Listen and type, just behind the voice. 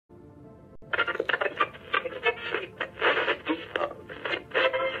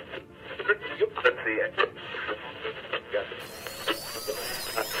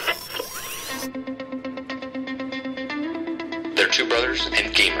streamers,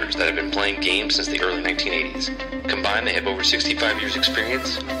 and gamers that have been playing games since the early 1980s. Combined, they have over 65 years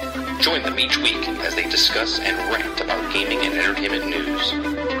experience. Join them each week as they discuss and rant about gaming and entertainment news.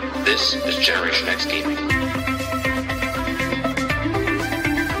 This is Generation X Gaming.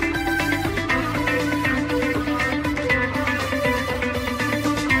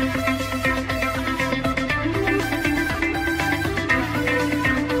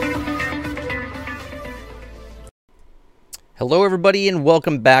 Hello, everybody, and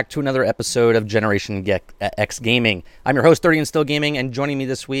welcome back to another episode of Generation X Gaming. I'm your host, 30 and Still Gaming, and joining me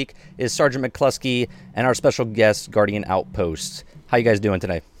this week is Sergeant McCluskey and our special guest, Guardian Outpost. How you guys doing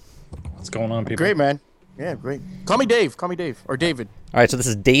today? What's going on, people? Great, man. Yeah, great. Call me Dave. Or David. All right, so this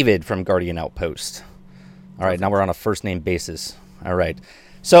is David from Guardian Outpost. All right, now we're on a first-name basis. All right.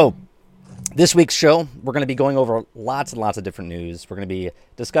 So this week's show, we're going to be going over lots and lots of different news. We're going to be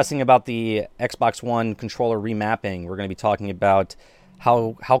discussing about the Xbox One controller remapping. We're going to be talking about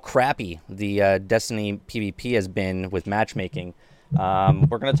how crappy the Destiny PvP has been with matchmaking. We're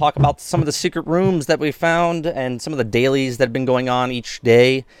going to talk about some of the secret rooms that we found and some of the dailies that have been going on each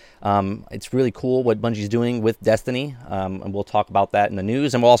day. It's really cool what Bungie's doing with Destiny, and we'll talk about that in the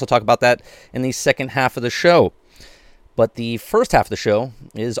news, and we'll also talk about that in the second half of the show. But the first half of the show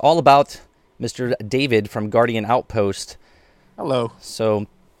is all about Mr. David from Guardian Outpost. Hello. So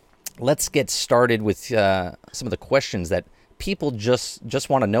let's get started with some of the questions that people just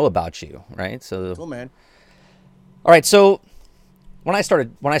want to know about you, right? So cool, man. All right, so when I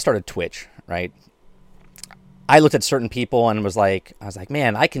started Twitch, right, I looked at certain people and I was like,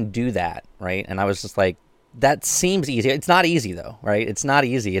 man, I can do that, right? And I was just like, that seems easy. It's not easy though, right? It's not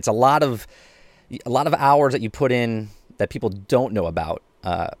easy. It's a lot of hours that you put in that people don't know about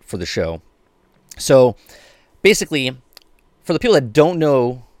for the show. So basically, for the people that don't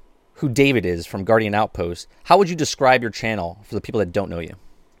know who David is from Guardian Outpost, how would you describe your channel for the people that don't know you?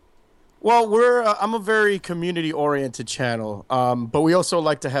 Well, I'm a very community-oriented channel, but we also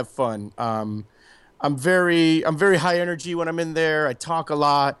like to have fun. I'm very high energy when I'm in there. I talk a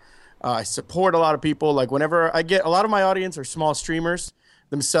lot. I support a lot of people. Like whenever a lot of my audience are small streamers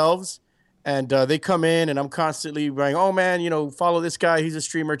themselves. And they come in, and I'm constantly going, oh, man, follow this guy. He's a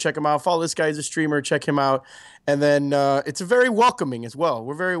streamer. Check him out. Follow this guy. He's a streamer. Check him out. And then it's very welcoming as well.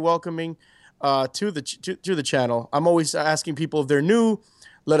 We're very welcoming to the channel. I'm always asking people if they're new,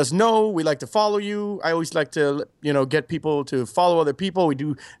 let us know. We like to follow you. I always like to, get people to follow other people. We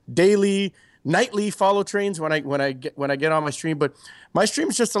do daily, nightly follow trains when I get on my stream. But my stream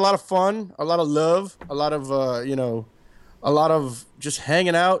is just a lot of fun, a lot of love, a lot of just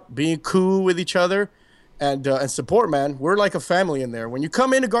hanging out, being cool with each other, and support, man. We're like a family in there. When you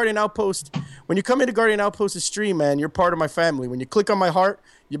come into Guardian Outpost to stream, man, you're part of my family. When you click on my heart,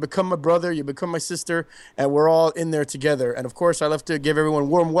 you become my brother, you become my sister, and we're all in there together. And of course, I love to give everyone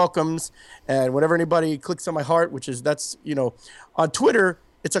warm welcomes. And whenever anybody clicks on my heart, on Twitter,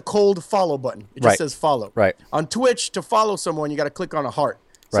 it's a cold follow button. It just says follow. Right. On Twitch, to follow someone, you got to click on a heart.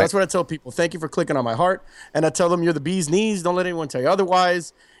 So that's what I tell people. Thank you for clicking on my heart. And I tell them you're the bee's knees. Don't let anyone tell you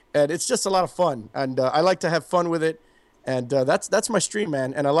otherwise. And it's just a lot of fun. And I like to have fun with it. And that's my stream,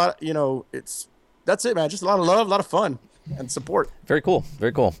 man. And that's it, man. Just a lot of love, a lot of fun, and support. Very cool.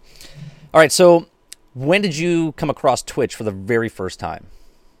 Very cool. All right, so when did you come across Twitch for the very first time?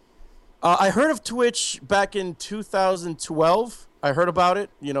 I heard of Twitch back in 2012. I heard about it.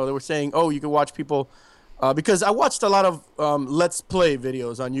 They were saying, oh, you can watch people... because I watched a lot of Let's Play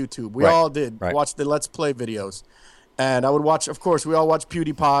videos on YouTube. We all did watch the Let's Play videos. And I would watch, of course, we all watched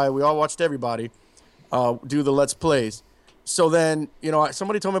PewDiePie. We all watched everybody do the Let's Plays. So then,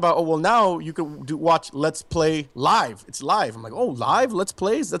 somebody told me about, oh, well, now you can watch Let's Play live. It's live. I'm like, oh, live Let's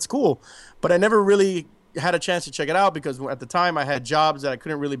Plays? That's cool. But I never really had a chance to check it out because at the time I had jobs that I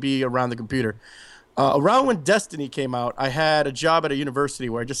couldn't really be around the computer. Around when Destiny came out, I had a job at a university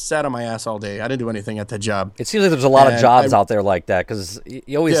where I just sat on my ass all day. I didn't do anything at that job. It seems like there's a lot of jobs out there like that because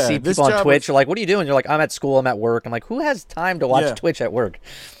you always see people on Twitch. You're like, what are you doing? You're like, I'm at school, I'm at work. I'm like, who has time to watch Twitch at work?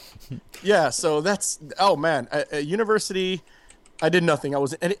 Yeah, so at university, I did nothing. I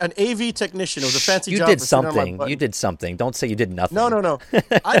was an AV technician. It was a fancy job. You did something. Don't say you did nothing. No.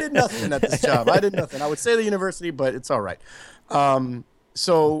 I did nothing at this job. I did nothing. I would say the university, but it's all right.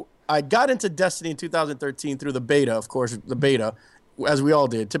 So I got into Destiny in 2013 through the beta, of course, as we all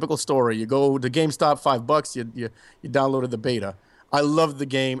did. Typical story. You go to GameStop, $5, you downloaded the beta. I loved the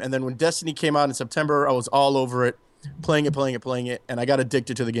game, and then when Destiny came out in September, I was all over it, playing it, and I got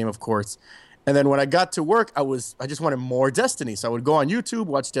addicted to the game, of course. And then when I got to work, I just wanted more Destiny, so I would go on YouTube,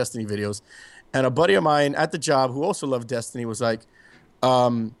 watch Destiny videos, and a buddy of mine at the job who also loved Destiny was like,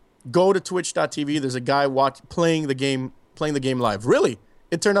 go to twitch.tv. There's a guy playing the game playing the game live. Really,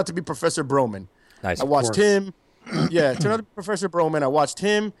 it turned out to be Professor Broman. Nice. I watched him. Yeah, it turned out to be Professor Broman. I watched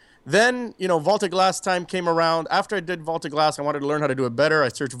him. Then, Vaulted Glass time came around. After I did Vaulted Glass, I wanted to learn how to do it better. I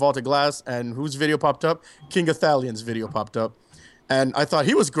searched Vaulted Glass, and whose video popped up? King Athalian's video popped up. And I thought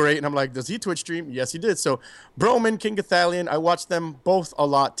he was great. And I'm like, does he Twitch stream? Yes, he did. So Broman, King Athalian, I watched them both a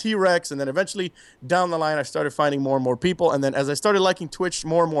lot. T-Rex, and then eventually down the line, I started finding more and more people. And then as I started liking Twitch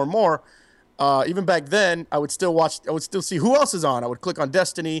more and more and more, even back then, I would still see who else is on. I would click on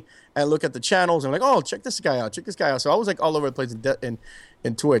Destiny and look at the channels and like, oh, check this guy out. So I was like all over the place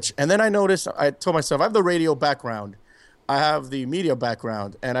in Twitch. And then I noticed, I told myself, I have the radio background. I have the media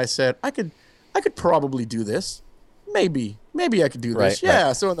background. And I said, I could probably do this. Maybe I could do this. Yeah.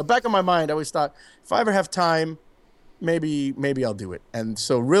 Right. So in the back of my mind, I always thought, if I ever have time, maybe I'll do it. And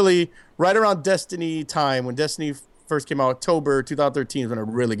so really, right around Destiny time, when Destiny first came out, October 2013 is when I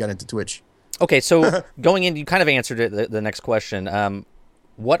really got into Twitch. Okay, so going in, you kind of answered it, the next question.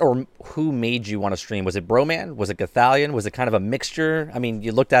 What or who made you want to stream? Was it Broman? Was it Gathalion? Was it kind of a mixture? I mean,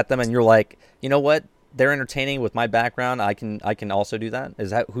 you looked at them and you're like, you know what? They're entertaining with my background. I can also do that. Is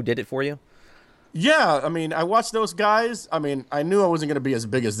that who did it for you? Yeah, I mean, I watched those guys. I mean, I knew I wasn't going to be as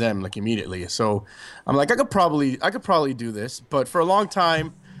big as them, like, immediately. So I'm like, I could probably do this. But for a long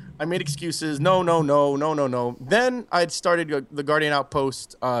time, I made excuses. No. Then I'd started the Guardian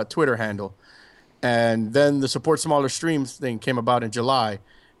Outpost Twitter handle. And then the Support Smaller Streams thing came about in July,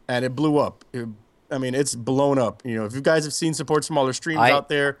 and it blew up. It's blown up. If you guys have seen Support Smaller Streams out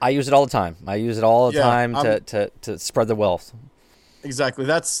there. I use it all the time. To spread the wealth. Exactly.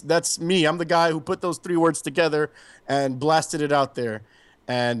 That's me. I'm the guy who put those three words together and blasted it out there.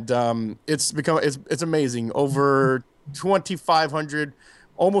 And it's amazing. Over 2,500,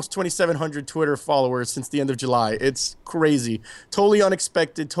 almost 2,700 Twitter followers since the end of July. It's crazy. Totally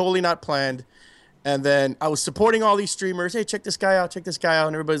unexpected, totally not planned. And then I was supporting all these streamers. Hey, check this guy out.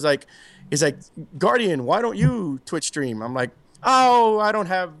 And everybody's like, Guardian, why don't you Twitch stream? I'm like, oh, I don't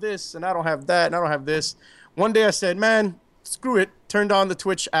have this, and I don't have that, and I don't have this. One day I said, man, screw it. Turned on the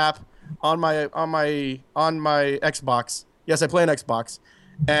Twitch app on my Xbox. Yes, I play on Xbox.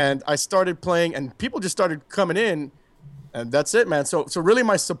 And I started playing, and people just started coming in, and that's it, man. So really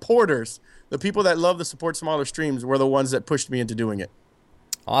my supporters, the people that love the Support Smaller Streams, were the ones that pushed me into doing it.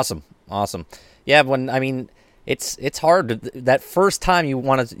 Awesome. Yeah, it's hard. That first time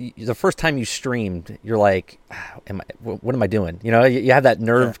the first time you streamed, you're like, what am I doing? You have that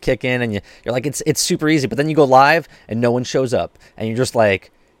nerve kick in, and you're like, it's super easy. But then you go live, and no one shows up, and you're just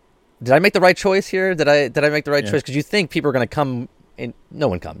like, did I make the right choice here? Did I make the right choice? Because you think people are going to come, and no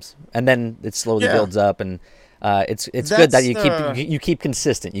one comes, and then it slowly builds up, and it's good that you keep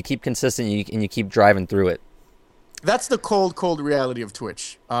consistent. You keep consistent, and you keep driving through it. That's the cold reality of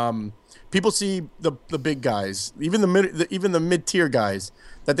Twitch. People see the big guys, even the mid-tier guys,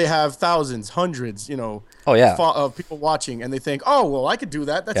 that they have thousands, hundreds, of people watching, and they think, oh, well, I could do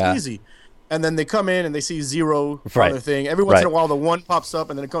that. That's easy. And then they come in and they see zero on their thing. Every once in a while, the one pops up,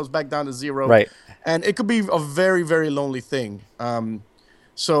 and then it comes back down to zero. Right. And it could be a very, very lonely thing.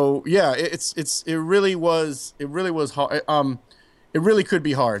 So yeah, it really was hard. It really could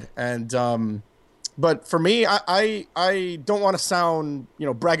be hard, and. But for me, I don't want to sound,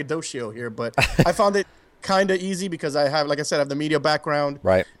 braggadocio here, but I found it kind of easy because I have, like I said, I have the media background,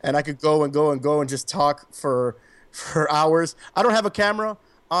 right? And I could go and just talk for hours. I don't have a camera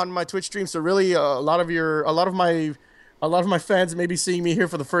on my Twitch stream, so really, a lot of my fans may be seeing me here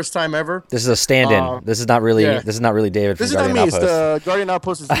for the first time ever. This is a stand-in. This is not really David. This is not Guardian Outpost. It's the Guardian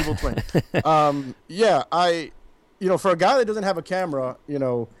Outpost is evil twin. For a guy that doesn't have a camera,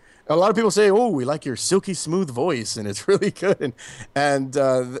 a lot of people say, "Oh, we like your silky smooth voice, and it's really good." And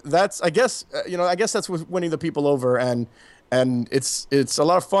that's, I guess that's what's winning the people over, and it's a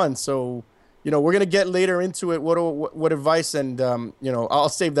lot of fun. So, we're gonna get later into it. What advice, and I'll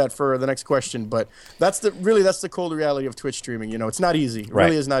save that for the next question. But that's the cold reality of Twitch streaming. It's not easy. It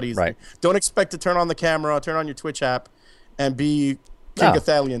really is not easy. Right. Don't expect to turn on the camera, turn on your Twitch app, and be King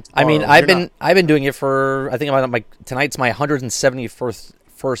Athalion. I mean, I've been doing it for, I think tonight's my 171st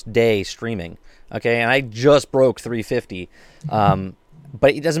first day streaming, okay, and I just broke 350,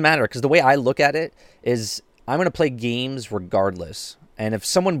 but it doesn't matter because the way I look at it is I'm going to play games regardless, and if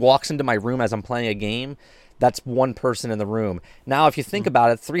someone walks into my room as I'm playing a game, that's one person in the room. Now, if you think about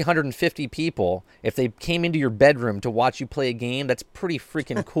it, 350 people, if they came into your bedroom to watch you play a game, that's pretty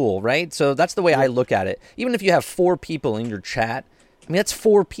freaking cool, right? So that's the way I look at it. Even if you have 4 people in your chat, I mean, that's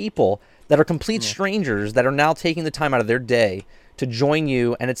 4 people that are complete strangers that are now taking the time out of their day to join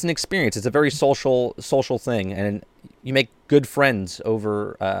you, and it's an experience. It's a very social thing, and you make good friends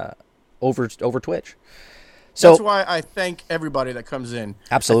over Twitch. So that's why I thank everybody that comes in.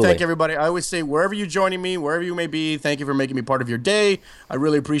 Absolutely. I thank everybody. I always say, wherever you're joining me, wherever you may be, thank you for making me part of your day. I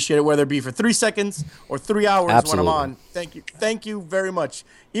really appreciate it, whether it be for 3 seconds or 3 hours Absolutely. when I'm on. Thank you. Thank you very much.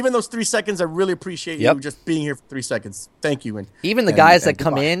 Even those 3 seconds, I really appreciate Yep. you just being here for 3 seconds. Thank you. And even the guys that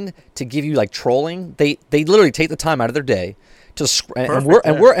come goodbye. in to give you like trolling, they literally take the time out of their day to and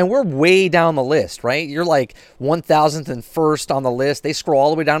Perfect, we're way down the list, right? You're like 1000th and first on the list. They scroll all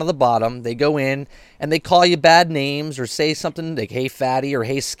the way down to the bottom. They go in and they call you bad names or say something like, hey fatty, or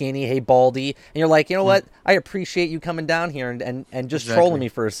hey skinny, hey baldy, and you're like, you know what? I appreciate you coming down here and just Exactly. trolling me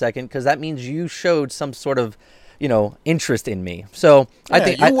for a second, because that means you showed some sort of, you know, interest in me. So I Yeah,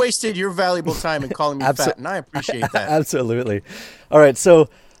 think you wasted your valuable time in calling me fat, and I appreciate that. Absolutely. All right, so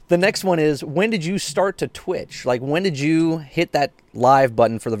the next one is, when did you start to Twitch? Like, when did you hit that live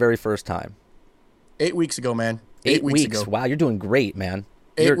button for the very first time? 8 weeks ago, man. 8 weeks ago. Wow, you're doing great, man.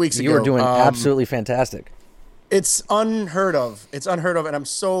 8 weeks You were ago. doing absolutely fantastic. It's unheard of. It's unheard of, and I'm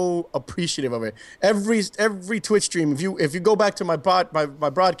so appreciative of it. Every Twitch stream, if you go back to my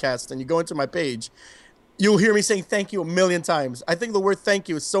broadcast and you go into my page, you'll hear me saying thank you a million times. I think the word thank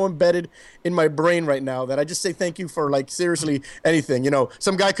you is so embedded in my brain right now that I just say thank you for, like, seriously anything. You know,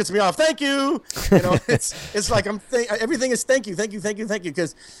 some guy cuts me off, thank you. You know, it's like everything is thank you,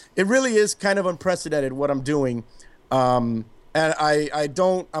 because it really is kind of unprecedented what I'm doing. And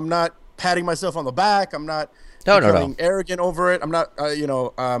I'm not patting myself on the back. I'm not becoming arrogant over it. I'm not,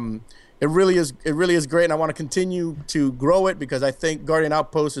 it really is great, and I want to continue to grow it, because I think Guardian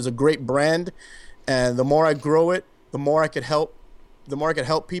Outpost is a great brand, and the more I grow it, the more I could help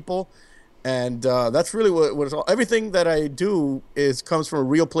people, and that's really what it's all. Everything that I do comes from a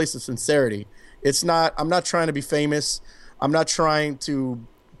real place of sincerity. I'm not trying to be famous. I'm not trying to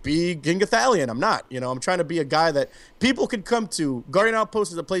be Ginga Thalion. I'm not. You know, I'm trying to be a guy that people can come to. Guardian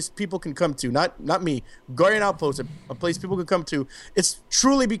Outpost is a place people can come to. Not me. Guardian Outpost, a place people can come to. It's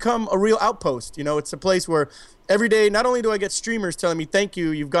truly become a real outpost. You know, it's a place where every day, not only do I get streamers telling me, thank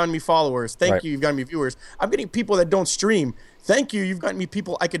you, you've gotten me followers. Thank you, you've gotten me viewers. I'm getting people that don't stream. Thank you, you've gotten me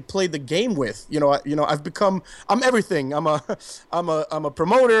people I could play the game with. I'm everything. I'm a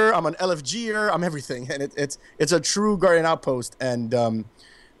promoter. I'm an LFGer. I'm everything, and it's a true Guardian Outpost, and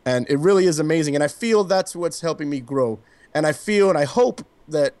it really is amazing. And I feel that's what's helping me grow. And I feel and I hope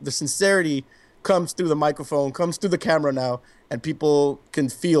that the sincerity comes through the microphone, comes through the camera now, and people can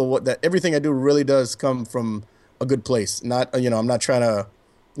feel that everything I do really does come from a good place. Not, I'm not trying to,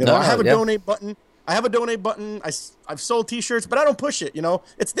 I have a donate button. I've sold T-shirts, but I don't push it.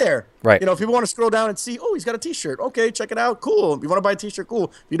 It's there. Right. If people want to scroll down and see, oh, he's got a T-shirt. Okay, check it out. Cool. If you want to buy a T-shirt, cool.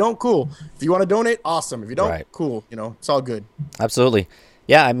 If you don't, cool. If you want to donate, awesome. If you don't, cool. It's all good. Absolutely.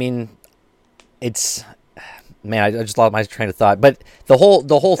 Yeah, I mean, it's, man, I just lost my train of thought. But the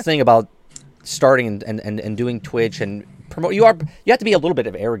whole thing about starting and doing Twitch and promote, you have to be a little bit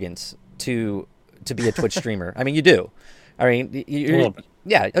of arrogance to be a Twitch streamer. I mean, you do. I mean,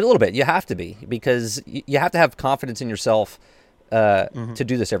 yeah, a little bit. You have to be, because you have to have confidence in yourself to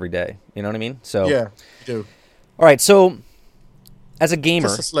do this every day. You know what I mean? So yeah, you do. All right, so as a gamer,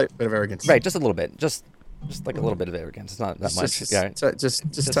 just a slight bit of arrogance, right? Just a little bit, just like a little bit of arrogance. It's not that much.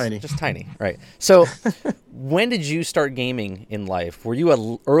 Just tiny. Just tiny, right? So, when did you start gaming in life? Were you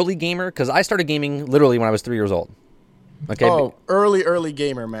an early gamer? Because I started gaming literally when I was 3 years old. Okay. Oh, early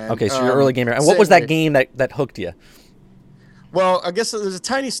gamer, man. Okay, so you're early gamer. And what was that game that hooked you? Well, I guess there's a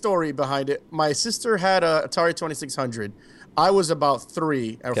tiny story behind it. My sister had a Atari 2600. I was about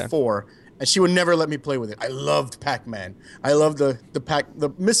 3 or 4, and she would never let me play with it. I loved Pac-Man. I loved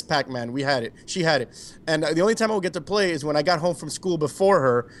the Miss Pac-Man. We had it. She had it. And the only time I would get to play is when I got home from school before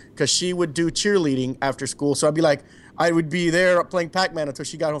her, because she would do cheerleading after school. So I would be there playing Pac-Man until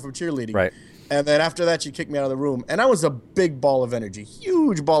she got home from cheerleading. Right. And then after that, she'd kick me out of the room. And I was a big ball of energy,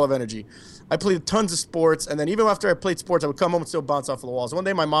 huge ball of energy. I played tons of sports, and then even after I played sports, I would come home and still bounce off of the walls. One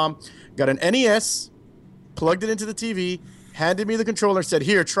day, my mom got an NES, plugged it into the TV, handed me the controller, said,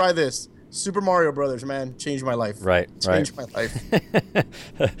 "Here, try this. Super Mario Brothers, man, changed my life." Changed my life.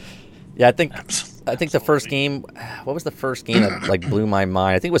 Yeah, I think the first game. What was the first game that blew my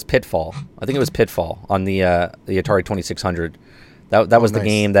mind? I think it was Pitfall. On the Atari 2600. That was the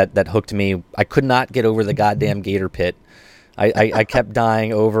game that hooked me. I could not get over the goddamn gator pit. I kept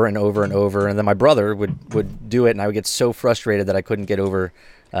dying over and over and over, and then my brother would do it, and I would get so frustrated that I couldn't get over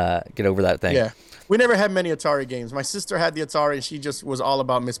that thing. Yeah, we never had many Atari games. My sister had the Atari, and she just was all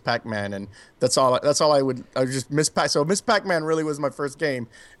about Miss Pac-Man, and that's all I would just Miss Pac. So Miss Pac-Man really was my first game,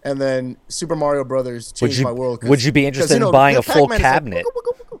 and then Super Mario Brothers changed my world. Would you be interested in buying a full cabinet?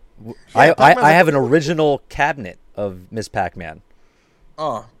 I have an original cabinet of Miss Pac-Man.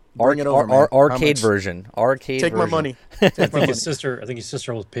 Oh, Bring it over, man. Arcade version. Arcade Take version. my money. I think his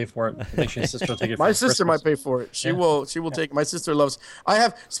sister will pay for it. I think his sister will take it. My for sister Christmas. might pay for it. She will take. My sister loves. I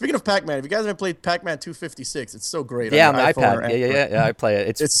have. Speaking of Pac-Man, if you guys haven't played Pac-Man 256, it's so great. Yeah, on the iPhone or iPad. Android. Yeah, I play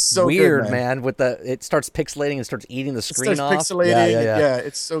it. It's so weird, good, man. With it starts pixelating and starts eating the It screen starts off. pixelating. Yeah.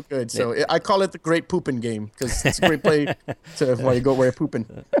 It's so good. So I call it the great pooping game because it's a great play to while you go where you're pooping.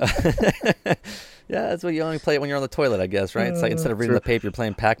 Yeah, that's what you only play it when you're on the toilet, I guess, right? It's like instead of reading the paper, you're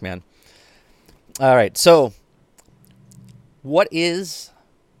playing Pac-Man. All right, so what is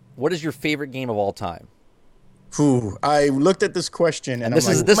your favorite game of all time? Whew, I looked at this question and This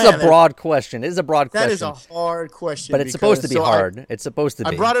I'm is like, this is man, a broad question. It is a broad that question. is a hard question. but it's supposed to be because- hard. It's supposed to be.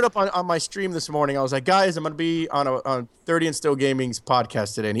 I brought it up on my stream this morning. I was like, guys, I'm going to be on 30 and Still Gaming's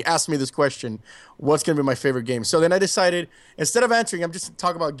podcast today. And he asked me this question, what's going to be my favorite game? So then I decided, instead of answering, I'm just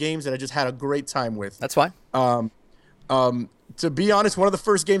talking about games that I just had a great time with. That's fine. To be honest, one of the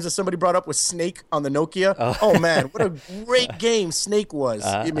first games that somebody brought up was Snake on the Nokia. Oh man, what a great game Snake was.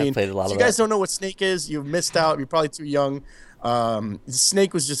 I mean, played a lot if of you guys that. don't know what Snake is, you've missed out. You're probably too young.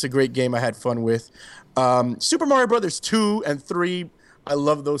 Snake was just a great game I had fun with. Super Mario Brothers 2 and 3, I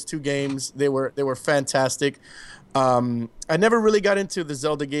love those two games. They were fantastic. I never really got into the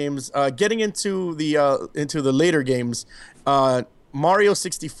Zelda games. Getting into the later games, Mario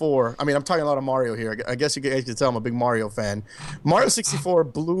 64. I mean, I'm talking a lot of Mario here. I guess you guys can tell I'm a big Mario fan. Mario 64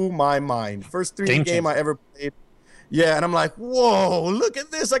 blew my mind. First 3D Game game changer. I ever played. Yeah, and I'm like, whoa, look at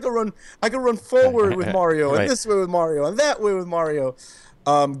this. I can run forward with Mario, Right. and this way with Mario, and that way with Mario.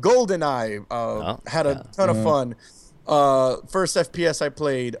 GoldenEye had a ton of fun. First FPS I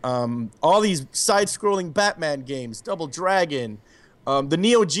played. All these side-scrolling Batman games, Double Dragon, the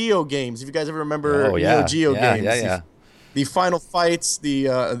Neo Geo games. If you guys ever remember Neo Geo games, Yeah. the Final Fights,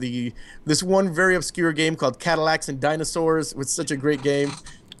 this one very obscure game called Cadillacs and Dinosaurs was such a great game.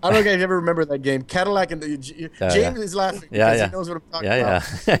 I don't know if you guys ever remember that game. Cadillac and James is laughing because he knows what I'm talking about.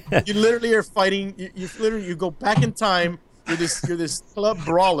 Yeah. You literally are fighting. You go back in time. You're this club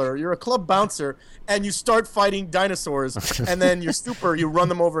brawler. You're a club bouncer, and you start fighting dinosaurs. And then you're super. You run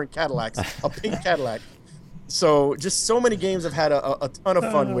them over in Cadillacs, a pink Cadillac. So just so many games I've had a ton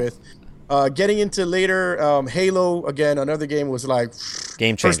of fun with. Getting into later, Halo again. Another game was like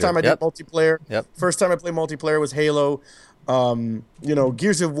Game changer. First time I did multiplayer. Yep. First time I played multiplayer was Halo.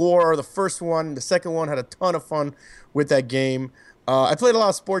 Gears of War, the first one, the second one, had a ton of fun with that game. I played a lot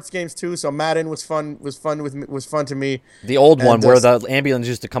of sports games too, so Madden was fun to me. The old one And, where the ambulance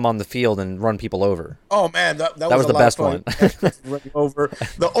used to come on the field and run people over. Oh man, that was a the lot best of fun. Running over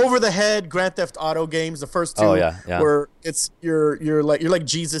the head Grand Theft Auto games, the first two, where you're like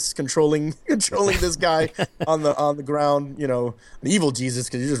Jesus controlling this guy on the ground, an evil Jesus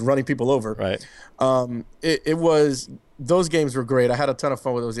because you're just running people over. Right. Those games were great. I had a ton of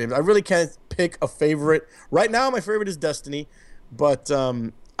fun with those games. I really can't pick a favorite. Right now, my favorite is Destiny, but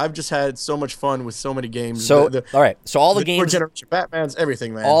I've just had so much fun with so many games. So, all right. So all the newer games, generation, Batman's,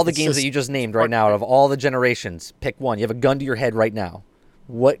 everything, man. all the It's games that you just named right now, out of all the generations, pick one. You have a gun to your head right now.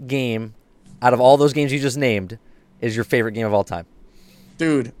 What game, out of all those games you just named, is your favorite game of all time?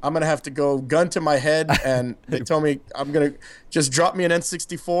 Dude, I'm going to have to go gun to my head, and they told me I'm going to just drop me an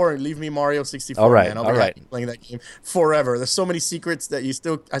N64 and leave me Mario 64, All right, man. I'll all be right. happy playing that game forever. There's so many secrets that I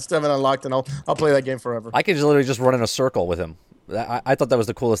still haven't unlocked, and I'll play that game forever. I could just literally just run in a circle with him. I thought that was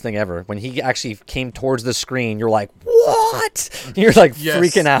the coolest thing ever. When he actually came towards the screen, you're like, what? You're like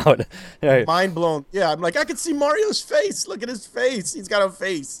freaking out. Right. Mind blown. Yeah, I'm like, I can see Mario's face. Look at his face. He's got a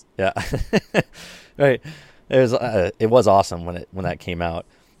face. Yeah. Right. It was awesome when that came out.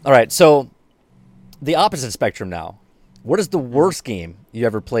 All right, so the opposite spectrum now. What is the worst game you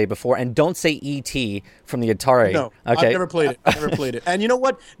ever played before? And don't say E.T. from the Atari. No, okay. I've never played it. And you know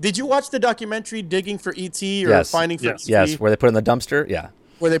what? Did you watch the documentary Digging for E.T. or Yes. Finding for E.T.? Yes, where they put it in the dumpster. Yeah.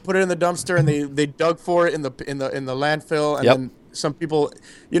 Where they put it in the dumpster and they dug for it in the landfill, and then some people,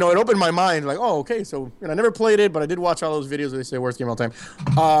 it opened my mind like, oh, okay, so I never played it, but I did watch all those videos where they say worst game of all time.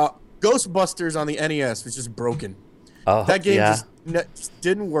 Ghostbusters on the NES was just broken. Oh, That game yeah. just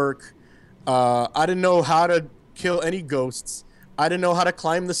didn't work. I didn't know how to kill any ghosts. I didn't know how to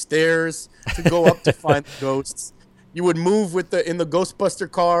climb the stairs to go up to find the ghosts. You would move in the Ghostbuster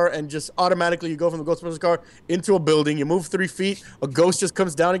car, and just automatically you go from the Ghostbuster car into a building. You move 3 feet, a ghost just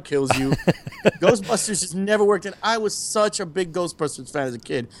comes down and kills you. Ghostbusters just never worked, and I was such a big Ghostbusters fan as a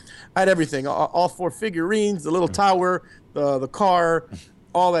kid. I had everything, all 4 figurines, the little tower, the car,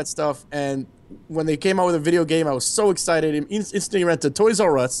 all that stuff. And when they came out with a video game, I was so excited. Instantly ran to Toys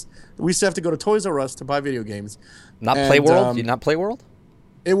R Us. We used to have to go to Toys R Us to buy video games. Not And, Playworld? You not Playworld?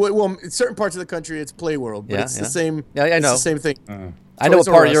 Well, in certain parts of the country, it's Play World, but it's the same. Yeah, I know. It's the same thing. I know what Toys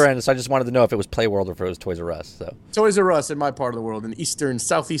R part Us. you're in, so I just wanted to know if it was Play World or if it was Toys R Us. So Toys R Us in my part of the world, in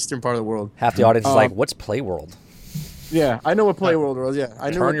southeastern part of the world. half the audience is like, "What's Play World?" Yeah, I know what Play World was. Yeah, I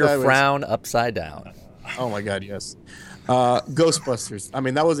knew Turn what your that was. frown upside down. Oh my God, yes. Ghostbusters. I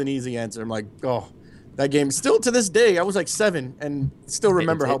mean, that was an easy answer. I'm like, oh, that game. Still to this day, I was like 7 and still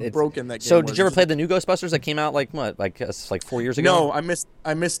remember how broken that game So was. did you ever play the new Ghostbusters that came out like 4 years ago? No,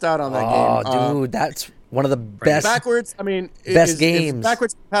 I missed out on that Oh, game. dude, that's one of the best. Backwards. I mean, best games.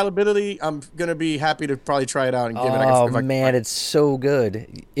 Backwards compatibility. I'm gonna be happy to probably try it out and give it. Oh man, it's so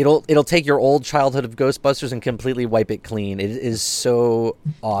good. It'll take your old childhood of Ghostbusters and completely wipe it clean. It is so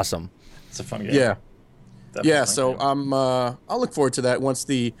awesome. It's a fun game. Yeah. Definitely Yeah, fun so game. I'll look forward to that once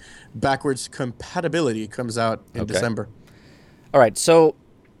the backwards compatibility comes out in December. All right, so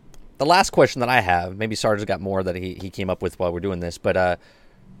the last question that I have, maybe Sarge's got more that he came up with while we're doing this, but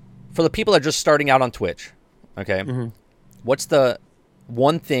for the people that are just starting out on Twitch, okay, what's the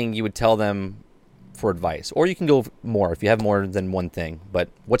one thing you would tell them for advice? Or you can go more if you have more than one thing, but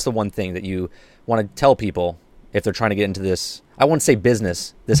what's the one thing that you want to tell people if they're trying to get into this, I wouldn't say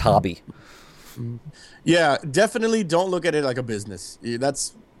business, this hobby? Yeah, definitely don't look at it like a business.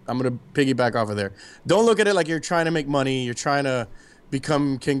 I'm going to piggyback off of there. Don't look at it like you're trying to make money. You're trying to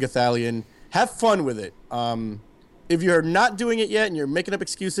become King Gothalion. Have fun with it. If you're not doing it yet and you're making up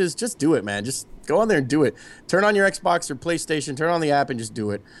excuses, just do it, man. Just go on there and do it. Turn on your Xbox or PlayStation, turn on the app and just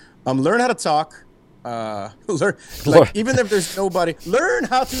do it. Learn how to talk. Even if there's nobody, learn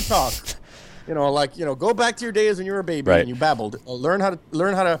how to talk. Go back to your days when you were a baby and you babbled. Learn how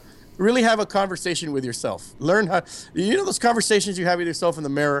to really have a conversation with yourself. Learn how, those conversations you have with yourself in the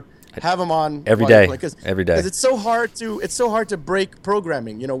mirror. Have them on every day. Every day. Because it's so hard to break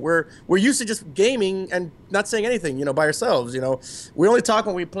programming. We're used to just gaming and not saying anything. By ourselves. We only talk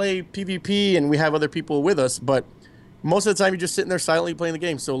when we play PvP and we have other people with us. But most of the time, you're just sitting there silently playing the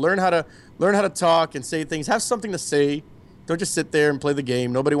game. So learn how to talk and say things. Have something to say. Don't just sit there and play the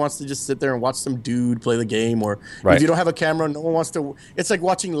game. Nobody wants to just sit there and watch some dude play the game. Or if you don't have a camera, no one wants to. It's like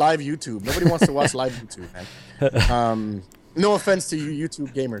watching live YouTube. Nobody wants to watch live YouTube, man. No offense to you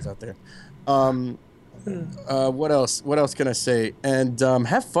YouTube gamers out there. What else? What else can I say? And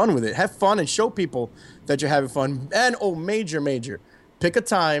have fun with it. Have fun and show people that you're having fun. And major. Pick a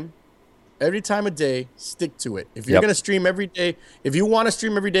time. Every time of day, stick to it. If you're going to stream every day, if you want to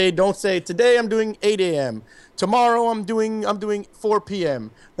stream every day, don't say, today I'm doing 8 a.m. Tomorrow I'm doing 4 p.m.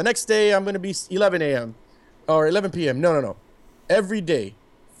 The next day I'm going to be 11 a.m. or 11 p.m. No. Every day,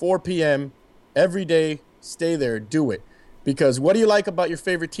 4 p.m. Every day, stay there. Do it. Because what do you like about your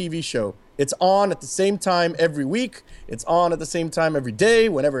favorite TV show? It's on at the same time every week. It's on at the same time every day.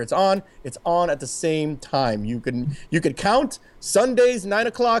 Whenever it's on at the same time. You could count Sundays, 9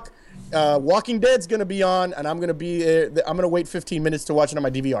 o'clock. Walking Dead's gonna be on, and I'm gonna wait 15 minutes to watch it on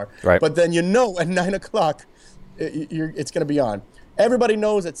my DVR. Right. But then at 9 o'clock, it's gonna be on. Everybody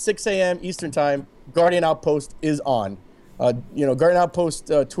knows at 6 a.m. Eastern time, Guardian Outpost is on. Guardian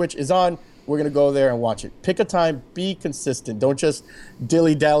Outpost Twitch is on. We're gonna go there and watch it. Pick a time. Be consistent. Don't just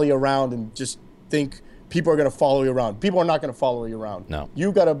dilly-dally around and just think people are gonna follow you around. People are not gonna follow you around. No.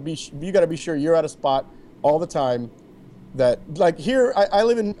 You gotta be sure you're at a spot all the time. That like here, I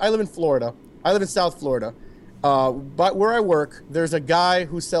live in Florida. I live in South Florida. But where I work, there's a guy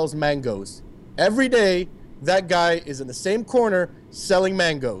who sells mangoes. Every day, that guy is in the same corner selling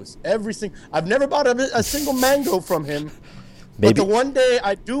mangoes. I've never bought a single mango from him. But the one day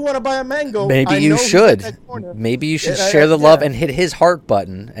I do want to buy a mango, maybe you should. Maybe you should share the love and hit his heart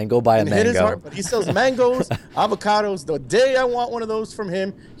button and go buy a mango. Hit his heart, but he sells mangoes, avocados. The day I want one of those from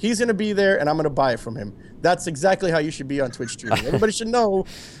him, he's going to be there and I'm going to buy it from him. That's exactly how you should be on Twitch streaming. Everybody should know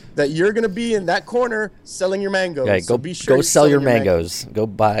that you're going to be in that corner selling your mangoes. Okay, so be sure go sell your mangoes.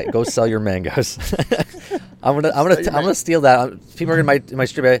 Go sell your mangoes. I'm gonna steal that. People are in my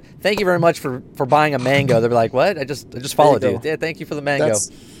stream. Thank you very much for buying a mango. They'll be like, "What? I just followed you." Yeah, thank you for the mango.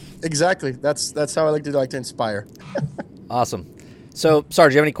 That's how I like to inspire. Awesome. So,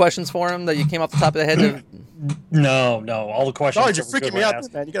 Sarge, do you have any questions for him that you came off the top of the head? No. All the questions. Sarge, you're freaking me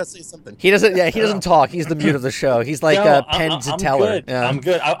out, man. You gotta say something. He doesn't. Yeah, he doesn't talk. He's the mute of the show. He's like Penn to Teller. Good. Yeah. I'm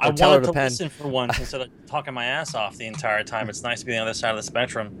good. I wanted to listen for once instead of talking my ass off the entire time. It's nice to be on the other side of the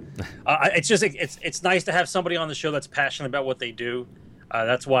spectrum. It's nice to have somebody on the show that's passionate about what they do.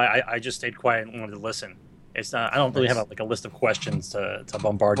 That's why I just stayed quiet and wanted to listen. It's not. I don't really have a list of questions to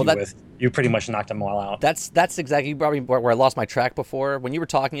bombard you with. You pretty much knocked them all out. That's exactly probably where I lost my track before. When you were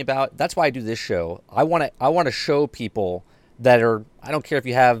talking about, that's why I do this show. I want to show people that are. I don't care if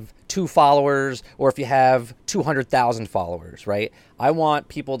you have 2 followers or if you have 200,000 followers, right? I want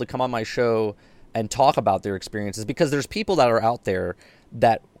people to come on my show and talk about their experiences, because there's people that are out there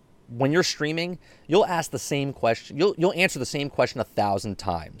that when you're streaming, you'll ask the same question. You'll answer the same question 1,000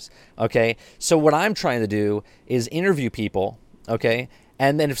 times. Okay. So what I'm trying to do is interview people. Okay.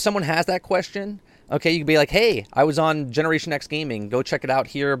 And then if someone has that question, okay, you can be like, hey, I was on Generation X Gaming. Go check it out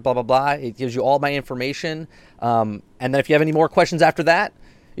here, blah, blah, blah. It gives you all my information. And then if you have any more questions after that,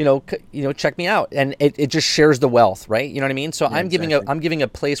 check me out. And it just shares the wealth, right? You know what I mean? So yeah, I'm giving a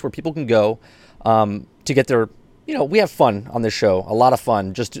place where people can go to get their, we have fun on this show, a lot of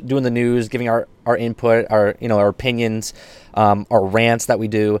fun, just doing the news, giving our input, our opinions, our rants that we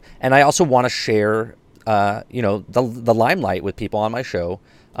do. And I also want to share, the limelight with people on my show.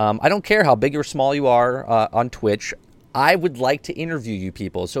 I don't care how big or small you are on Twitch. I would like to interview you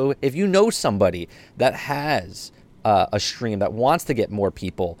people. So if you know somebody that has a stream that wants to get more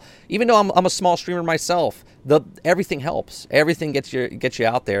people, even though I'm a small streamer myself, everything helps. Everything gets you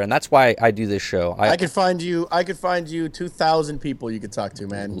out there, and that's why I do this show. I could find you 2,000 people you could talk to,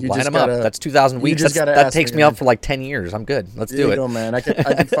 man. You line them up. That's 2,000 weeks. That takes me up for like 10 years. I'm good. Let's do it. Go, man. I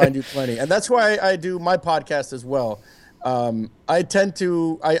could find you plenty, and that's why I do my podcast as well. I tend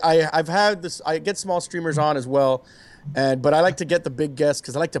to I've had this. I get small streamers on as well. But I like to get the big guests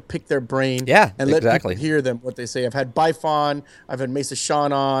because I like to pick their brain and let people hear them, what they say. I've had Bifon, I've had Mesa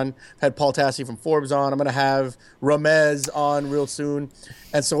Sean on, I've had Paul Tassi from Forbes on. I'm going to have Ramez on real soon.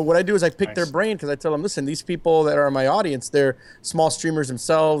 And so what I do is I pick their brain because I tell them, listen, these people that are in my audience, they're small streamers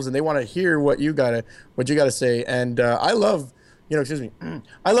themselves, and they want to hear what you got to say. And I love,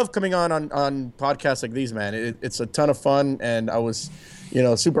 I love coming on podcasts like these, man. It's a ton of fun, and I was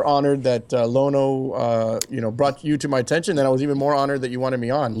super honored that Lono, brought you to my attention. And I was even more honored that you wanted me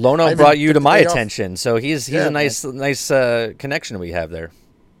on. Lono brought you to my attention, so he's a nice connection we have there.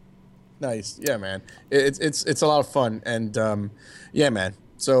 Nice, yeah, man. It's a lot of fun, and man.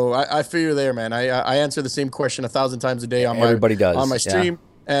 So I feel you're there, man. I answer the same question 1,000 times a day on my stream,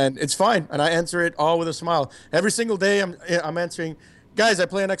 and it's fine. And I answer it all with a smile. Every single day, I'm answering. Guys, I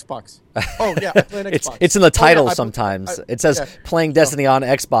play on Xbox. Oh, yeah, I play on Xbox. It's in the title sometimes. It says playing Destiny on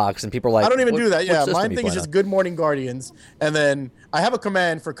Xbox, and people are like, I don't even do that. Yeah, my thing is just Good Morning Guardians. And then I have a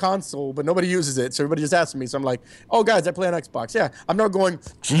command for console, but nobody uses it, so everybody just asks me. So I'm like, oh, guys, I play on Xbox. Yeah, I'm not going,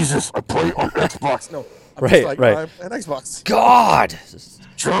 Jesus, I play on Xbox. No, I'm just like, I play on Xbox. God!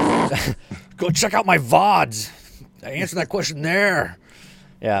 Go check out my VODs. I answered that question there.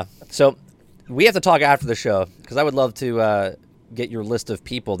 Yeah, so we have to talk after the show, because I would love to get your list of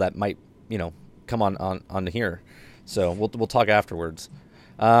people that might, come on here. So we'll talk afterwards.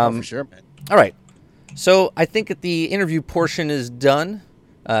 For sure, man. All right. So I think that the interview portion is done.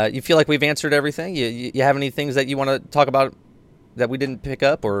 You feel like we've answered everything? You have any things that you want to talk about that we didn't pick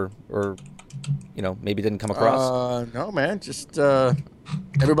up or maybe didn't come across? No, man. Just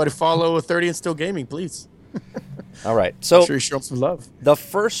everybody follow 30 and Still Gaming, please. All right. So make sure you show them some love. The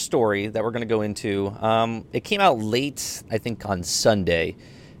first story that we're going to go into, it came out late, I think, on Sunday.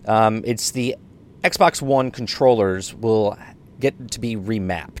 It's the Xbox One controllers will get to be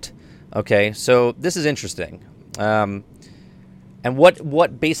remapped. Okay, so this is interesting. And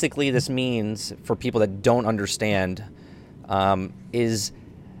what basically this means for people that don't understand is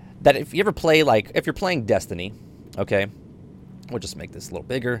that if you ever play, if you're playing Destiny, okay, we'll just make this a little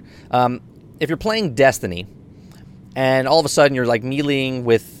bigger. If you're playing Destiny and all of a sudden you're meleeing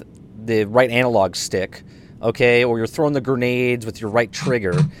with the right analog stick, okay, or you're throwing the grenades with your right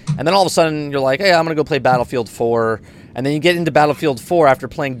trigger, and then all of a sudden you're like, hey, I'm going to go play Battlefield 4, and then you get into Battlefield 4 after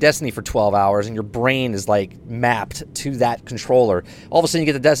playing Destiny for 12 hours, and your brain is mapped to that controller. All of a sudden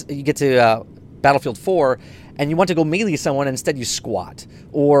you get to Battlefield 4, and you want to go melee someone, and instead you squat,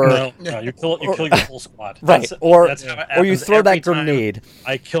 or no, you kill your whole squad, right? Or you throw that grenade.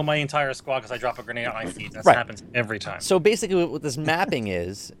 I kill my entire squad because I drop a grenade on my feet. That happens every time. So basically, what this mapping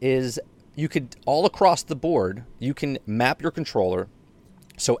is you could all across the board, you can map your controller.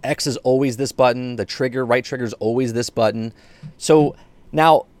 So X is always this button, the right trigger is always this button. So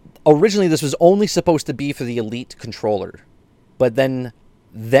now, originally this was only supposed to be for the Elite controller, but then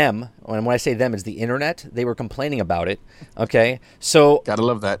and when I say them, it's the internet, they were complaining about it, okay? So gotta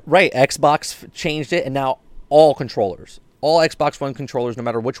love that. Right, Xbox changed it, and now all Xbox One controllers, no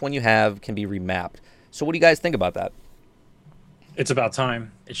matter which one you have, can be remapped. So what do you guys think about that? It's about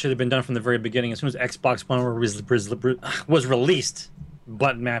time. It should have been done from the very beginning. As soon as Xbox One was released,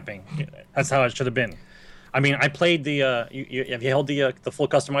 button mapping. That's how it should have been. I mean, I played the. Have you held the full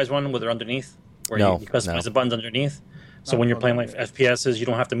customized one with it underneath, where you customize the buttons underneath? So when you're playing FPSs, you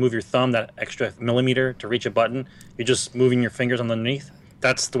don't have to move your thumb that extra millimeter to reach a button. You're just moving your fingers underneath.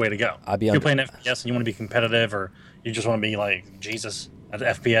 that's the way to go. I'd be if you're playing FPS and you want to be competitive, or you just want to be like Jesus at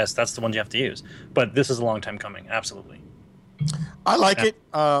FPS, that's the ones you have to use. But this is a long time coming, absolutely. I like it.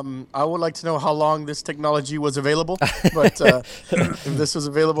 I would like to know how long this technology was available. But if this was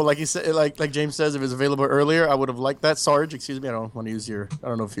available, like you said, like James says, if it was available earlier, I would have liked that. Sarge, excuse me, I don't want to use your. I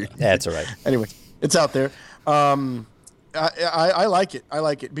don't know if you. Yeah, it's all right. Anyway, it's out there. I like it. I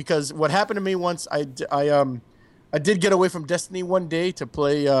like it because what happened to me once, I did get away from Destiny one day to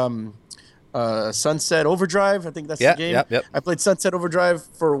play Sunset Overdrive. I think that's the game. Yep. I played Sunset Overdrive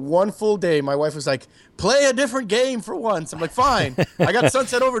for one full day. My wife was like, play a different game for once. I'm like, fine. I got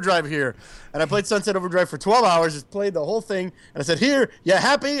Sunset Overdrive here. And I played Sunset Overdrive for 12 hours, just played the whole thing. And I said, here, yeah,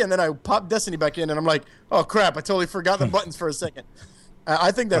 happy? And then I popped Destiny back in, and I'm like, oh, crap, I totally forgot the buttons for a second.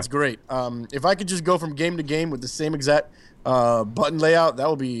 I think that's great. If I could just go from game to game with the same exact button layout, that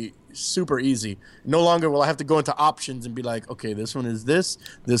would be super easy. No longer will I have to go into options and be like, okay, this one is this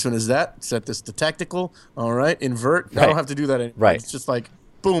one is that. Set this to tactical. All right, invert. Right. I don't have to do that anymore. Right. It's just like,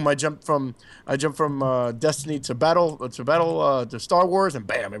 boom, I jump from Destiny to battle to Star Wars, and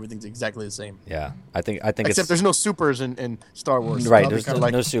bam, everything's exactly the same. Yeah, I think Except there's no supers in Star Wars. Right, So there's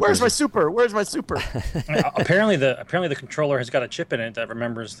like, no supers. Where's my super? Where's my super? apparently the controller has got a chip in it that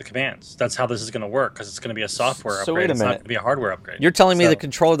remembers the commands. That's how this is going to work, because it's going to be a software So upgrade. wait a It's not minute. going to be a hardware upgrade. You're telling me the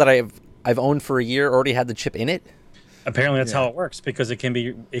controller that I've owned for a year already had the chip in it? Apparently that's how it works, because it can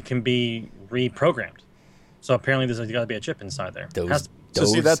be reprogrammed. So apparently there's got to be a chip inside there. So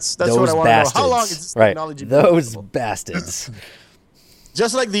see, that's what I want to know. How long is this technology been Those available? bastards.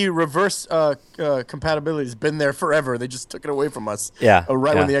 Just like the reverse compatibility has been there forever. They just took it away from us. Yeah,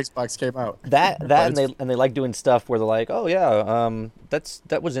 Right when the yeah. Xbox came out. That and they like doing stuff where they're like, oh yeah,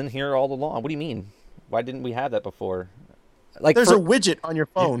 that was in here all along. What do you mean? Why didn't we have that before? Like There's a widget on your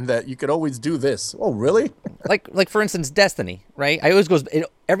phone that you could always do this. Oh, really? like for instance, Destiny, right?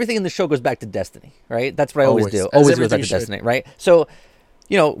 Everything in the show goes back to Destiny, right? That's what I always do. As Always goes back everything to should. Destiny, right? So,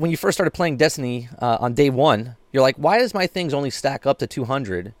 when you first started playing Destiny on day one, you're like, why does my things only stack up to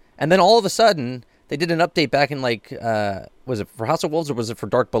 200? And then all of a sudden, they did an update back in was it for House of Wolves or was it for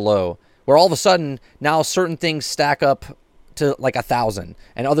Dark Below? Where all of a sudden now certain things stack up to like 1,000,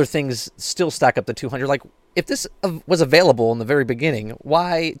 and other things still stack up to 200. Like, if this was available in the very beginning,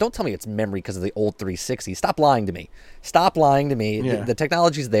 why? Don't tell me it's memory because of the old 360. Stop lying to me. Stop lying to me. Yeah. The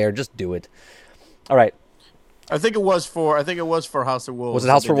technology's there. Just do it. All right. I think it was for House of Wolves. Was it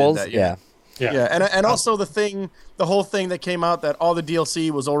House that for they did Wolves? that, Yeah. Yeah, and also the whole thing that came out that all the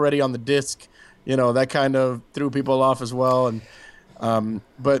DLC was already on the disc, that kind of threw people off as well. And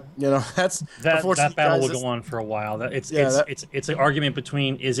but that's that battle will go on for a while. It's an argument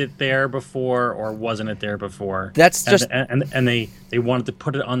between, is it there before or wasn't it there before? That's just and they wanted to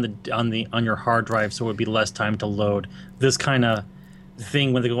put it on your hard drive so it would be less time to load. This kind of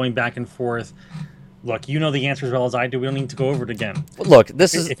thing when they're going back and forth. Look, you know the answer as well as I do. We don't need to go over it again. Look,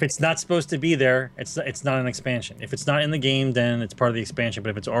 if it's not supposed to be there, it's not an expansion. If it's not in the game, then it's part of the expansion. But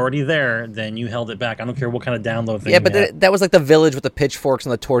if it's already there, then you held it back. I don't care what kind of download thing. Yeah, but that was like the village with the pitchforks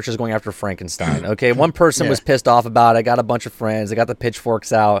and the torches going after Frankenstein. Okay, one person was pissed off about it. I got a bunch of friends. They got the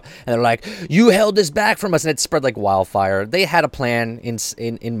pitchforks out, and they're like, "You held this back from us," and it spread like wildfire. They had a plan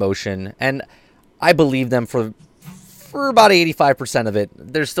in motion, and I believe them for about 85% of it.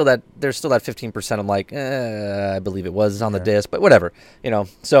 There's still that 15%. I'm like, I believe it was on the disc, but whatever,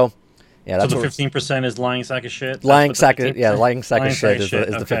 So, yeah, that's so the 15% is lying sack of shit. Lying sack of shit is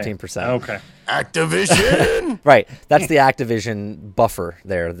the 15%. Okay. Activision. Right, that's the Activision buffer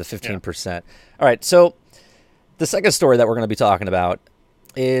there, the 15%. All right, so the second story that we're going to be talking about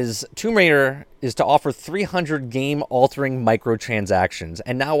is Tomb Raider is to offer 300 game-altering microtransactions,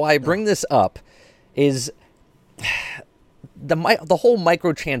 and now why I bring this up is the whole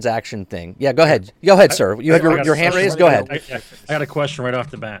microtransaction thing. Yeah, go ahead, sir. You have your hand raised. Go ahead. I got a question right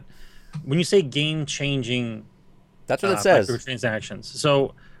off the bat. When you say game-changing, that's what it says. Microtransactions.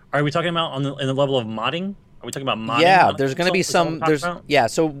 So, are we talking about in the level of modding? Are we talking about modding? Yeah, there's going to be some.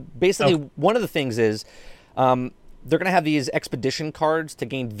 So basically, one of the things is they're going to have these expedition cards to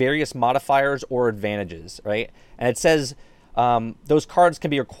gain various modifiers or advantages, right? And it says those cards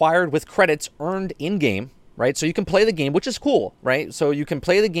can be acquired with credits earned in game. Right, so you can play the game, which is cool, right? So you can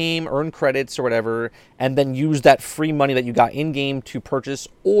play the game, earn credits or whatever, and then use that free money that you got in-game to purchase,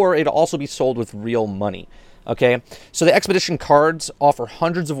 or it'll also be sold with real money, okay? So the Expedition cards offer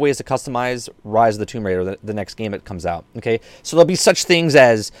hundreds of ways to customize Rise of the Tomb Raider, the next game that comes out, okay? So there'll be such things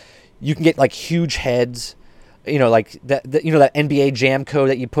as you can get, like, huge heads, like that NBA Jam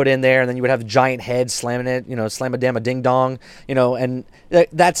code that you put in there, and then you would have giant heads slamming it, slam a damn a ding dong, and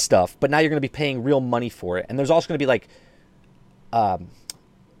that stuff. But now you're going to be paying real money for it, and there's also going to be like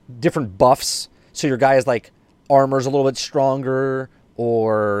different buffs. So your guy is like armor's a little bit stronger,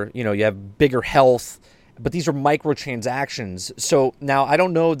 or you have bigger health. But these are microtransactions. So now I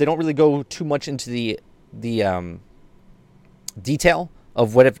don't know. They don't really go too much into the detail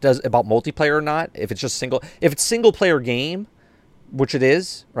of what it does about multiplayer or not. If it's just single player game, which it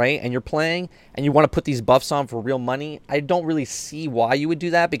is, right? And you're playing and you want to put these buffs on for real money, I don't really see why you would do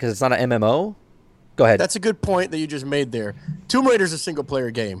that because it's not an MMO. Go ahead. That's a good point that you just made there. Tomb Raider's a single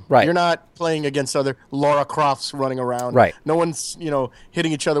player game. Right. You're not playing against other Lara Crofts running around. Right. No one's,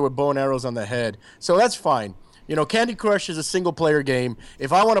 hitting each other with bow and arrows on the head. So that's fine. Candy Crush is a single player game.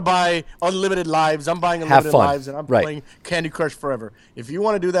 If I want to buy unlimited lives, I'm buying unlimited lives and I'm playing Candy Crush forever. If you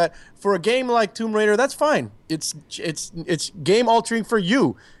want to do that for a game like Tomb Raider, that's fine. It's game altering for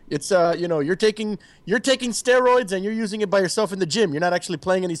you. It's you're taking steroids and you're using it by yourself in the gym. You're not actually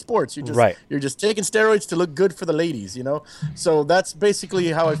playing any sports. You're just taking steroids to look good for the ladies, So that's basically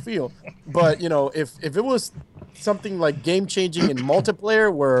how I feel. But if it was something like game changing in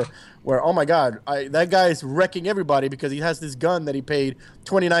multiplayer where oh my god, that guy is wrecking everybody because he has this gun that he paid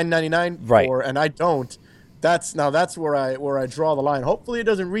 $29.99 for and I don't. That's where I draw the line. Hopefully it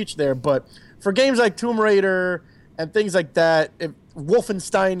doesn't reach there, but for games like Tomb Raider and things like that,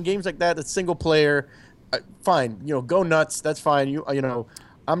 Wolfenstein, games like that, that's single player, fine. Go nuts. That's fine.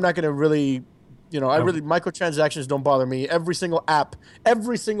 I'm not gonna really, microtransactions don't bother me. Every single app,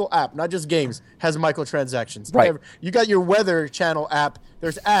 not just games, has microtransactions. Right. You got your Weather Channel app.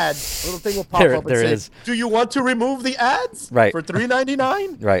 There's ads. A little thing will pop up and say, "Do you want to remove the ads?" Right. For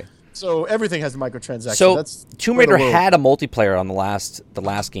 $3.99. Right. So everything has microtransactions. So Tomb Raider had a multiplayer on the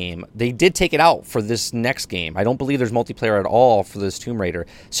last game. They did take it out for this next game. I don't believe there's multiplayer at all for this Tomb Raider.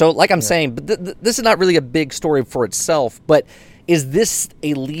 So like I'm saying, but this is not really a big story for itself. But is this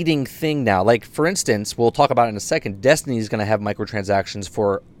a leading thing now? Like for instance, we'll talk about it in a second. Destiny is going to have microtransactions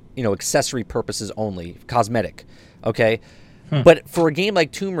for accessory purposes only, cosmetic. Okay, but for a game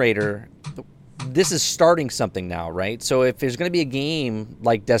like Tomb Raider, this is starting something now, right? So if there's going to be a game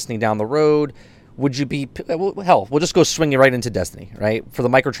like Destiny down the road, would you be... Well, hell, we'll just go swinging right into Destiny, right? For the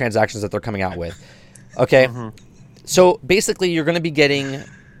microtransactions that they're coming out with. Okay? Mm-hmm. So basically, you're going to be getting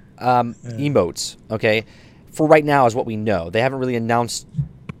emotes, okay? For right now is what we know. They haven't really announced...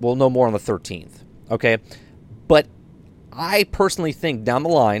 We'll know more on the 13th, okay? But I personally think down the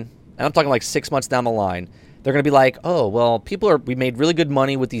line, and I'm talking like 6 months down the line, they're going to be like, oh, well, we made really good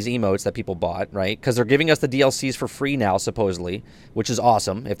money with these emotes that people bought, right? Because they're giving us the DLCs for free now, supposedly, which is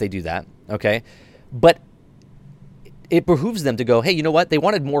awesome if they do that, okay? But it behooves them to go, hey, you know what? They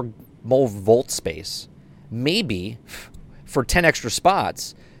wanted more vault space. Maybe for 10 extra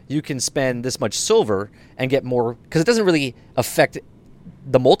spots, you can spend this much silver and get more, because it doesn't really affect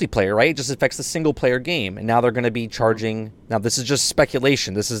the multiplayer, right? It just affects the single player game. And now they're going to be charging. Now, this is just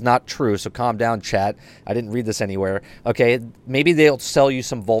speculation. This is not true. So calm down, chat. I didn't read this anywhere. Okay. Maybe they'll sell you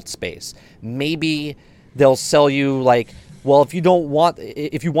some vault space. Maybe they'll sell you like, well, if you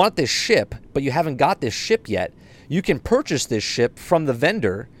want this ship, but you haven't got this ship yet, you can purchase this ship from the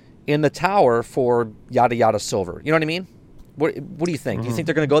vendor in the tower for yada, yada silver. You know what I mean? What do you think? Mm-hmm. Do you think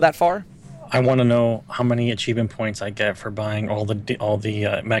they're going to go that far? I want to know how many achievement points I get for buying all the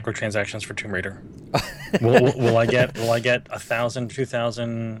microtransactions for Tomb Raider. will I get 1,000,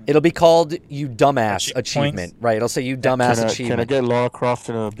 2,000? It'll be called "You Dumbass" achievement, right? It'll say "You Dumbass achievement." Can I get Lara Croft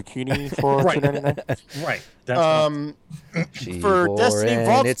in a bikini for $2.99? Right. That's for Destiny,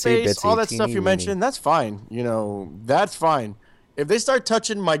 Vault Space, all that stuff you mentioned, that's fine. That's fine. If they start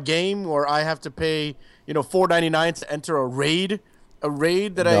touching my game, where I have to pay, $4.99 to enter a raid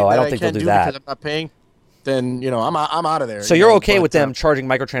that I can't do because I'm not paying, then I'm out of there. So you're okay with them charging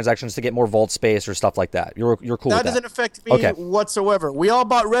microtransactions to get more vault space or stuff like that? You're cool with that? That doesn't affect me whatsoever. We all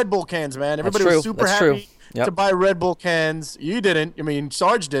bought Red Bull cans, man. Everybody was super happy to buy Red Bull cans. You didn't. I mean,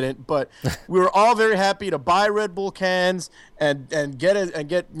 Sarge didn't, but we were all very happy to buy Red Bull cans and get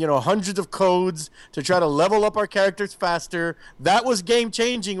hundreds of codes to try to level up our characters faster. That was game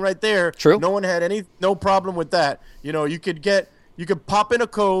changing right there. True. No one had no problem with that. You could pop in a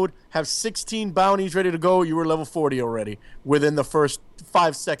code, have 16 bounties ready to go. You were level 40 already within the first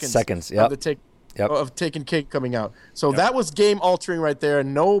 5 seconds. Of Taken Cake coming out. So that was game altering right there,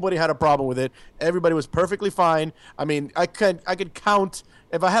 and nobody had a problem with it. Everybody was perfectly fine. I mean, I could count.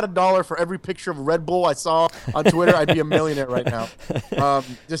 If I had $1 for every picture of Red Bull I saw on Twitter, I'd be a millionaire right now.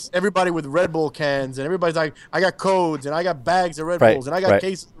 Just everybody with Red Bull cans, and everybody's like, I got codes, and I got bags of Red Bulls, and I got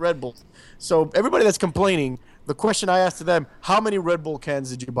cases of Red Bulls. So everybody that's complaining, the question I asked to them, how many Red Bull cans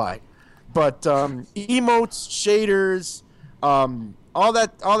did you buy? But emotes, shaders, all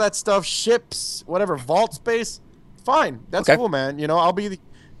that stuff, ships, whatever, vault space, fine. That's cool, man. I'll be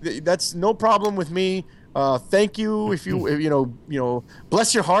That's no problem with me. Thank you if you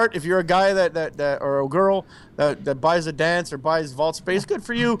bless your heart if you're a guy that or a girl that buys a dance or buys Vault Space. Good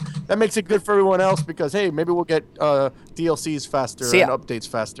for you. That makes it good for everyone else because hey, maybe we'll get DLCs faster and updates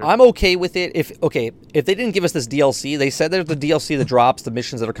faster. I'm okay with it if they didn't give us this DLC. They said that the DLC that drops, the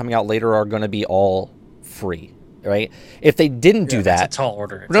missions that are coming out later are going to be all free. Right? If they didn't do that, that's a tall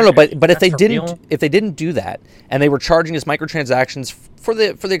order. But if they didn't do that, and they were charging us microtransactions for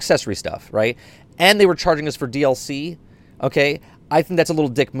the accessory stuff, right? And they were charging us for DLC, okay? I think that's a little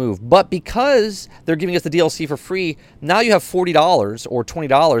dick move. But because they're giving us the DLC for free, now you have $40 or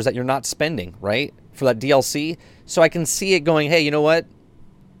 $20 that you're not spending, right, for that DLC. So I can see it going, hey, you know what?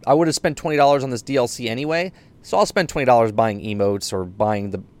 I would have spent $20 on this DLC anyway, so I'll spend $20 buying emotes or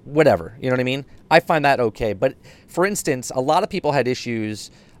buying the whatever. You know what I mean? I find that okay. But for instance, a lot of people had issues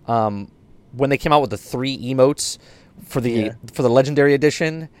when they came out with the 3 emotes for the Legendary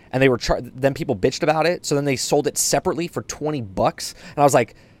Edition, and they were then people bitched about it. So then they sold it separately for $20, and I was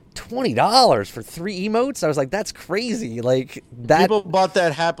like, $20 for 3 emotes? I was like, that's crazy. Like that. People bought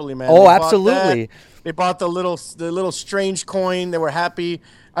that happily, man. Oh, absolutely. They bought the little strange coin. They were happy.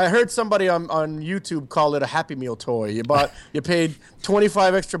 I heard somebody on YouTube call it a Happy Meal toy. You paid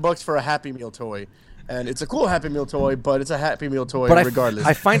 25 extra bucks for a Happy Meal toy. And it's a cool Happy Meal toy, but it's a Happy Meal toy regardless.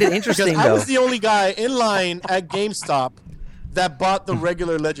 I find it interesting, I was the only guy in line at GameStop that bought the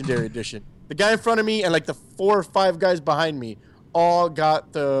regular Legendary Edition. The guy in front of me and like the 4 or 5 guys behind me all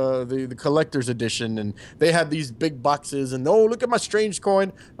got the collector's edition, and they had these big boxes. And oh, look at my strange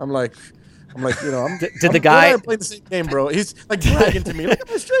coin. I'm like, the guy playing the same game, bro? He's like bragging to me, look at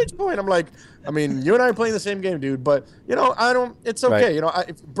my strange coin. I'm like, I mean, you and I are playing the same game, dude. But I don't. It's okay. Right.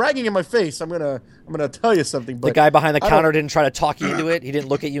 If bragging in my face, I'm gonna tell you something. But the guy behind the counter didn't try to talk you into it. He didn't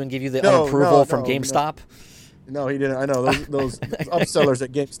look at you and give you the approval from GameStop. No, he didn't. I know those upsellers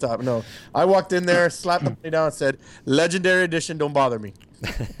at GameStop. No, I walked in there, slapped the money down, and said, "Legendary Edition, don't bother me."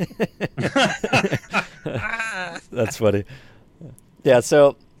 That's funny. Yeah.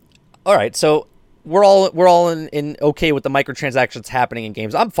 So. All right, so we're all in okay with the microtransactions happening in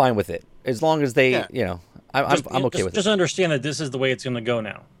games. I'm fine with it as long as they, I'm okay with it. Just understand that this is the way it's going to go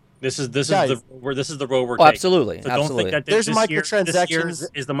now. This is the road we're taking. Absolutely, so absolutely. Don't think that there's microtransactions. This year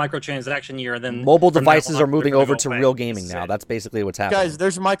is the microtransaction year. Then mobile devices are moving over to real gaming now. That's basically what's happening. Guys,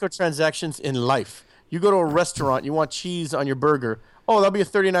 there's microtransactions in life. You go to a restaurant, you want cheese on your burger. Oh, that'll be a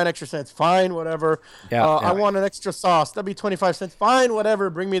 39 extra cents. Fine, whatever. I want an extra sauce. That'll be 25 cents. Fine, whatever.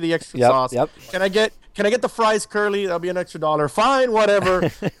 Bring me the extra sauce. Yep. Can I get the fries curly? That'll be an extra $1. Fine, whatever.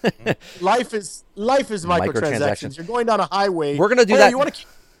 Life is microtransactions. You're going down a highway. We're gonna do that.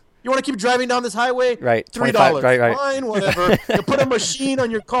 You want to keep driving down this highway? Right. $3. Right. Fine, whatever. You put a machine on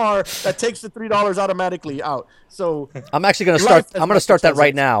your car that takes the $3 automatically out. So I'm actually going to start. I'm going to start that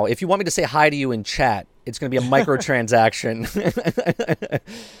right now. If you want me to say hi to you in chat, it's going to be a microtransaction.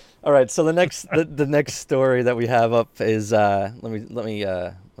 All right. So the next story that we have up is let me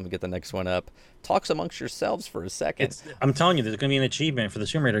get the next one up. Talks amongst yourselves for a second. I'm telling you, there's going to be an achievement for the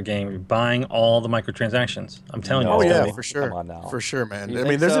Tomb Raider game. You're buying all the microtransactions. I'm telling you. Oh yeah, for sure. Come on now. For sure, man. I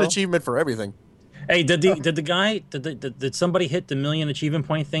mean, there's an achievement for everything. Hey, did somebody hit the 1 million achievement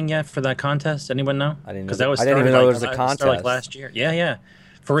point thing yet for that contest? Anyone know? I didn't know. I didn't even know there was a contest. Like last year. Yeah.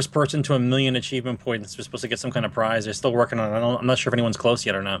 First person to 1 million achievement points was supposed to get some kind of prize. They're still working on it. I'm not sure if anyone's close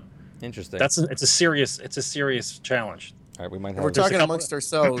yet or not. Interesting. It's a serious challenge. All right, we might have. We're talking amongst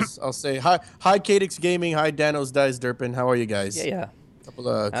ourselves. I'll say hi, Cadix Gaming, hi Danos Dice Durpin. How are you guys? Yeah. Couple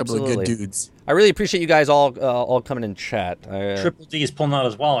of good dudes. I really appreciate you guys all coming in chat. Triple D is pulling out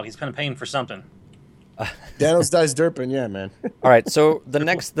his wallet. He's been paying for something. Danos Dice Durpin, yeah, man. All right, so the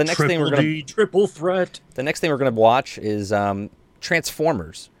next thing we're gonna triple threat. The next thing we're gonna watch is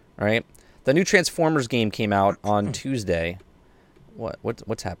Transformers. All right, the new Transformers game came out on Tuesday.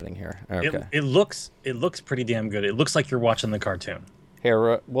 What's happening here? Okay. It looks pretty damn good. It looks like you're watching the cartoon.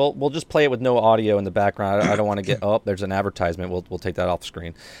 Here, we'll just play it with no audio in the background. I don't want to get. Oh, there's an advertisement. We'll take that off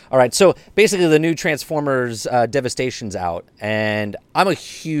screen. All right. So basically, the new Transformers Devastation's out, and I'm a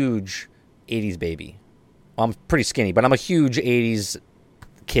huge '80s baby. I'm pretty skinny, but I'm a huge '80s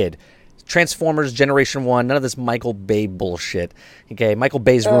kid. Transformers Generation 1, none of this Michael Bay bullshit. Okay, Michael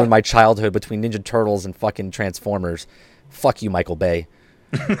Bay's ruined my childhood between Ninja Turtles and fucking Transformers. Fuck you, Michael Bay.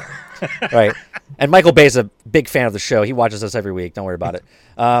 Right. And Michael Bay's a big fan of the show. He watches us every week. Don't worry about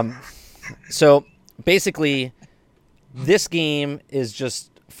it. So basically, this game is just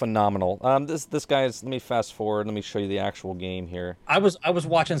phenomenal. This guy's. Let me fast forward. Let me show you the actual game here. I was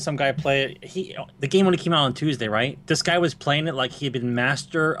watching some guy play it. The game only came out on Tuesday, right? This guy was playing it like he had been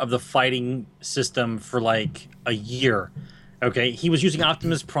master of the fighting system for like a year, Okay, he was using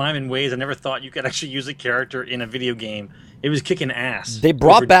Optimus Prime in ways I never thought you could actually use a character in a video game. It was kicking ass. They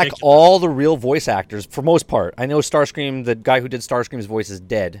brought back all the real voice actors for most part. I know Starscream, the guy who did Starscream's voice, is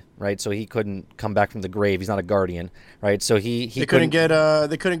dead, right? So he couldn't come back from the grave. He's not a Guardian, right? So he couldn't get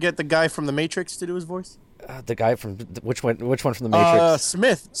the guy from the Matrix to do his voice. The guy from which one from the Matrix?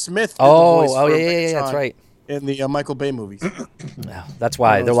 Smith. Did yeah, that's right. In the Michael Bay movies. Yeah, that's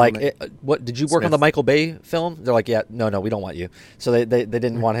why they're like, "What did you work on the Michael Bay film?" They're like, "Yeah, no, we don't want you." So they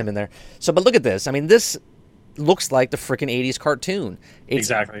didn't want him in there. So, but look at this. I mean, this looks like the freaking 80s cartoon. It's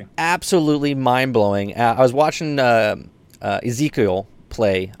exactly absolutely mind blowing. I was watching Ezekiel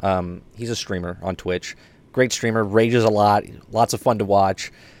play. He's a streamer on Twitch. Great streamer, rages a lot. Lots of fun to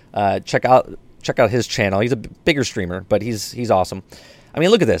watch. Check out his channel. He's a bigger streamer, but he's awesome. I mean,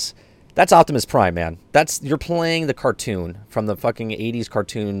 look at this. That's Optimus Prime, man. You're playing the cartoon from the fucking 80s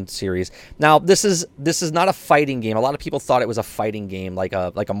cartoon series. Now, this is not a fighting game. A lot of people thought it was a fighting game, like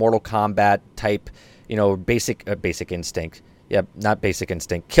a Mortal Kombat type, Basic Instinct. Yeah, not Basic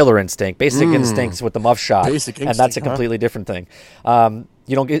Instinct, Killer Instinct. Basic Instincts with the muff shot, and that's a completely different thing.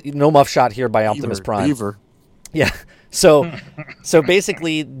 You don't get no muff shot here by Optimus Prime. Beaver. Yeah. So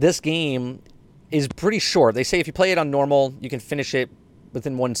basically, this game is pretty short. They say if you play it on normal, you can finish it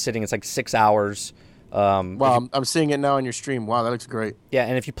within one sitting. It's like 6 hours. Wow, I'm seeing it now on your stream. Wow, that looks great. Yeah,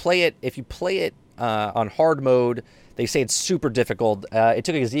 and if you play it on hard mode, they say it's super difficult. It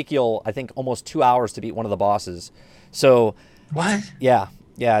took Ezekiel, I think, almost 2 hours to beat one of the bosses. So what? Yeah,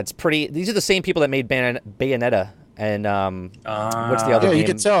 it's pretty. These are the same people that made Bayonetta and what's the other game? Yeah, you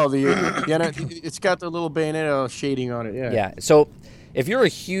can tell it's got the little Bayonetta shading on it. Yeah. Yeah. So if you're a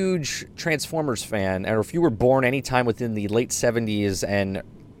huge Transformers fan, or if you were born anytime within the late 70s and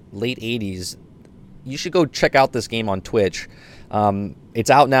late 80s, you should go check out this game on Twitch. It's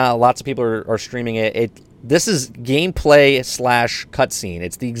out now. Lots of people are streaming it. This is gameplay / cutscene.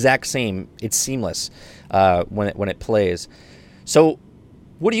 It's the exact same. It's seamless when it plays. So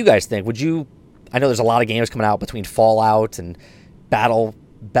what do you guys think? I know there's a lot of games coming out between Fallout and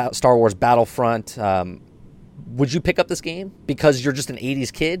Star Wars Battlefront. Would you pick up this game because you're just an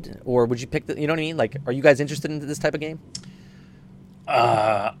 80s kid, or would you pick you know what I mean? Like, are you guys interested in this type of game?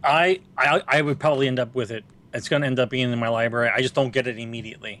 I would probably end up with it. It's going to end up being in my library. I just don't get it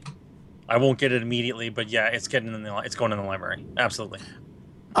immediately. I won't get it immediately, but yeah, it's going in the library. Absolutely.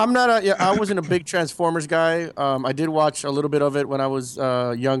 I wasn't a big Transformers guy. I did watch a little bit of it when I was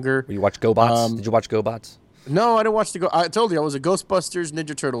younger. You watch GoBots? Did you watch GoBots? No, I didn't watch I told you I was a Ghostbusters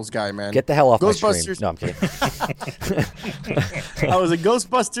Ninja Turtles guy, man. Get the hell off my stream. No, I'm kidding. I was a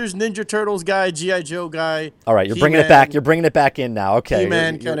Ghostbusters Ninja Turtles guy, G.I. Joe guy. All right, you're bringing it back. You're bringing it back in now. Okay.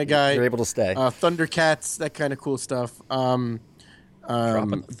 He-Man kind of guy. You're able to stay. Thundercats, that kind of cool stuff. But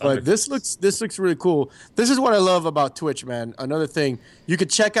this looks really cool. This is what I love about Twitch, man. Another thing, you could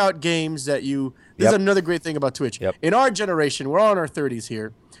check out games that you. This is another great thing about Twitch. Yep. In our generation, we're all in our 30s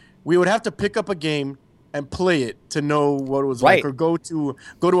here. We would have to pick up a game and play it to know what it was like, or go to a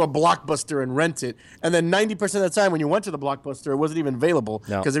Blockbuster and rent it. And then 90% of the time, when you went to the Blockbuster, it wasn't even available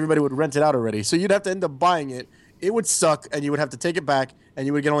because everybody would rent it out already. So you'd have to end up buying it. It would suck, and you would have to take it back, and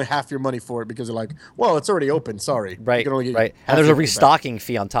you would get only half your money for it because they're like, well, it's already open. Sorry. Right. And there's a restocking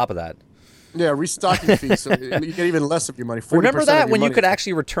fee on top of that. Yeah, restocking fee. So you get even less of your money. Remember that when you could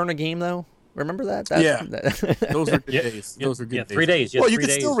actually return a game, though? Remember that? Those were good days. Those were good days. 3 days. Well, you can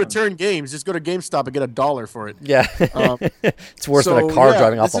still return games. Just go to GameStop and get $1 for it. Yeah. It's worse than a car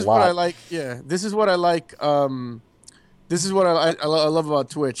driving off a lot. What I like. Yeah, this is what I like. This is what I love about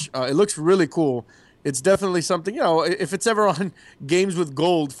Twitch. It looks really cool. It's definitely something, if it's ever on Games with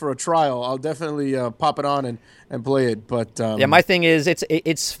Gold for a trial, I'll definitely pop it on and play it. But my thing is, it's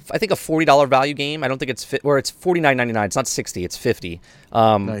I think a $40 value game. I don't think it's it's $49.99. It's not $60. It's $50.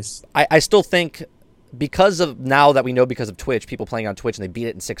 Nice. I still think because of Twitch, people playing on Twitch and they beat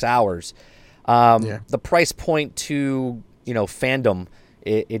it in 6 hours. The price point to fandom,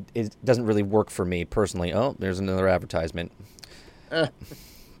 it doesn't really work for me personally. Oh, there's another advertisement.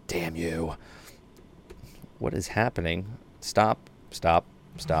 Damn you. What is happening? Stop.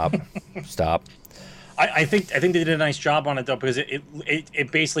 I think they did a nice job on it though, because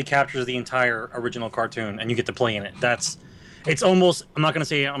it basically captures the entire original cartoon, and you get to play in it. It's almost, I'm not going to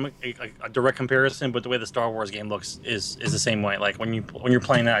say a direct comparison, but the way the Star Wars game looks is the same way. Like when you're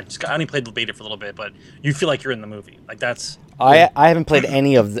playing that, I only played the beta for a little bit, but you feel like you're in the movie. Like that's. I haven't played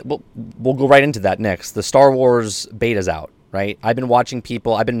any of the. We'll go right into that next. The Star Wars beta's out. Right, I've been watching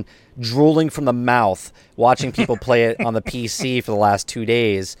people. I've been drooling from the mouth watching people play it on the PC for the last 2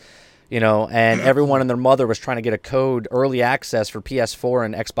 days, and everyone and their mother was trying to get a code early access for PS4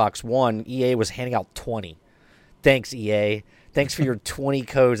 and Xbox One. EA was handing out 20. Thanks, EA. Thanks for your 20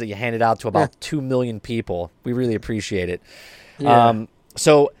 codes that you handed out to about 2 million people. We really appreciate it. Yeah.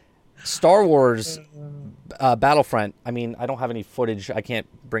 So, Star Wars Battlefront, I mean, I don't have any footage. I can't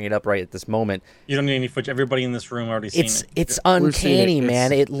bring it up right at this moment. You don't need any footage. Everybody in this room already seen it. It's uncanny,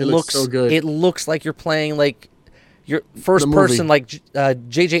 man. It looks so good. It looks like you're playing like your first person, like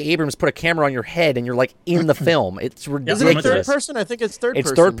J.J. Abrams put a camera on your head and you're like in the film. It's ridiculous. Is it third person? I think it's third person.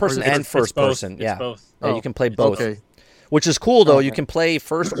 It's third person and first person. It's Yeah. both. Yeah, you can play both. Okay. Which is cool, though. You can play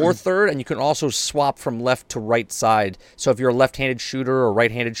first or third, and you can also swap from left to right side. So if you're a left-handed shooter or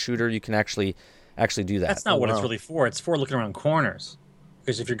right-handed shooter, you can actually do that. That's not what it's really for. It's for looking around corners.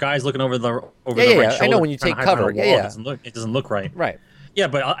 Because if your guy's looking over the right shoulder, I know when you take cover. It doesn't look right. Right. Yeah,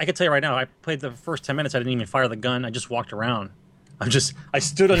 but I can tell you right now, I played the first 10 minutes. I didn't even fire the gun. I just walked around. I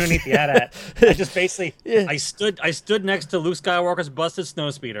stood underneath the AT-AT. I just basically, I stood next to Luke Skywalker's busted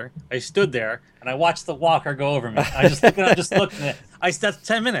snowspeeder. I stood there and I watched the walker go over me. I just looked at it. That's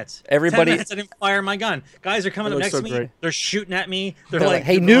 10 minutes. Everybody, 10 minutes, I didn't fire my gun. Guys are coming up next to me. Great. They're shooting at me. They're like,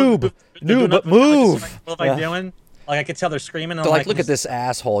 "Hey, noob, but move!" What am I doing? Like I could tell they're screaming. And they're like, "Look at this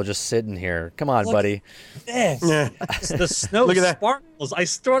asshole just sitting here. Come on, buddy." This. The snow Look at that. sparkles. I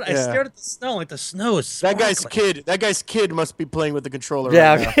stared at the snow. Like the snow is sparkling. That guy's kid must be playing with the controller.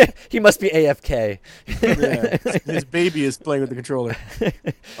 Yeah, right now. he must be AFK. Yeah. His baby is playing with the controller.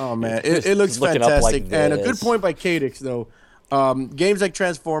 Oh man, it looks looking up like fantastic. And a good this. point by Cadix though. Games like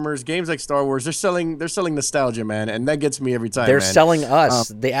Transformers, games like Star Wars, they're selling nostalgia, man, and that gets me every time. They're man. selling us.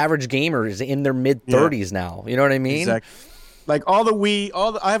 The average gamer is in their mid-30s now. You know what I mean? Exactly. Like all the Wii,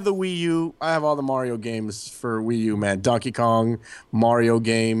 I have the Wii U. I have all the Mario games for Wii U, man. Donkey Kong, Mario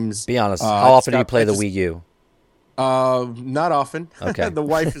games. Be honest. How often do you play the Wii U? Not often. Okay. The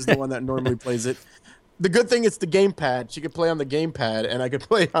wife is the one that normally plays it. The good thing it's the gamepad. She could play on the gamepad, and I could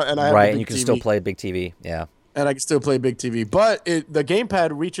play. And I have Right, the and big you can TV, still play big TV. Yeah. and I can still play big TV. But the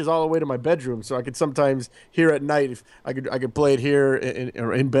gamepad reaches all the way to my bedroom, so I could sometimes here at night. If I could play it here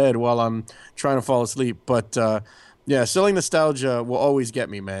in bed while I'm trying to fall asleep. But yeah, selling nostalgia will always get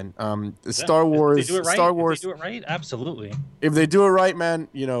me, man. Star Wars. If they do it right, Star Wars. If they do it right, absolutely. If they do it right, man,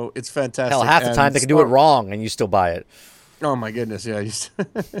 it's fantastic. Hell, half the time they can do it wrong, and you still buy it. Oh my goodness, yeah.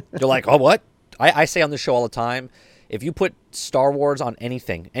 You're like, oh, what? I say on the show all the time, if you put Star Wars on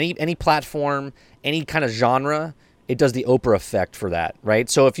anything, any platform, any kind of genre, it does the Oprah effect for that, right?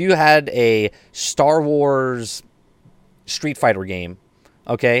 So if you had a Star Wars Street Fighter game,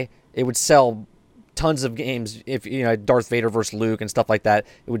 okay, it would sell tons of games. If Darth Vader versus Luke and stuff like that,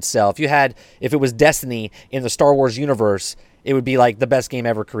 it would sell. If it was Destiny in the Star Wars universe, it would be like the best game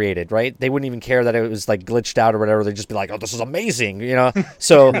ever created, right? They wouldn't even care that it was like glitched out or whatever. They'd just be like, "Oh, this is amazing,"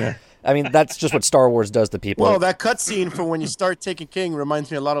 So, I mean, that's just what Star Wars does to people. Well, that cutscene for when you start Taken King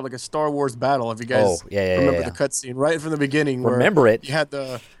reminds me a lot of like a Star Wars battle. If you guys remember the cutscene right from the beginning, remember it? You had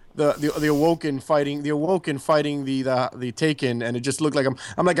the Awoken fighting the Taken, and it just looked like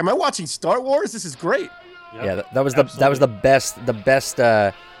I'm like, am I watching Star Wars? This is great. Yep. Yeah, that was the best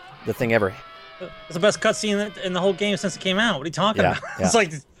the thing ever. It's the best cutscene in the whole game since it came out. What are you talking about? Yeah. It's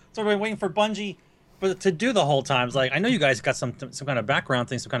like so we're waiting for Bungie to do the whole time. It's like, I know you guys got some kind of background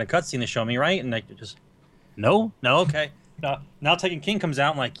thing, some kind of cutscene to show me, right? And like, just no, okay. Now Taken King comes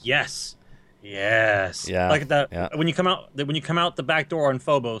out. I'm like, yes. Yeah. Like that Yeah. when you come out the back door on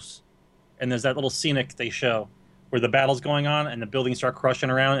Phobos, and there's that little scenic they show where the battle's going on and the buildings start crushing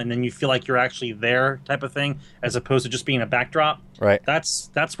around, and then you feel like you're actually there, type of thing, as opposed to just being a backdrop. Right. That's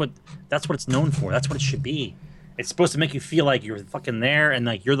what it's known for. That's what it should be. It's supposed to make you feel like you're fucking there and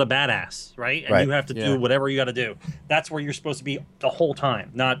like you're the badass, right? And Right. you have to do whatever you got to do. That's where you're supposed to be the whole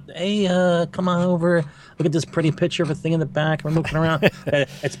time. Not, hey, come on over. Look at this pretty picture of a thing in the back. We're moving around.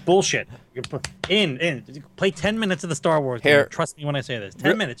 It's bullshit. You're play 10 minutes of the Star Wars game. Here. Trust me when I say this.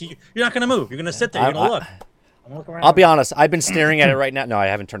 10 minutes. You're not going to move. You're going to sit there. You're going to look. I'm gonna look around. I'll be honest. I've been staring at it right now. No, I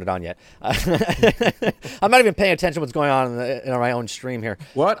haven't turned it on yet. I'm not even paying attention to what's going on in my own stream here.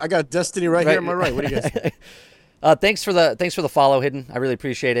 What? I got Destiny right here on my right. What do you guys think? Thanks for the follow, Hidden. I really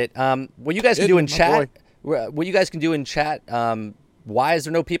appreciate it. What you guys can do in chat? What you guys can do in chat? Why is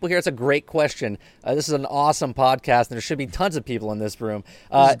there no people here? It's a great question. This is an awesome podcast, and there should be tons of people in this room.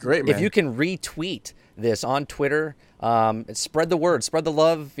 This is great, man. If you can retweet this on Twitter, spread the word, spread the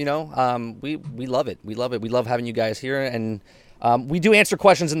love. We love it. We love it. We love having you guys here, and we do answer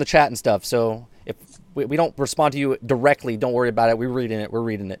questions in the chat and stuff. So if we don't respond to you directly, don't worry about it. We're reading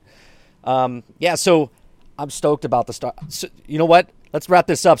it. So I'm stoked about the Star. So, you know what? let's wrap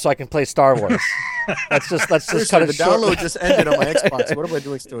this up so I can play Star Wars. Let's just cut it the short. download just ended on my Xbox. What am I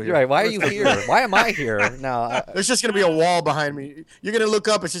doing still here? You're right. Why are you here? Why am I here? No. There's just gonna be a wall behind me. You're gonna look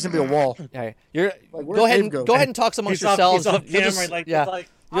up. It's just gonna be a wall. Yeah, you're Like, where'd go ahead Dave and go? talk amongst He's off yourselves. camera, You'll just, like, yeah, it's like,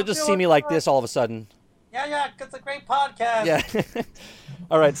 you'll just see me like this all of a sudden. Yeah, it's a great podcast. Yeah.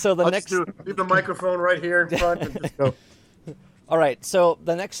 All right. So the next. Leave the microphone right here in front and just go. All right. So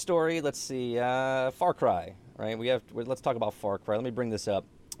the next story. Let's see. Far Cry. Right. Let's talk about Far Cry. Let me bring this up.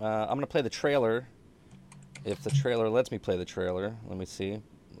 I'm gonna play the trailer. If the trailer lets me play the trailer, let me see.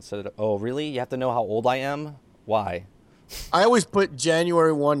 Set it up. Oh, really? You have to know how old I am? Why? I always put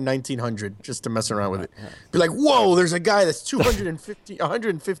January 1, 1900, just to mess around with it. Be like, whoa, there's a guy that's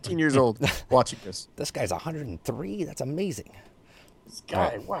 115 years old watching this. This guy's 103. That's amazing. This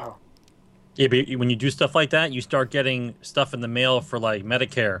guy, wow. Yeah, but when you do stuff like that, you start getting stuff in the mail for like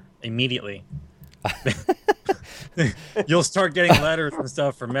Medicare immediately. You'll start getting letters and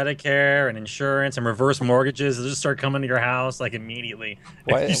stuff for Medicare and insurance and reverse mortgages. They'll just start coming to your house like immediately.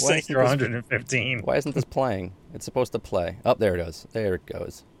 Why- If you why say isn't you're this- 115. Why isn't this playing? It's supposed to play. Oh, there it is. There it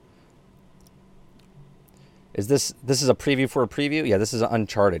goes. Is this a preview for a preview? Yeah, this is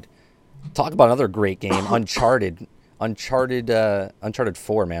Uncharted. Talk about another great game, Uncharted. Uncharted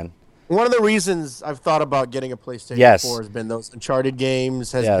 4, man. One of the reasons I've thought about getting a PlayStation Yes. 4 has been those Uncharted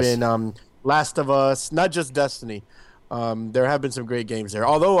games, has Yes. been Last of Us, not just Destiny. There have been some great games there.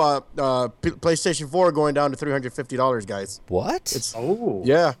 Although PlayStation 4 going down to $350, guys. What? It's Oh.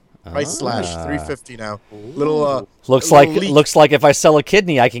 yeah, price slash $350 now. Little looks little like leak. looks like if I sell a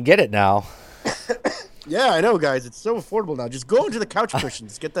kidney, I can get it now. Yeah, I know, guys. It's so affordable now. Just go into the couch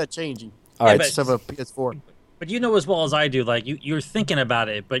cushions, get that changing. All right. but- Just have a PS4. But you know as well as I do, like you're thinking about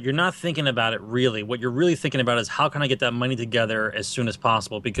it, but you're not thinking about it really. What you're really thinking about is how can I get that money together as soon as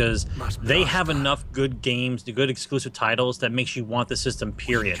possible, because they have enough good games, the good exclusive titles that makes you want the system.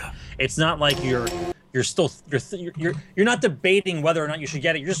 Period. It's not like you're not debating whether or not you should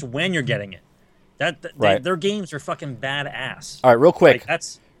get it. You're just when you're getting it. Right. Their games are fucking badass. All right, real quick. Like,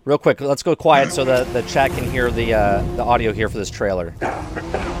 that's Real quick, let's go quiet so the chat can hear the audio here for this trailer.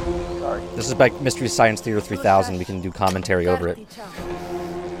 This is by Mystery Science Theater 3000. We can do commentary over it.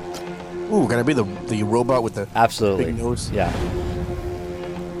 Ooh, can I be the robot with the Absolutely. big nose? Yeah.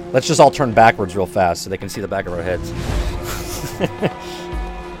 Let's just all turn backwards real fast so they can see the back of our heads.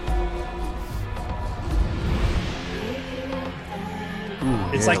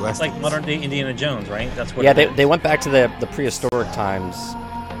 it's like modern day Indiana Jones, right? That's what. Yeah, it is. they went back to the prehistoric times.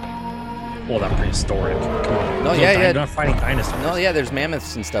 Well, not prehistoric. Come on. No, There's yeah. They're not fighting dinosaurs. No, yeah, there's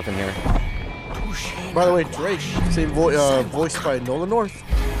mammoths and stuff in here. By the way, Drake, same voiced by Nolan North.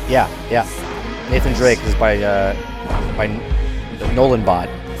 Yeah. Nathan Drake is by Nolan Bot.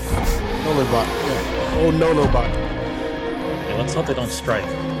 Nolan Bot. Yeah. Oh, no Bot. Okay, let's hope they don't strike.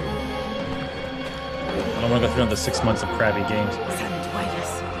 I don't want to go through another 6 months of crappy games.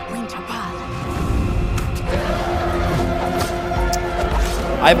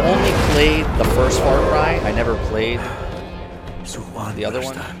 I've only played the first Far Cry. I never played the other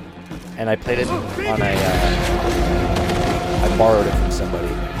one. And I played it on a... I borrowed it from somebody.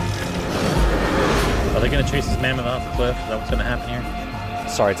 Are they going to chase this mammoth off the cliff? Is that what's going to happen here?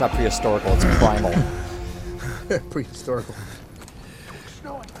 Sorry, it's not prehistorical. It's primal. Prehistorical.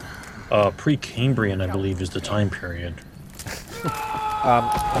 Precambrian, I believe, is the time period.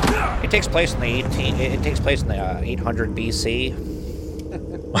 It takes place in the 800 BC.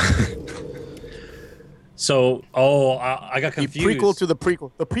 So, I got The confused. prequel to the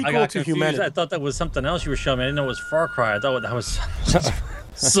prequel. The I prequel got to confused. humanity. I thought that was something else you were showing me. I didn't know it was Far Cry. I thought that was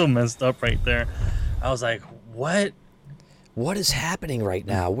so messed up right there. I was like, what? What is happening right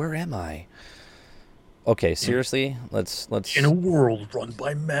now? Where am I? Okay, seriously, let's. In a world run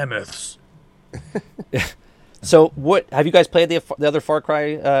by mammoths. So, what have you guys played the other Far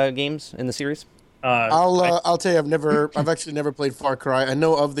Cry games in the series? I'll tell you, I've actually never played Far Cry. I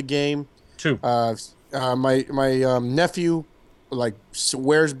know of the game. Two. My nephew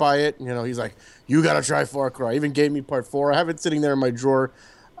swears by it. You know, he's like, you gotta try Far Cry. Even gave me part 4. I have it sitting there in my drawer.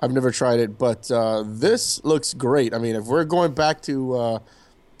 I've never tried it, but this looks great. I mean, if we're going back to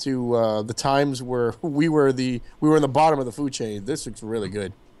the times where we were in the bottom of the food chain, this looks really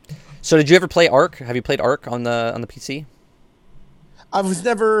good. So, did you ever play Ark? Have you played Ark on the PC? I was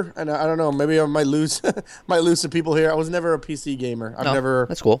never, and I don't know, maybe I might lose some people here. I was never a PC gamer.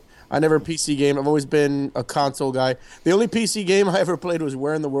 That's cool. I never PC game. I've always been a console guy. The only PC game I ever played was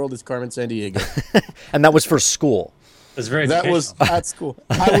Where in the World is Carmen Sandiego. And that was for school. It's very That was educational. at school.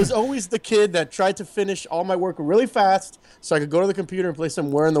 I was always the kid that tried to finish all my work really fast so I could go to the computer and play some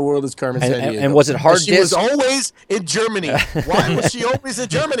Where in the World is Carmen Sandiego. And was it hard She disk? was always in Germany. Why was she always in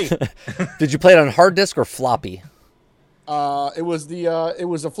Germany? Did you play it on hard disk or floppy? It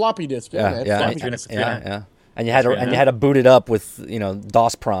was a floppy disk. Yeah, man. yeah, Floppy yeah. disk. yeah. And you had to boot it up with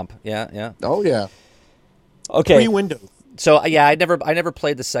DOS prompt. Yeah. Oh yeah. Okay. Pre-Windows. So yeah, I never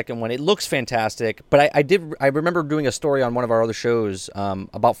played the second one. It looks fantastic, but I remember doing a story on one of our other shows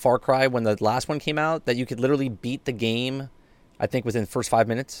about Far Cry when the last one came out that you could literally beat the game, I think within the first 5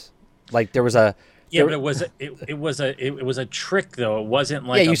 minutes. Like there was a But it was a trick though. It wasn't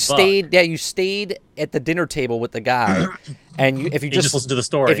like you bug. stayed at the dinner table with the guy, and if you just listened to the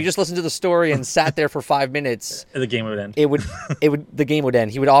story. If you just listened to the story and sat there for 5 minutes, the game would end. the game would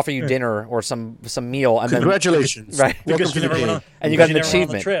end. He would offer you dinner or some meal, and Congratulations. Right. Because you never went on, and you got an never went on the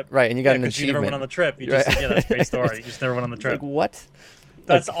achievement. trip. Right, and you got an You achievement. never went on the trip. You just that's a great story. You just never went on the trip. Like what?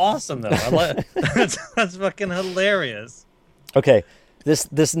 That's awesome though. That's fucking hilarious. Okay,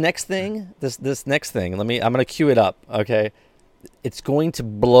 this next thing. I'm gonna cue it up. Okay, it's going to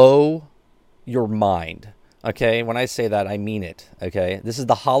blow your mind. Okay, when I say that, I mean it. Okay, this is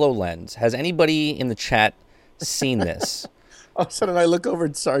the HoloLens. Has anybody in the chat seen this? All of a sudden, I look over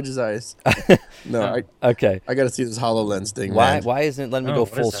at Sarge's eyes. No, I got to see this HoloLens thing. Man. Why isn't it letting me go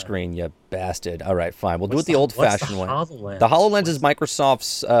full screen, you bastard? All right, fine. We'll do it the old-fashioned way. HoloLens? The HoloLens is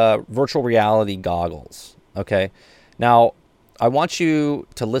Microsoft's virtual reality goggles. Okay, now I want you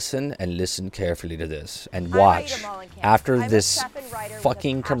to listen carefully to this and watch after this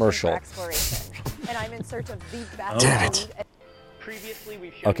fucking commercial. And I'm in search of the Damn best it. Previously,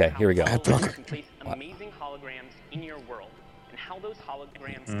 we've shown Okay, here we go. how HoloLens can place amazing holograms in your world and how those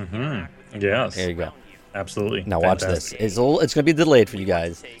holograms interact with the Yes. world There you go. around you. Absolutely. Now watch this. Fantastic. It's going to be delayed for you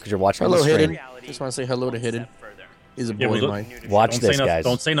guys because you're watching on the Hello, screen. Hidden. Just want to say hello to Hidden. Further. He's a Yeah, boy but of look- mine. Watch Don't this, say nothing. guys.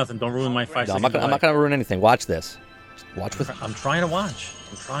 Don't say nothing. Don't ruin my 5 No, seconds. I'm not going to ruin anything. Watch this. Just watch with. I'm trying to watch.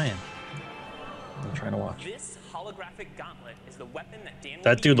 I'm trying to watch. This holographic gauntlet is the weapon that Dan will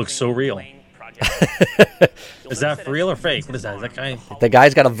That be dude looks using so real. playing Project. Is that for real or fake? What is that? Is that guy? The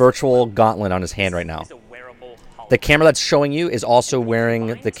guy's got a virtual gauntlet on his hand right now. Is a wearable The hologram. camera that's showing you is also wearing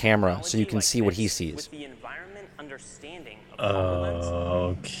the camera, so you can see what he sees. With the environment understanding of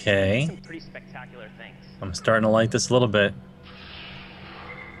HoloLens, Okay. some pretty spectacular things. I'm starting to like this a little bit.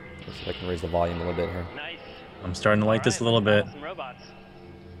 Let's see if I can raise the volume a little bit here. Nice. I'm starting to like this a little bit. Some robots.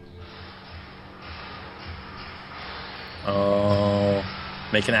 Oh,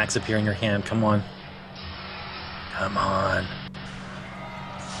 make an axe appear in your hand. Come on. Come on.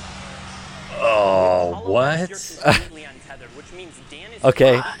 Oh, what?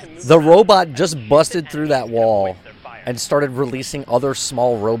 Okay, the robot just busted through that wall and started releasing other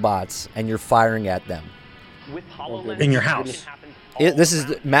small robots, and you're firing at them. In your house. This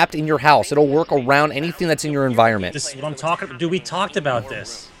is mapped in your house. It'll work around anything that's in your environment. This is what I'm talking about. Dude, we talked about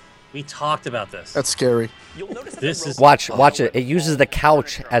this. We talked about this. That's scary. This is Watch it. It uses the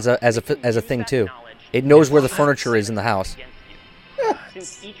couch as a thing too. It knows where the furniture is in the house.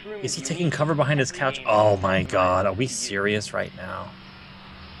 Is he taking cover behind his couch? Oh my god, are we serious right now?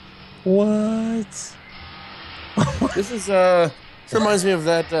 What? This reminds me of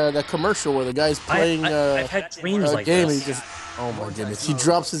that commercial where the guy's playing I've had dreams a like game this. and he just oh my goodness, he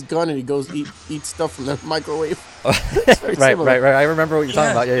drops his gun and he goes eat stuff from the microwave. It's very Right. similar. I remember what you're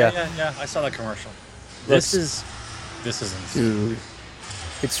talking about. Yeah. I saw that commercial. This is insane. Dude,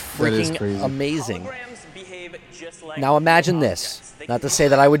 It's That is freaking crazy. amazing. Now imagine this. Not to say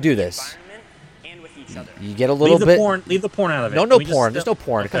that I would do this. You get a little Leave the bit. porn. Leave the porn out of it. No Can we just- porn. There's no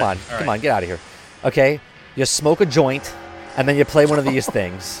porn. Okay, Come on. all Come right. on. Get out of here. Okay. You smoke a joint, and then you play one of these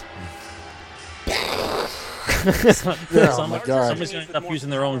things. Oh my God. Somebody's gonna end up using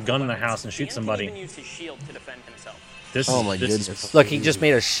their own gun in their house and shoot somebody. This Oh is- my this is- goodness. Look, he just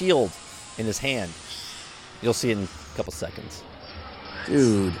made a shield in his hand. You'll see it in a couple seconds.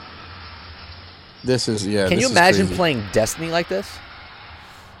 Dude. This is Can this you is imagine crazy. playing Destiny like this?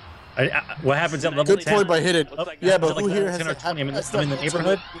 What happens at level Good 10? point by Hidden. Oh, Yeah, happens but at, like, who here level has 10 or to 20? I'm in that's the not-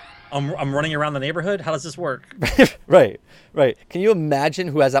 neighborhood. I'm running around the neighborhood. How does this work? Right. Can you imagine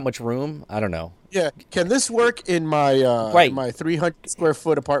who has that much room? I don't know. Yeah, can this work in my Right. in my 300 square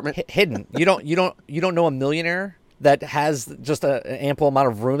foot apartment? Hidden. You don't know a millionaire that has just an ample amount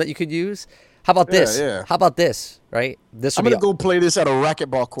of room that you could use. How about this? yeah. How about this? Right. This I'm would gonna be go play this at a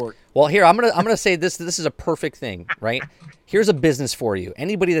racquetball court. Well, here I'm gonna say this. This is a perfect thing, right? Here's a business for you.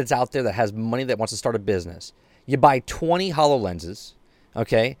 Anybody that's out there that has money that wants to start a business, you buy 20 HoloLenses.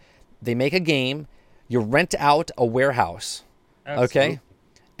 Okay, they make a game. You rent out a warehouse. Okay, Absolutely.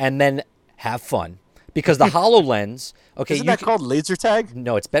 and then have fun. because the HoloLens. Okay, Isn't that called laser tag?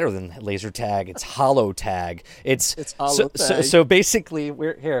 No, it's better than laser tag. It's holo tag. It's holo tag. So basically,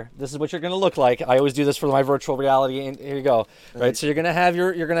 we're here. This is what you're going to look like. I always do this for my virtual reality, and here you go. Right. So you're going to have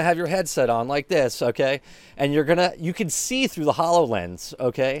your headset on like this, okay? And you can see through the HoloLens,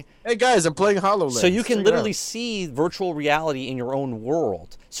 okay? Hey guys, I'm playing HoloLens. So you can literally see virtual reality in your own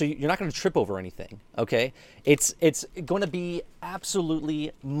world. So you're not going to trip over anything, okay? It's going to be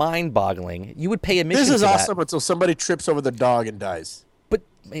absolutely mind-boggling. You would pay admission to that. This is awesome until somebody trips over the dog and dies. But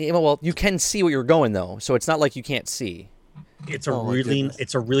well, you can see where you're going though, so it's not like you can't see. It's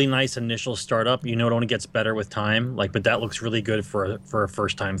a really nice initial startup. You know, it only gets better with time. But that looks really good for a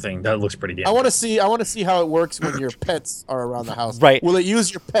first time thing. That looks pretty damn. I want to see how it works when your pets are around the house. Right? Will it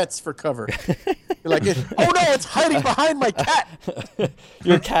use your pets for cover? You're like, oh no, it's hiding behind my cat.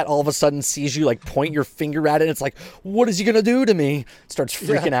 Your cat all of a sudden sees you, point your finger at it. And it's like, what is he gonna do to me? Starts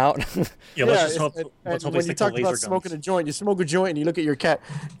freaking out. Let's just hope. When you talk about smoking a joint, you smoke a joint and you look at your cat.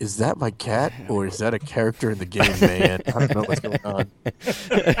 Is that my cat or is that a character in the game, man? I don't know what's going on.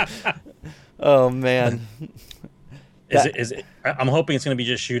 Oh man. Is it? I'm hoping it's going to be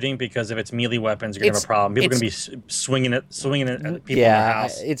just shooting, because if it's melee weapons, you're going to have a problem. People are going to be swinging it at people in their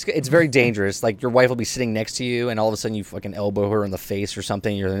house. It's very dangerous. Your wife will be sitting next to you, and all of a sudden you fucking elbow her in the face or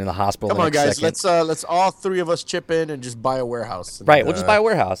something. You're in the hospital. Come on, guys. Let's all three of us chip in and just buy a warehouse. Right. We'll just buy a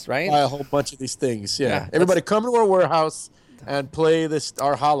warehouse. Right. Buy a whole bunch of these things. Yeah. Everybody come to our warehouse and play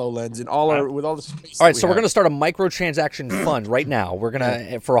our HoloLens and with all the space. All right, so we're going to start a microtransaction fund right now. We're going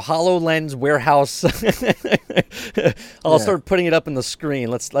to, for a HoloLens warehouse, I'll start putting it up in the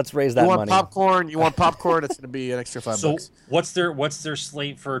screen. Let's raise that money. You want popcorn? It's going to be an extra $5. So what's their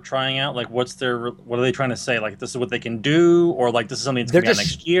slate for trying out? What are they trying to say? This is what they can do, or this is something that's coming out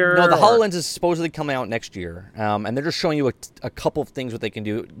next year? No, the HoloLens is supposedly coming out next year, and they're just showing you a couple of things what they can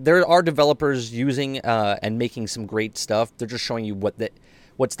do. There are developers using and making some great stuff. They're just showing you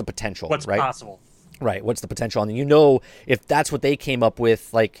what's the potential, what's right? possible, right? What's the potential, and if that's what they came up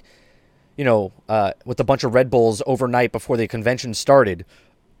with, with a bunch of Red Bulls overnight before the convention started,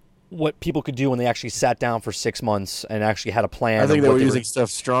 what people could do when they actually sat down for 6 months and actually had a plan. I think they were using stuff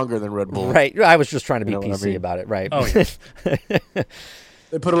stronger than Red Bull. Right. I was just trying to be PC about it. Right. Oh, yeah.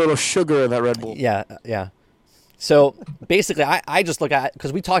 They put a little sugar in that Red Bull. Yeah. Yeah. So basically, I just look at,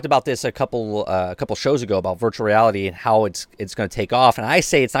 because we talked about this a couple shows ago about virtual reality and how it's going to take off, and I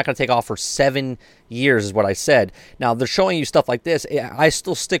say it's not going to take off for 7 years is what I said. Now they're showing you stuff like this. I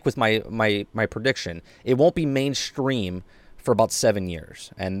still stick with my prediction. It won't be mainstream for about 7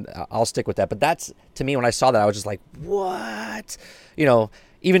 years, and I'll stick with that. But that's, to me, when I saw that, I was just like, what?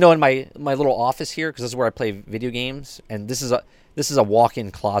 Even though in my little office here, because this is where I play video games, and this is a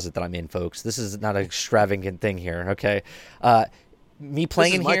walk-in closet that I'm in, folks. This is not an extravagant thing here, okay? Me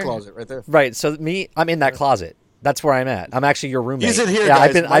playing in here. This is my closet right there. Right. So I'm in that closet. That's where I'm at. I'm actually your roommate. He's in here,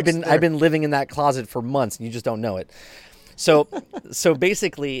 yeah, guys. I've been living in that closet for months, and you just don't know it. So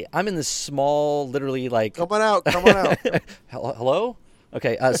basically, I'm in this small, literally Come on out. Hello?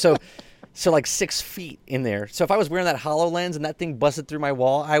 Okay. So 6 feet in there. So if I was wearing that HoloLens and that thing busted through my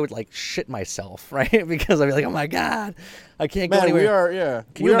wall, I would shit myself, right? Because I'd be like, oh my God, I can't go anywhere.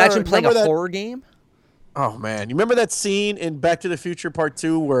 Can you imagine playing a horror game? Oh man, you remember that scene in Back to the Future Part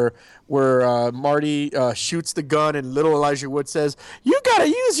 2 where Marty shoots the gun and little Elijah Wood says, "You gotta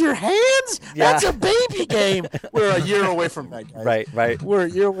use your hands? Yeah. That's a baby game." We're a year away from that, guys. Right. We're a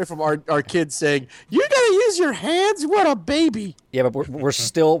year away from our kids saying, "You gotta use your hands? What a baby!" Yeah, but we're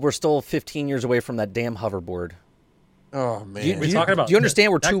still 15 years away from that damn hoverboard. Oh man, we're talking about. Do you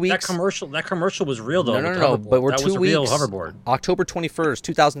understand? We're 2 weeks. That commercial was real though. No. But we're 2 weeks. Real hoverboard. October 21st,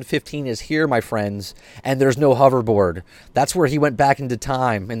 2015 is here, my friends, and there's no hoverboard. That's where he went back into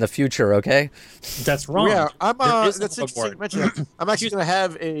time in the future. Okay. That's wrong. Yeah, that's interesting. I'm actually going to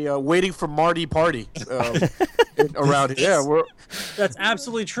have a waiting for Marty party around here. Yeah, that's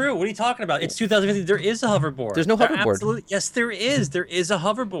absolutely true. What are you talking about? It's 2015. There is a hoverboard. There's no hoverboard. Yes, there is. There is a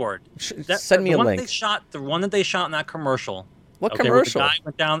hoverboard. Send me a link. The one that they shot in that commercial. What commercial? The guy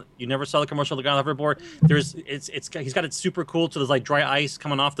went down. You never saw the commercial of the guy on the hoverboard. He's got it super cool. So there's dry ice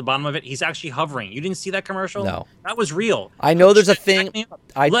coming off the bottom of it. He's actually hovering. You didn't see that commercial? No, that was real. I know there's a thing.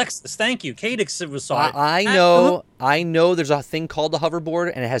 Lex, thank you. Kadix saw it. I know. There's a thing called the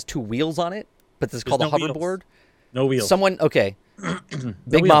hoverboard, and it has 2 wheels on it. But it's called a hoverboard. No wheels. Someone, okay.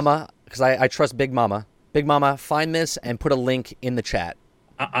 Big Mama, because I trust Big Mama. Big Mama, find this and put a link in the chat.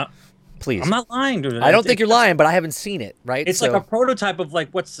 Please. I'm not lying, dude. I don't think you're lying, but I haven't seen it, right? It's like a prototype of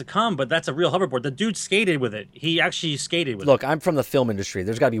what's to come, but that's a real hoverboard. The dude skated with it. He actually skated with it. Look, I'm from the film industry.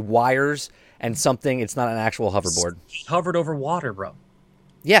 There's got to be wires and something. It's not an actual hoverboard. He hovered over water, bro.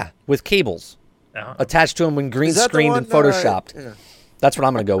 Yeah, with cables. attached to him when green screened and photoshopped. Yeah. That's what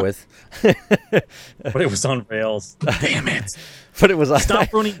I'm going to go with. But it was on rails. Damn it. But it was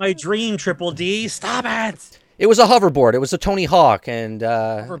Stop ruining my dream, Triple D. Stop it. It was a hoverboard. It was a Tony Hawk, and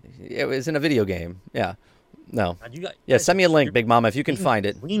it was in a video game. Yeah. No. Send me a link, Big Mama, if you can find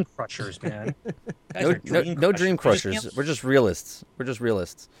it. Dream crushers, man. No dream crushers. We're just realists.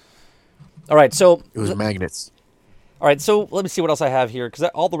 All right, so... It was magnets. All right, so let me see what else I have here, because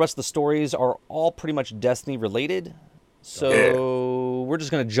all the rest of the stories are all pretty much Destiny related. So we're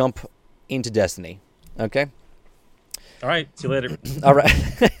just going to jump into Destiny, okay? All right, see you later. All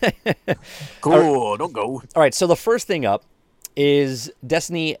right. Cool, don't go. All right, so the first thing up is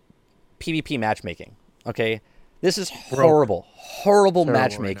Destiny PvP matchmaking, okay? This is horrible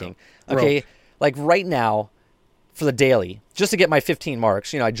matchmaking, okay? Like right now, for the daily, just to get my 15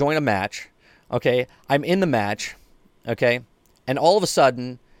 marks, I join a match, okay? I'm in the match, okay? And all of a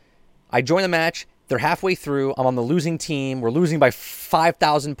sudden, I join the match. They're halfway through. I'm on the losing team. We're losing by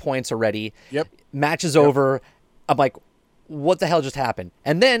 5,000 points already. Yep. Match is over. I'm like, what the hell just happened?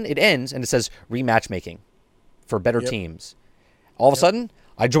 And then it ends, and it says rematch making for better teams. All of a sudden,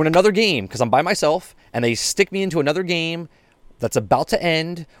 I join another game because I'm by myself, and they stick me into another game that's about to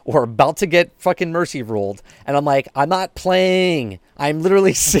end or about to get fucking mercy ruled. And I'm like, I'm not playing. I'm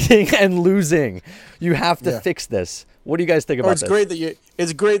literally sitting and losing. You have to fix this. What do you guys think about this?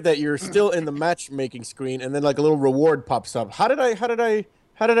 It's great that you're still in the matchmaking screen, and then like a little reward pops up. How did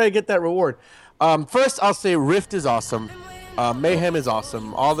I get that reward? First, I'll say Rift is awesome. Mayhem is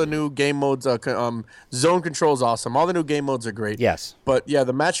awesome. All the new game modes, Zone Control is awesome. All the new game modes are great. Yes. But yeah,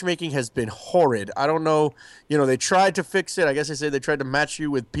 the matchmaking has been horrid. I don't know. They tried to fix it. I guess they tried to match you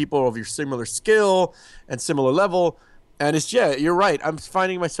with people of your similar skill and similar level. And you're right. I'm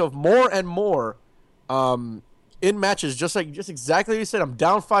finding myself more and more in matches, just exactly what you said. I'm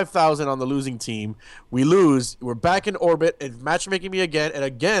down 5,000 on the losing team. We lose. We're back in orbit and matchmaking me again. And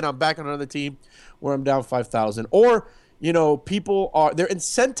again, I'm back on another team where I'm down 5,000. Or, they're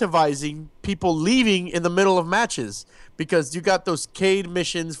incentivizing people leaving in the middle of matches because you got those Cade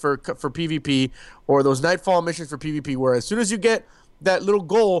missions for PvP or those Nightfall missions for PvP where as soon as you get that little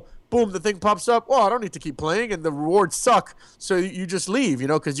goal, boom, the thing pops up. Oh, I don't need to keep playing, and the rewards suck. So you just leave,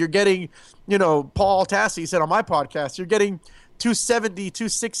 because you're getting, Paul Tassi said on my podcast, you're getting 270,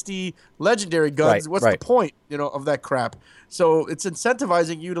 260 legendary guns. What's the point, of that crap? So it's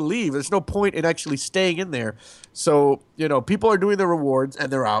incentivizing you to leave. There's no point in actually staying in there. So, people are doing the rewards, and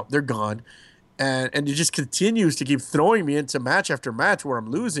they're out. They're gone. And it just continues to keep throwing me into match after match where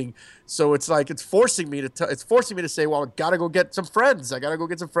I'm losing. So it's like it's forcing me to say, well, I gotta go get some friends. And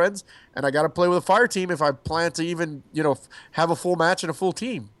I gotta play with a fire team if I plan to even have a full match and a full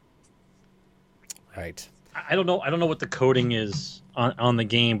team. Right. I don't know what the coding is on the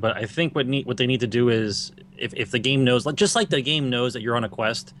game, but I think what they need to do is if the game knows, just like the game knows that you're on a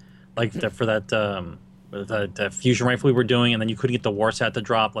quest, like for that. The fusion rifle we were doing, and then you couldn't get the Warsat to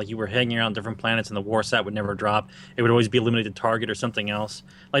drop. Like you were hanging around different planets, and the Warsat would never drop. It would always be a limited target or something else.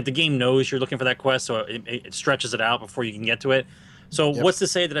 Like the game knows you're looking for that quest, so it stretches it out before you can get to it. So what's to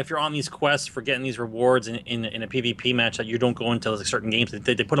say that if you're on these quests for getting these rewards in a PvP match, that you don't go into certain games?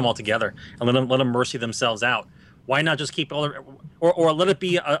 They put them all together and let them mercy themselves out. Why not just keep all or let it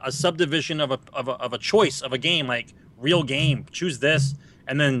be a subdivision of a choice of a game, like real game. Choose this,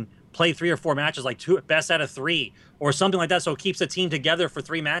 and then play 3 or 4 matches, like best out of 3 or something like that, so it keeps the team together for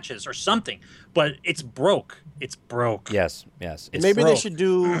 3 matches or something. But it's broke. Yes. Maybe they should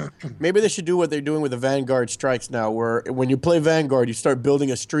do what they're doing with the Vanguard strikes now, where when you play Vanguard, you start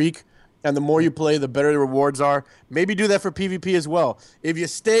building a streak, and the more you play, the better the rewards are. Maybe do that for PvP as well. If you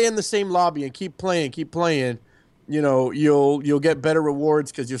stay in the same lobby and keep playing, you'll get better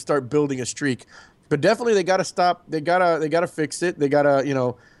rewards because you'll start building a streak. But definitely they gotta stop. They gotta fix it. They gotta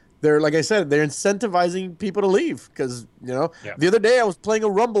They're, like I said, they're incentivizing people to leave because, the other day I was playing a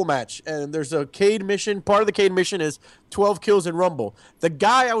Rumble match, and there's a Cade mission. Part of the Cade mission is 12 kills in Rumble. One of the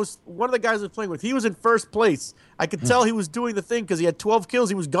guys I was playing with, he was in first place. I could tell he was doing the thing because he had 12 kills.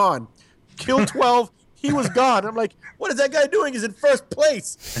 He was gone. Kill 12, he was gone. I'm like, what is that guy doing? He's in first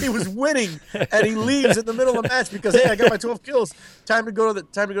place. He was winning, and he leaves in the middle of the match because, hey, I got my 12 kills. Time to go to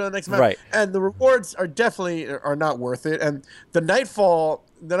the next match. Right. And the rewards are definitely not worth it. And the Nightfall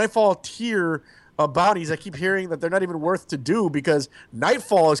tier bounties, I keep hearing that they're not even worth to do because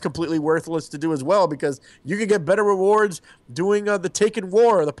Nightfall is completely worthless to do as well because you can get better rewards doing the Taken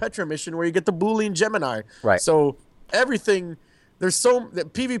War, the Petra mission where you get the Boolean Gemini. Right. So everything,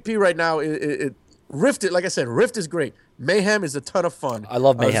 PvP right now, Rift, like I said, Rift is great. Mayhem is a ton of fun. I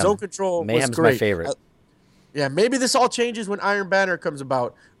love Mayhem. Zone Control Mayhem's was great. my favorite. Yeah, maybe this all changes when Iron Banner comes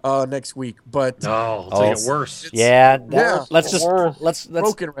about next week. But No, it's gonna get worse. Yeah, Yeah. let's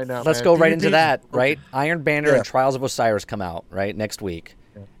broken right now. let's man. go right PvP into is that. broken. Right, Iron Banner Yeah. and Trials of Osiris come out right next week.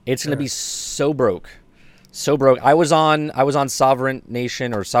 It's gonna be so broke. So broke. I was on Sovereign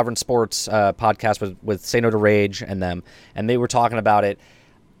Nation or Sovereign Sports podcast with Say No to Rage and them, and they were talking about it.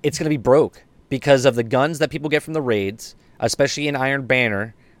 It's going to be broke because of the guns that people get from the raids, especially in Iron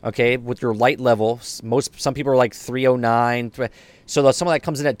Banner. Okay, with your light level, some people are like 309, so some of that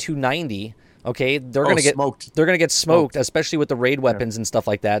comes in at 290. Okay, they're gonna get smoked. They're gonna get smoked, especially with the raid weapons and stuff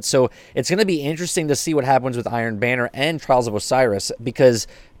like that. So it's gonna be interesting to see what happens with Iron Banner and Trials of Osiris, because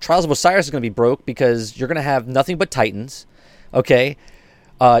Trials of Osiris is gonna be broke because you're gonna have nothing but Titans. Okay.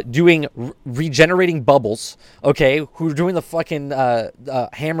 Doing regenerating bubbles, okay, who are doing the fucking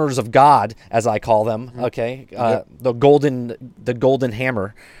hammers of God, as I call them, okay, the golden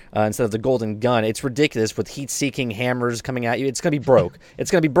hammer instead of the golden gun. It's ridiculous with heat-seeking hammers coming at you. It's gonna be broke. It's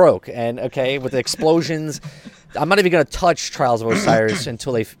gonna be broke, and okay, with the explosions, I'm not even gonna touch Trials of Osiris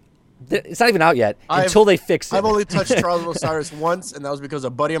until they. It's not even out yet until they fix it. I've only touched Trials of Osiris once, and that was because a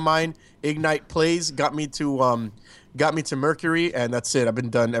buddy of mine, Ignite Plays, got me to Mercury, and that's it. I've been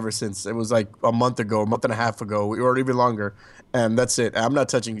done ever since. It was like a month and a half ago, or even longer, and that's it. I'm not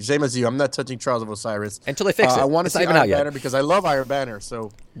touching. Same as you, I'm not touching Trials of Osiris until they fix it. I want to it's see not even Iron out yet. Banner because I love Iron Banner. So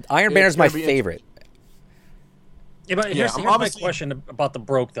Iron Banner is my favorite. Yeah, but here's my question about the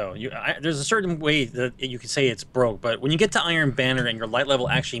broke, though. There's a certain way that you can say it's broke, but when you get to Iron Banner and your light level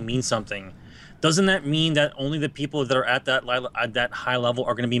actually means something, doesn't that mean that only the people that are at that high level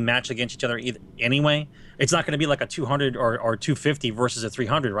are going to be matched against each other anyway? It's not going to be like a 200 or 250 versus a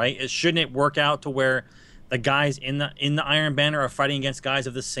 300, right? Shouldn't it work out to where the guys in the Iron Banner are fighting against guys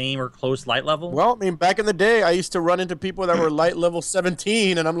of the same or close light level? Well, I mean, back in the day, I used to run into people that were light level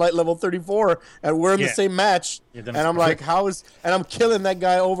 17, and I'm light level 34, and we're in the same match. Yeah, and I'm like, and I'm killing that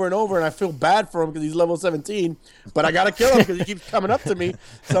guy over and over, and I feel bad for him because he's level 17, but I got to kill him because he keeps coming up to me.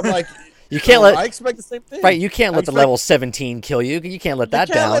 So I'm like, you can't I expect the same thing. Right, you can't let the level 17 kill you. You can't let that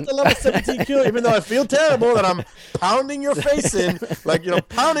down. You can't let the level 17 kill you, even though I feel terrible that I'm pounding your face in,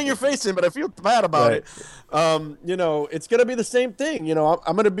 pounding your face in, but I feel bad about it. It's going to be the same thing.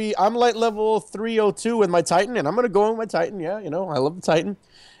 I'm light level 302 with my Titan, and I'm going to go with my Titan. Yeah, I love the Titan.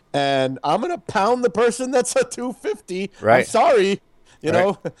 And I'm going to pound the person that's a 250. Right. I'm sorry. If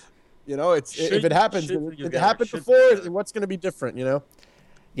it happens, it happened before, what's going to be different,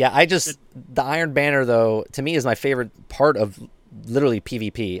 Yeah, the Iron Banner, though, to me is my favorite part of literally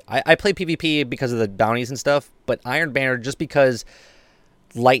PvP. I play PvP because of the bounties and stuff, but Iron Banner just because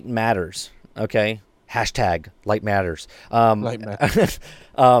light matters, okay? Hashtag light matters. Light matters.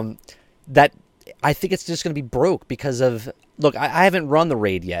 That I think it's just going to be broke because of... Look, I haven't run the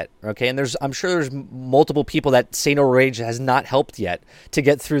raid yet, okay? And I'm sure there's multiple people that Say No Rage has not helped yet to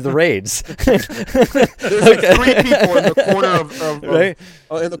get through the raids. There's like 3 people in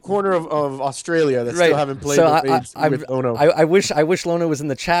the corner of Australia that still haven't played the raids with Lono. I wish Lono was in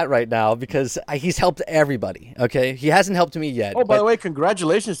the chat right now because he's helped everybody, okay? He hasn't helped me yet. Oh, by the way,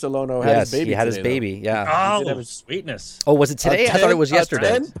 congratulations to Lono. Yes, he had his baby, yeah. Oh, sweetness. Oh, was it today? I thought it was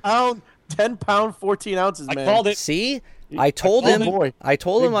yesterday. 10 pound, 14 ounces, man. I called it. See? I told him.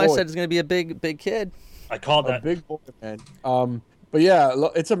 I said it's going to be a big kid. I called that. Big boy, man. But yeah,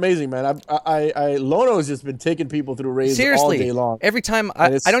 it's amazing, man. Lono's just been taking people through raids all day long. Every time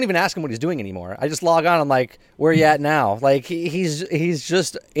I don't even ask him what he's doing anymore. I just log on. I'm like, where are you at now? Like he's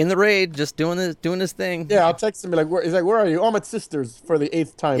just in the raid, just doing his thing. Yeah, I'll text him like, where are you? Oh, I'm at Sisters for the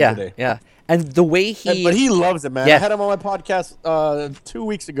 8th time today. Yeah. And the way but he loves it, man. Yeah. I had him on my podcast 2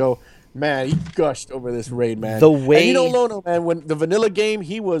 weeks ago. Man, he gushed over this raid, man. The way Lono, man, when the vanilla game,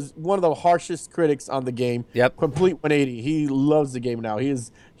 he was one of the harshest critics on the game. Yep. Complete 180. He loves the game now. He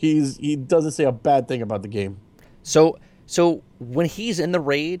doesn't say a bad thing about the game. So when he's in the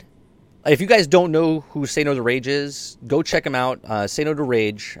raid, if you guys don't know who Say No to Rage is, go check him out. Say No to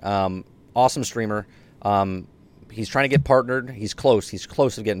Rage, awesome streamer. He's trying to get partnered. He's close. He's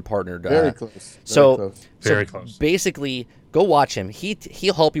close to getting partnered. Very close. Very close. Basically, go watch him.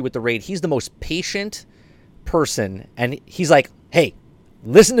 He'll help you with the raid. He's the most patient person, and he's like, "Hey,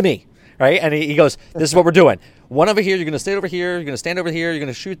 listen to me." Right? And he goes, this is what we're doing. One over here, you're going to stay over here, you're going to stand over here, you're going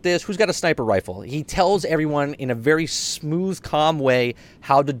to shoot this. Who's got a sniper rifle? He tells everyone in a very smooth, calm way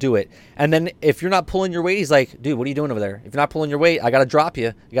how to do it. And then if you're not pulling your weight, he's like, dude, what are you doing over there? If you're not pulling your weight, I got to drop you.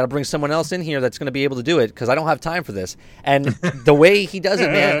 You got to bring someone else in here that's going to be able to do it because I don't have time for this. And the way he does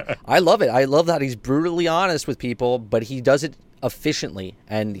it, man, I love it. I love that he's brutally honest with people, but he does it efficiently,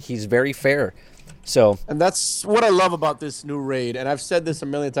 and he's very fair. And that's what I love about this new raid. And I've said this a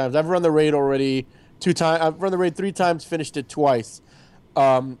million times. I've run the raid already 2 times. I've run the raid 3 times, finished it twice.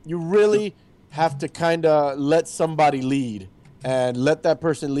 You really have to kind of let somebody lead and let that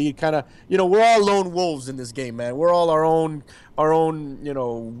person lead. Kind of, we're all lone wolves in this game, man. We're all our own,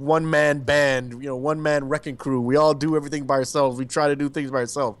 one-man band, one-man wrecking crew. We all do everything by ourselves. We try to do things by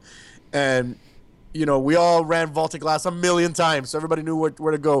ourselves. And, we all ran Vault of Glass 1,000,000 times, so everybody knew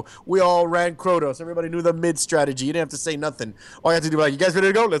where to go. We all ran Krotos. Everybody knew the mid strategy. You didn't have to say nothing. All you have to do is you guys ready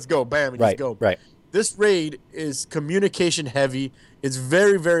to go? Let's go. Bam, and just go. Right. This raid is communication heavy. It's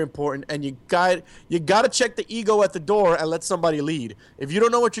very, very important, and you got to check the ego at the door and let somebody lead. If you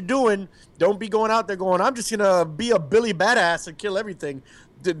don't know what you're doing, don't be going out there going, I'm just gonna be a Billy badass and kill everything.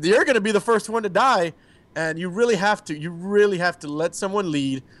 You're gonna be the first one to die, and you really have to. You really have to let someone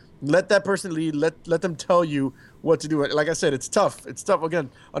lead. Let that person lead. Let them tell you what to do. Like I said, it's tough. It's tough. Again,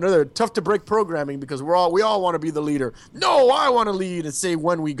 another tough to break programming because we all want to be the leader. No, I want to lead and say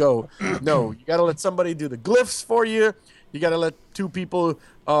when we go. No, you got to let somebody do the glyphs for you. You got to let 2 people,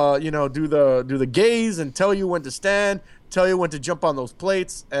 do the gaze and tell you when to stand, tell you when to jump on those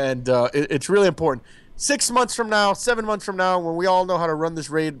plates, and it's really important. 6 months from now, 7 months from now, when we all know how to run this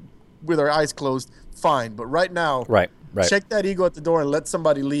raid with our eyes closed, fine. But right now, right. Check that ego at the door and let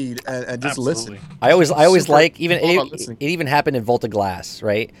somebody lead and just listen. I always like it even happened in Vault of Glass,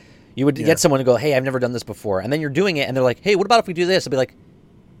 right? You would get someone to go, hey, I've never done this before, and then you're doing it, and they're like, hey, what about if we do this? I'll be like,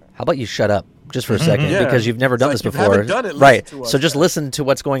 how about you shut up just for a second because you've never done this before, you haven't done it, right? So just listen to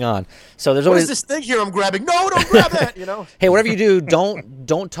what's going on. So there's always this thing here I'm grabbing. No, don't grab that. Hey, whatever you do,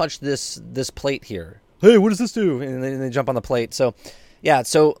 don't touch this plate here. Hey, what does this do? And then they jump on the plate. So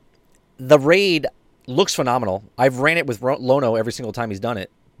so the raid looks phenomenal. I've ran it with Lono every single time he's done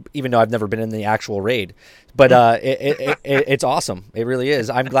it, even though I've never been in the actual raid. But it's awesome. It really is.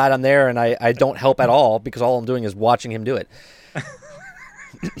 I'm glad I'm there, and I don't help at all because all I'm doing is watching him do it.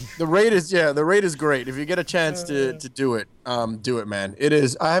 The raid is great. If you get a chance to do it, man. It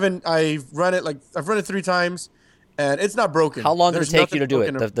is. I've run it 3 times, and it's not broken. How long did it take you to do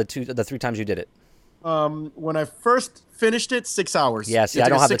it? The 3 times you did it. When I first finished it, 6 hours. Yeah, see, I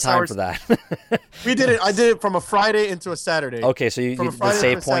don't have the time for that. We did it. I did it from a Friday into a Saturday. Okay, so you the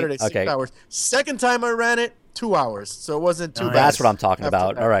save point. Saturday, 6 hours. Second time I ran it, 2 hours. So it wasn't too bad. That's what I'm talking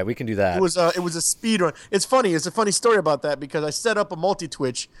about. All right, we can do that. It was a speed run. It's funny. It's a funny story about that because I set up a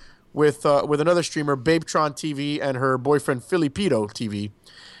multi-Twitch with another streamer, Babetron TV, and her boyfriend Filipito TV,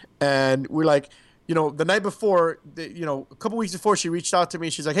 and we're like. The night before, a couple weeks before, she reached out to me.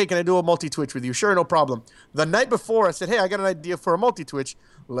 She's like, hey, can I do a multi-Twitch with you? Sure, no problem. The night before, I said, hey, I got an idea for a multi-Twitch.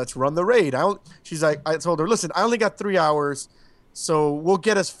 Let's run the raid. She's like, I told her, listen, I only got 3 hours, so we'll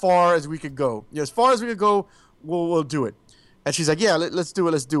get as far as we could go. As far as we could go, we'll do it. And she's like, yeah, let's do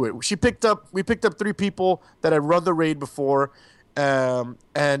it. We picked up 3 people that had run the raid before. And,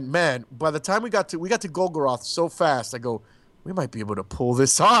 man, by the time we got to Golgoroth so fast, I go, we might be able to pull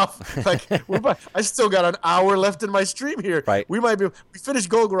this off. I still got an hour left in my stream here. Right. We finished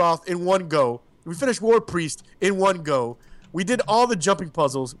Golgoroth in one go. We finished War Priest in one go. We did all the jumping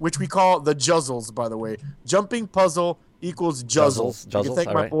puzzles, which we call the juzzles, by the way. Jumping puzzle equals juzzles. You can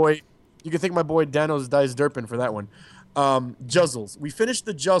thank my boy Danos Dice Durpin for that one. Juzzles. We finished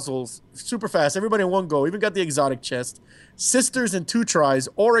the juzzles super fast. Everybody in one go. Even got the exotic chest. Sisters in 2 tries.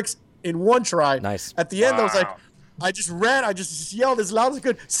 Oryx in 1 try. Nice. At the end, I was like, I just ran. I just yelled as loud as I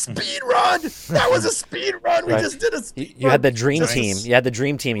could. Speed run! That was a speed run. We just did a speed run. You had the dream team. You had the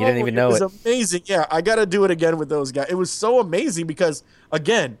dream team. You didn't even know it. It was amazing. Yeah, I got to do it again with those guys. It was so amazing because,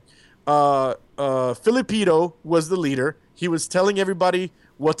 again, Filipito was the leader. He was telling everybody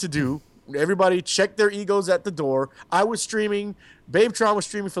what to do. Everybody checked their egos at the door. I was streaming. Babetron was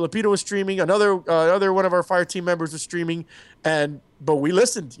streaming. Filipito was streaming. Another one of our fire team members was streaming. But we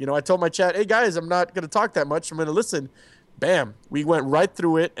listened. I told my chat, hey, guys, I'm not going to talk that much. I'm going to listen. Bam. We went right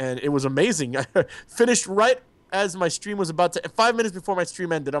through it, and it was amazing. I finished right as my stream was about to – 5 minutes before my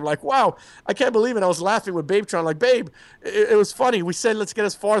stream ended. I'm like, wow, I can't believe it. I was laughing with Babetron. Like, babe, it was funny. We said let's get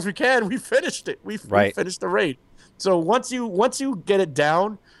as far as we can. We finished it. We finished the raid. So once you get it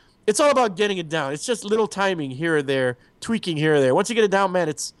down – it's all about getting it down. It's just little timing here or there, tweaking here or there. Once you get it down, man,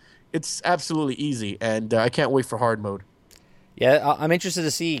 it's absolutely easy, and I can't wait for hard mode. Yeah, I'm interested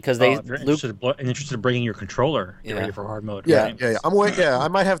to see because interested in bringing your controller ready for hard mode. Yeah, right? yeah. I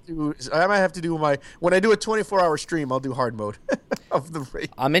might have to do when I do a 24-hour stream, I'll do hard mode of the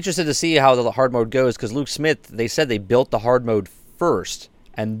raid. I'm interested to see how the hard mode goes because Luke Smith, they said they built the hard mode first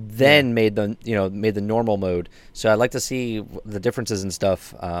and then made the normal mode. So I'd like to see the differences and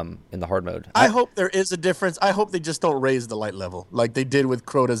stuff in the hard mode. I hope there is a difference. I hope they just don't raise the light level like they did with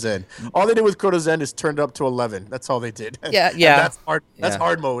Crota's End. All they did with Crota's End is turned it up to 11. That's all they did. Yeah. And that's hard. That's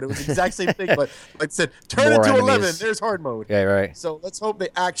hard mode. It was the exact same thing, but like I said, turn More it to enemies. 11. There's hard mode. Yeah, right. So let's hope they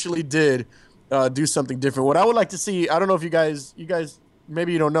actually did do something different. What I would like to see, I don't know if you guys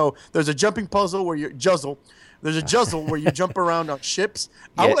maybe you don't know, there's a jumping puzzle where you're Juzzle. There's a Juzzle where you jump around on ships.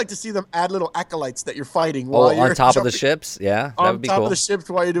 I would like to see them add little acolytes that you're fighting while you're on top jumping of the ships. Yeah, that on would be top cool. of the ships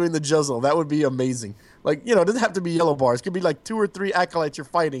while you're doing the Juzzle. That would be amazing. Like, it doesn't have to be yellow bars. It could be like 2 or 3 acolytes you're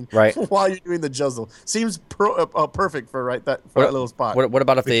fighting while you're doing the Juzzle. Seems perfect for that little spot. What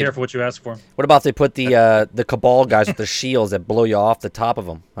about if Be careful what you ask for. What about if they put the Cabal guys with the shields that blow you off the top of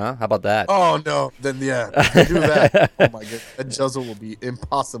them? Huh? How about that? Oh no! Then if they do that. Oh my god, that Juzzle will be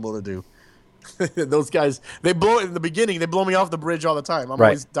impossible to do. Those guys, they blow in the beginning. They blow me off the bridge all the time. I'm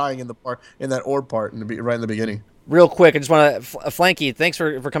always dying in that orb part right in the beginning. Real quick, I just want to, Flanky, thanks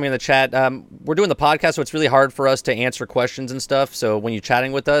for coming in the chat. We're doing the podcast, so it's really hard for us to answer questions and stuff. So when you're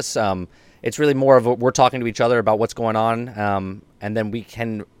chatting with us, it's really more of we're talking to each other about what's going on, and then we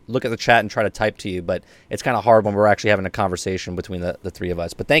can look at the chat and try to type to you. But it's kind of hard when we're actually having a conversation between the three of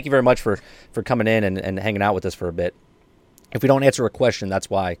us. But thank you very much for coming in and hanging out with us for a bit. If we don't answer a question, that's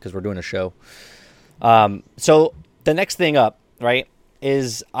why, because we're doing a show. So the next thing up, right,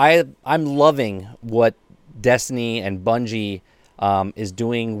 is I'm loving what Destiny and Bungie is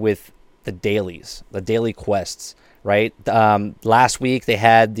doing with the dailies, the daily quests, right? Last week they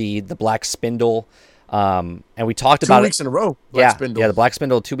had the Black Spindle, and we talked about 2 weeks in a row. Spindle. The Black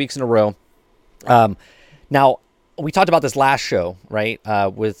Spindle 2 weeks in a row. Now we talked about this last show, right?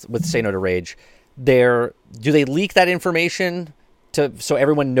 With Say No to Rage. Do they leak that information so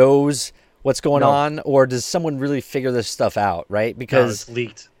everyone knows what's going on, or does someone really figure this stuff out, right? Because it's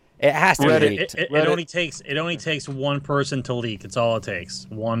leaked. It has to be leaked. It only takes one person to leak. It's all it takes.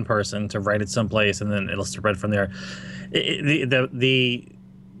 One person to write it someplace, and then it'll spread from there.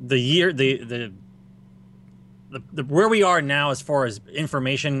 Where we are now as far as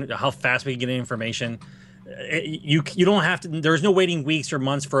information, how fast we can get information. You don't have to. There's no waiting weeks or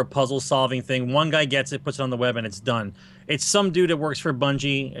months for a puzzle solving thing. One guy gets it, puts it on the web, and it's done. It's some dude that works for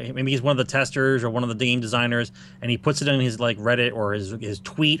Bungie. Maybe he's one of the testers or one of the game designers, and he puts it in his Reddit or his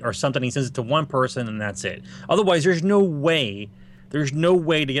tweet or something. He sends it to one person, and that's it. Otherwise, there's no way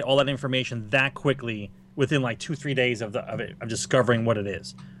to get all that information that quickly within 2-3 days of discovering what it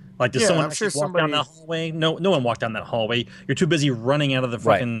is. Does someone walk down that hallway? No one walked down that hallway. You're too busy running out of the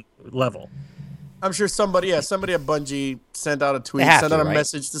fucking level. I'm sure somebody at Bungie sent out a tweet, sent out a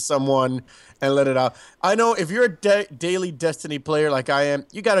message to someone, and let it out. I know if you're a daily Destiny player like I am,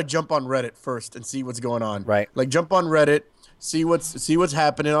 you got to jump on Reddit first and see what's going on. Right. Jump on Reddit, see what's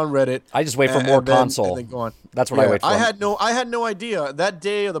happening on Reddit. I just wait for more console. And then go on. That's what I wait for. I had no idea that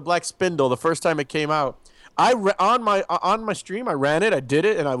day of the Black Spindle, the first time it came out. On my stream, I ran it, I did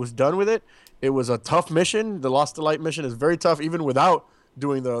it, and I was done with it. It was a tough mission. The Lost Delight mission is very tough, even without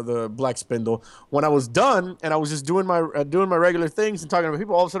doing the Black Spindle. When I was done and I was just doing my regular things and talking to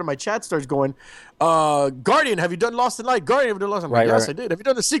people, all of a sudden my chat starts going, Guardian, have you done Lost in Light? Guardian, have you done Lost in Light? Yes, I did. Have you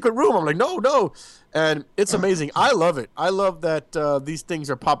done the Secret Room? I'm like, no. And it's amazing. I love it. I love that these things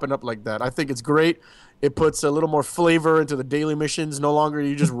are popping up like that. I think it's great. It puts a little more flavor into the daily missions. No longer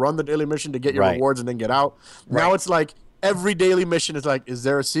you just run the daily mission to get your rewards and then get out. Now it's like every daily mission is like, is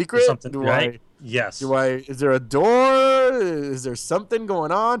there a secret? Yes. Is there a door? Is there something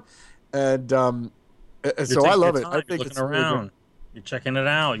going on? And so I love it. I think it's around. Really good. You're checking it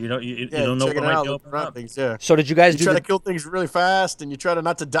out. You don't know what might be opening up. Things, yeah. So did you guys try to kill things really fast, and you try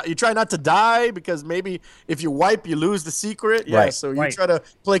not to die. You try not to die because maybe if you wipe, you lose the secret. Yeah. Right. So you try to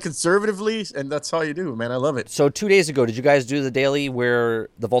play conservatively, and that's how you do, man. I love it. So 2 days ago, did you guys do the daily where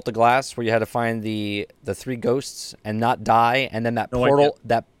the Vault of Glass, where you had to find the 3 ghosts and not die, and then that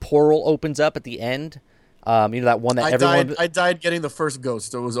portal opens up at the end? That one that I died getting the first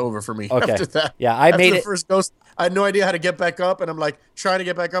ghost, so it was over for me. Okay. After that, I made the first ghost. I had no idea how to get back up, and I'm like trying to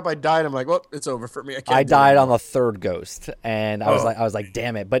get back up. I died. I'm like, well, it's over for me. I died on the 3rd ghost, and I was like,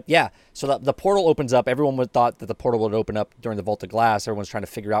 damn it. But yeah, so the portal opens up. Everyone thought that the portal would open up during the Vault of Glass. Everyone's trying to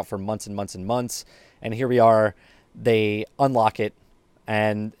figure out for months and months and months, and here we are. They unlock it,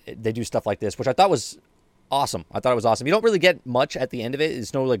 and they do stuff like this, which I thought was awesome. I thought it was awesome. You don't really get much at the end of it.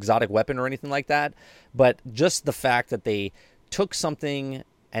 It's no exotic weapon or anything like that. But just the fact that they took something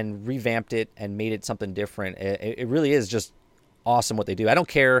and revamped it and made it something different, it really is just awesome what they do. I don't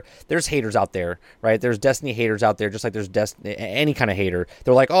care. There's haters out there, right? There's Destiny haters out there, just like there's any kind of hater.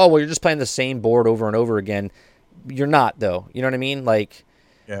 They're like, oh, well, you're just playing the same board over and over again. You're not, though. You know what I mean?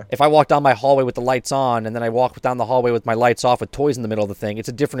 Yeah. If I walk down my hallway with the lights on and then I walk down the hallway with my lights off with toys in the middle of the thing, it's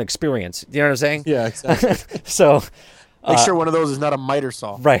a different experience. You know what I'm saying? Yeah, exactly. So make sure one of those is not a miter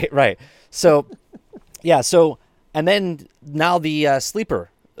saw. Right. So, yeah. So, and then now the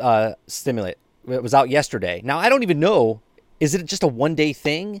sleeper stimulant, it was out yesterday. Now I don't even know, is it just a 1-day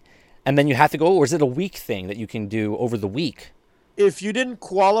thing and then you have to go, or is it a week thing that you can do over the week? If you didn't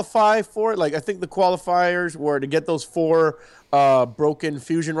qualify for it, like I think the qualifiers were to get those 4 broken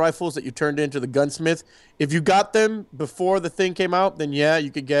fusion rifles that you turned into the gunsmith. If you got them before the thing came out, then yeah,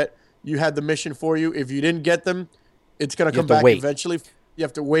 you had the mission for you. If you didn't get them, it's going to come back eventually. You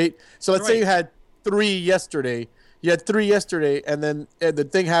have to wait. So let's say you had 3 yesterday. You had 3 yesterday, and then the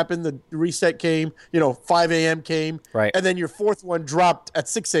thing happened. The reset came. 5 a.m. came. Right. And then your 4th one dropped at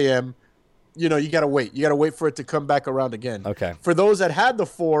 6 a.m. You got to wait. You got to wait for it to come back around again. Okay. For those that had the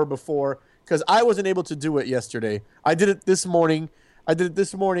 4 before, because I wasn't able to do it yesterday. I did it this morning. And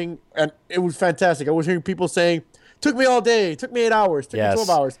it was fantastic. I was hearing people saying, took me all day, took me 8 hours, took me 12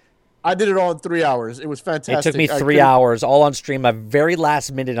 hours. I did it all in 3 hours. It was fantastic. It took me 3 hours, all on stream. My very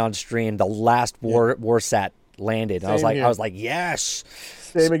last minute on stream, the last war sat landed. And I was like, yes.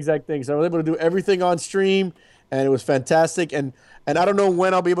 Same exact thing. So I was able to do everything on stream, and it was fantastic. And I don't know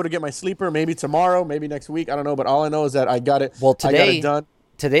when I'll be able to get my sleeper. Maybe tomorrow, maybe next week. I don't know. But all I know is that I got it. Well, today, I got it done.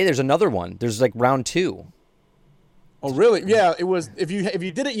 Today there's another one. There's like round 2. Oh, really? Yeah. It was. If you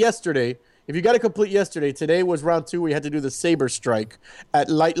did it yesterday, if you got it complete yesterday, today was round 2 where you had to do the Saber Strike at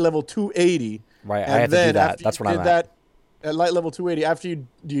light level 280. Right. I had to do that. That's what I'm at. At light level 280, after you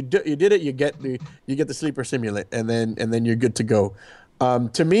did it, you get the sleeper simulant, and then you're good to go.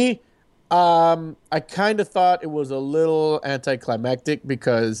 To me, I kind of thought it was a little anticlimactic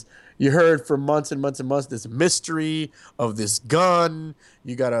because you heard for months and months and months this mystery of this gun.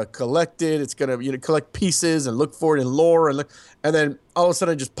 You gotta collect it. It's gonna collect pieces and look for it in lore, and then all of a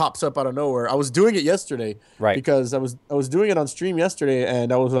sudden it just pops up out of nowhere. I was doing it yesterday, right? Because I was doing it on stream yesterday,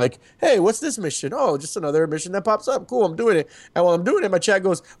 and I was like, "Hey, what's this mission? Oh, just another mission that pops up. Cool, I'm doing it." And while I'm doing it, my chat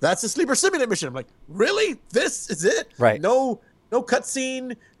goes, "That's the sleeper simulant mission." I'm like, "Really? This is it?" Right? No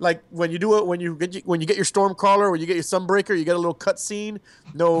cutscene like when you do it when you get your Stormcaller, when you get your Sunbreaker, you get a little cutscene.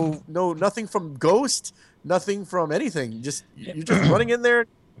 No, nothing from Ghost, nothing from anything. You're just running in there,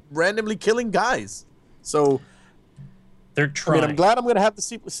 randomly killing guys. So they're trying. I mean, I'm glad I'm going to have the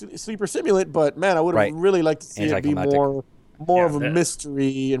sleeper simulant, but man, I would have really liked to see it be more of a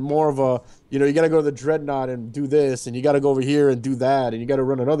mystery and more of a you got to go to the Dreadnought and do this, and you got to go over here and do that, and you got to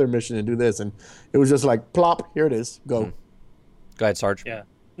run another mission and do this, and it was just like plop, here it is, go. Mm-hmm. Go ahead, Sarge. Yeah.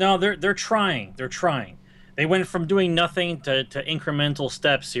 No, they're trying. They're trying. They went from doing nothing to incremental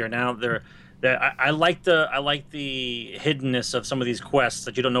steps here. Now I like the hiddenness of some of these quests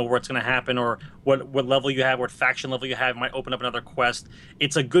that you don't know what's going to happen or what level you have, what faction level you have. It might open up another quest.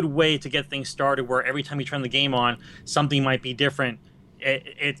 It's a good way to get things started where every time you turn the game on, something might be different.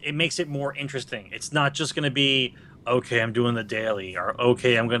 It makes it more interesting. It's not just going to be, okay, I'm doing the daily, or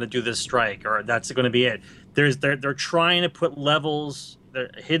okay, I'm going to do this strike, or that's going to be it. They're trying to put levels,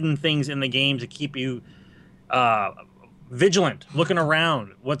 hidden things in the game to keep you vigilant, looking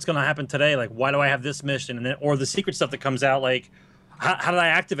around. What's going to happen today? Like, why do I have this mission? And then, or the secret stuff that comes out. Like, how did I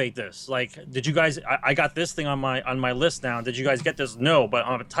activate this? Like, did you guys? I got this thing on my list now. Did you guys get this? No, but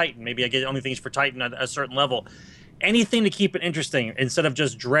I'm a Titan. Maybe I get only things for Titan at a certain level. Anything to keep it interesting instead of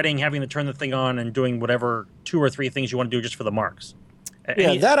just dreading having to turn the thing on and doing whatever 2 or 3 things you want to do just for the marks.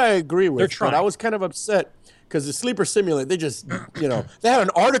 Yeah, that I agree with. They're trying. But I was kind of upset because the sleeper simulant, they just, they had an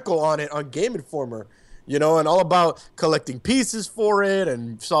article on it on Game Informer, and all about collecting pieces for it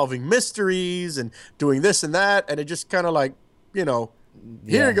and solving mysteries and doing this and that, and it just kind of like, here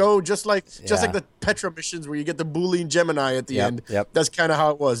you go, just like the Petra missions where you get the Boolean Gemini at the end. Yep. That's kind of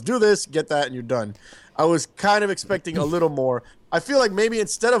how it was. Do this, get that, and you're done. I was kind of expecting a little more. I feel like maybe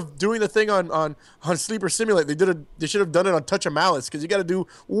instead of doing the thing on Sleeper Simulate, they should have done it on Touch of Malice, because you got to do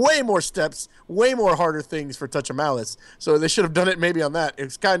way more steps, way more harder things for Touch of Malice. So they should have done it maybe on that.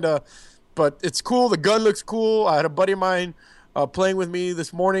 It's kind of, but it's cool. The gun looks cool. I had a buddy of mine playing with me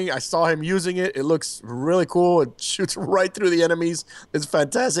this morning. I saw him using it. It looks really cool. It shoots right through the enemies. It's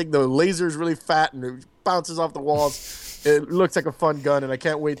fantastic. The laser is really fat and it bounces off the walls. It looks like a fun gun, and I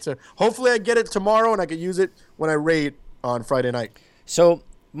can't wait to. Hopefully, I get it tomorrow, and I can use it when I raid on Friday night. So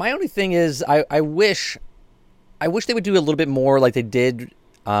my only thing is, I wish they would do a little bit more like they did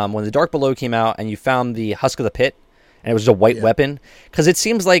when the Dark Below came out, and you found the Husk of the Pit, and it was just a white weapon. Because it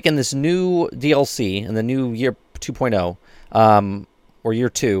seems like in this new DLC, in the new year 2.0, or year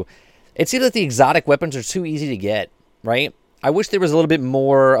 2, it seems like the exotic weapons are too easy to get. Right? I wish there was a little bit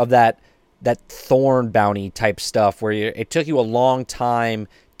more of that that thorn bounty type stuff where it took you a long time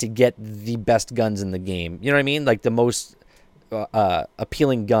to get the best guns in the game. You know what I mean? Like the most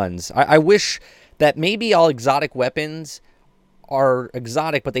appealing guns. I wish that maybe all exotic weapons are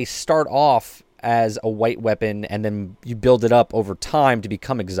exotic, but they start off as a white weapon and then you build it up over time to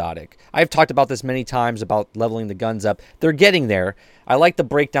become exotic. I've talked about this many times about leveling the guns up. They're getting there. I like the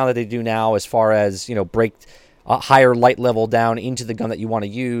breakdown that they do now as far as, break a higher light level down into the gun that you want to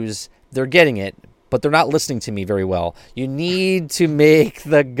use. They're getting it, but they're not listening to me very well. You need to make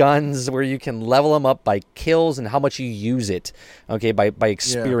the guns where you can level them up by kills and how much you use it, okay, by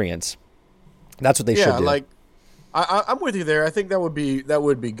experience. Yeah. That's what they should do. Like, I'm with you there. I think that would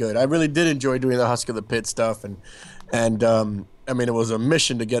be good. I really did enjoy doing the Husk of the Pit stuff, and I mean, it was a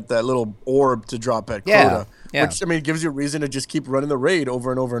mission to get that little orb to drop at Crota, which, I mean, gives you a reason to just keep running the raid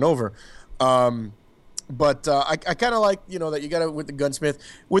over and over and over. But I kind of like, that you got it with the gunsmith.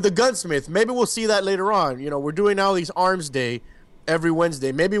 With the gunsmith, maybe we'll see that later on. We're doing now these Arms Day every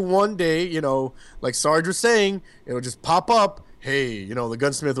Wednesday. Maybe one day, like Sarge was saying, it'll just pop up. Hey, the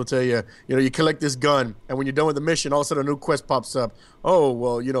gunsmith will tell you, you collect this gun, and when you're done with the mission, all of a sudden a new quest pops up. Oh,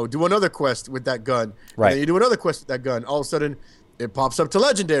 well, do another quest with that gun. Right. And then you do another quest with that gun. All of a sudden, it pops up to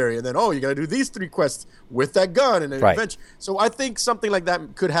Legendary, and then, you got to do these 3 quests with that gun. And then eventually. So I think something like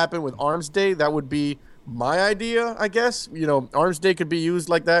that could happen with Arms Day. That would be my idea, I guess. Arms Day could be used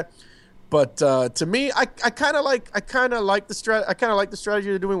like that. But to me, I kind of like the strategy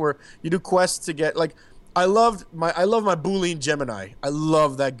they're doing where you do quests to get like. I love my Boolean Gemini. I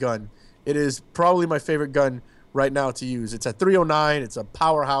love that gun. It is probably my favorite gun right now to use. It's a 309. It's a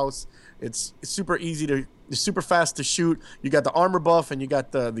powerhouse. It's super super fast to shoot. You got the armor buff and you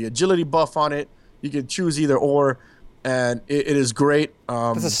got the agility buff on it. You can choose either or, and it is great.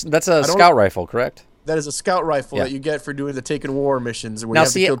 That's a scout rifle, correct? That is a scout rifle that you get for doing the Taken War missions where you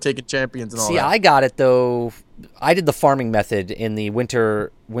have to kill Taken champions and all that. See, I got it though. I did the farming method in the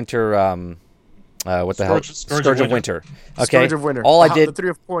winter. What the hell? Scourge of Winter. Okay. Scourge of Winter. All I did. The 3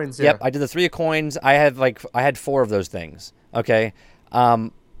 of coins. Yep, I did the 3 of coins. I had 4 of those things. Okay.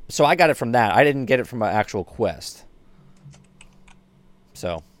 So I got it from that. I didn't get it from an actual quest.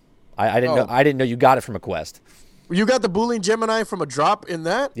 So, I didn't know you got it from a quest. You got the Boolean Gemini from a drop in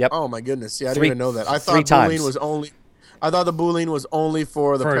that? Yep. Oh my goodness. Yeah, I didn't even know that. I thought the Boolean was only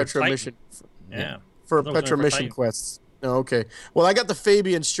for the Petra mission. Yeah. For Petra mission quests. Oh, okay. Well, I got the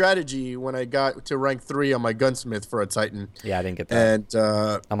Fabian strategy when I got to rank 3 on my gunsmith for a Titan. Yeah, I didn't get that.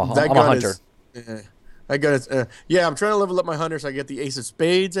 And I'm a hunter. I got it. I'm trying to level up my hunter, so I get the Ace of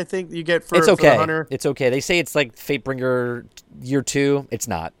Spades. I think you get for it's okay. For the hunter. It's okay. They say it's like Fatebringer year 2. It's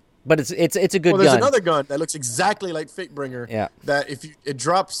not, but it's a good gun. Well, there's another gun that looks exactly like Fatebringer. Yeah. That if it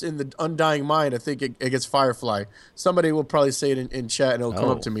drops in the Undying Mind, I think it gets Firefly. Somebody will probably say it in chat, and it'll come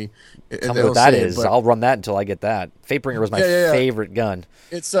up to me. Tell me what that is. I'll run that until I get that. Fatebringer was my favorite gun.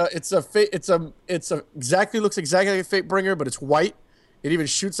 It's exactly looks exactly like Fatebringer, but it's white. It even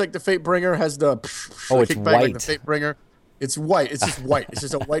shoots like the Fatebringer. Has the it's kickback white. like the Fatebringer. It's white. It's just white. It's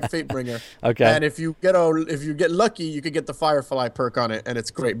just a white Fatebringer. Okay. And if you get lucky, you could get the Firefly perk on it, and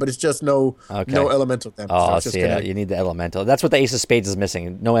it's great. But it's just no elemental damage. Oh, so you need the elemental. That's what the Ace of Spades is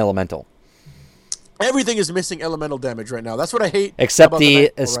missing. No elemental. Everything is missing elemental damage right now. That's what I hate. Except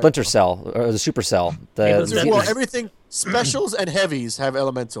the Splinter Cell or the Super Cell. Everything specials and heavies have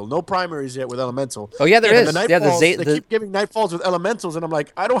elemental. No primaries yet with elemental. Oh yeah, there is. They keep giving Nightfalls with elementals, and I'm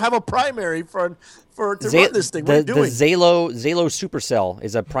like, I don't have a primary to run this thing. What are you doing? The Zalo Supercell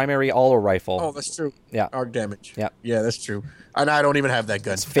is a primary auto rifle. Oh, that's true. Yeah, arc damage. Yeah, that's true. And I don't even have that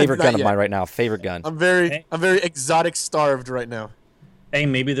gun. It's favorite gun of mine right now. Favorite gun. I'm very exotic starved right now. Hey,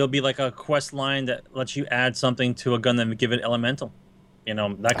 maybe there'll be like a quest line that lets you add something to a gun that would give it elemental. That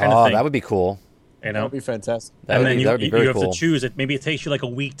kind of thing. That would be cool. That would be fantastic. That would be very have cool. to choose it. Maybe it takes you like a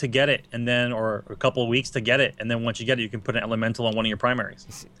week to get it, or a couple of weeks to get it, and then once you get it, you can put an elemental on one of your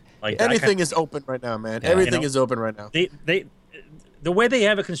primaries. Like anything is open right now, man. Yeah. Everything is open right now. The way they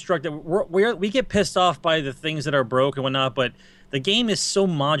have it constructed, we get pissed off by the things that are broke and whatnot, but the game is so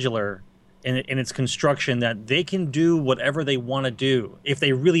modular in its construction that they can do whatever they want to do if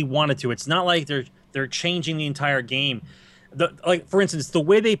they really wanted to. It's not like they're changing the entire game. Like for instance, the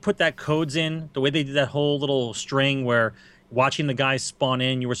way they put that codes in, the way they did that whole little string where watching the guys spawn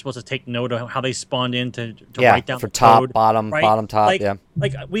in, you were supposed to take note of how they spawned in to write down for the top, code, bottom, right? bottom, top.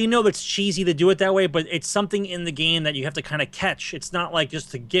 Like we know it's cheesy to do it that way, but it's something in the game that you have to kind of catch. It's not like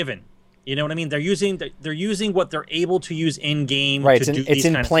just a given. You know what I mean? They're using what they're able to use in game. Right. To it's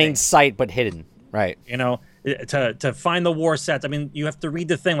in plain sight, but hidden. Right. to find the war sets. I mean, you have to read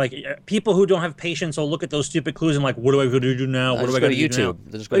the thing. Like people who don't have patience will look at those stupid clues and like, what do I going to do now? What do I go got to to do now?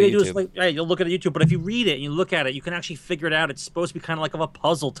 YouTube. Just go to YouTube. Like, right, you'll look at YouTube, but if you read it and you look at it, you can actually figure it out. It's supposed to be kind of like of a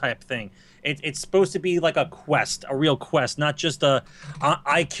puzzle type thing. It's supposed to be like a quest, a real quest, not just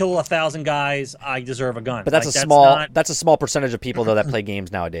I kill 1,000 guys, I deserve a gun. But that's that's a small percentage of people though that play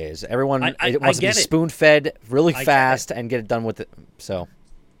games nowadays. Everyone wants to be spoon fed really fast and get it done with it. So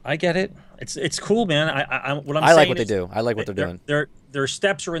I get it. It's cool, man. I like what they do. I like what they're doing. Their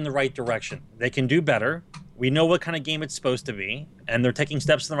steps are in the right direction. They can do better. We know what kind of game it's supposed to be, and they're taking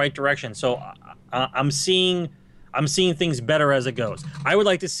steps in the right direction. So I'm seeing things better as it goes. I would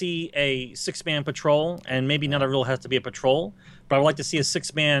like to see a 6-man patrol, and maybe not everyone has to be a patrol, but I would like to see a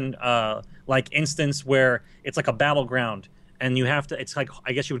 6-man like instance where it's like a battleground, and you have to. It's like,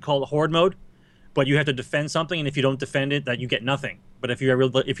 I guess you would call it horde mode, but you have to defend something, and if you don't defend it, that you get nothing. But if you're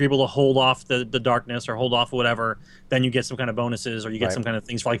able to hold off the darkness or hold off whatever, then you get some kind of bonuses, or you get some kind of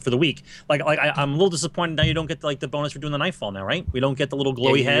things for the week. Like I'm a little disappointed now you don't get the bonus for doing the Nightfall now, right? We don't get the little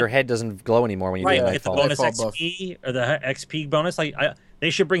glowy head. Your head doesn't glow anymore when you do Nightfall. You get the bonus XP or the XP bonus.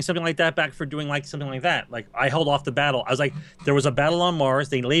 They should bring something like that back for doing something like that. Like I held off the battle. I was like, there was a battle on Mars.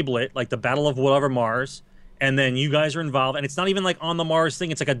 They label it like the Battle of whatever Mars. And then you guys are involved, and it's not even like on the Mars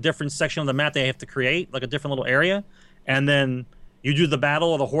thing. It's like a different section of the map they have to create, like a different little area. And then you do the battle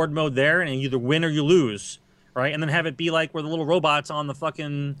or the horde mode there, and you either win or you lose, right? And then have it be like where the little robots on the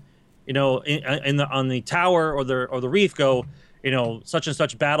fucking, on the tower or the reef go, such and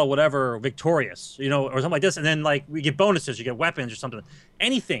such battle, whatever, victorious, or something like this. And then like we get bonuses, you get weapons or something,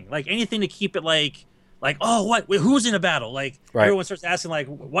 anything to keep it like, oh, what? Wait, who's in a battle? Like everyone starts asking like,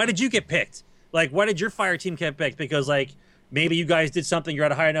 why did you get picked? Like, why did your fire team get picked? Because, like, maybe you guys did something, you're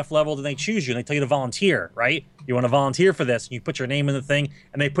at a high enough level that they choose you, and they tell you to volunteer, right? You want to volunteer for this, and you put your name in the thing,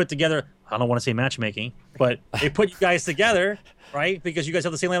 and they put together, I don't want to say matchmaking, but they put you guys together, right? Because you guys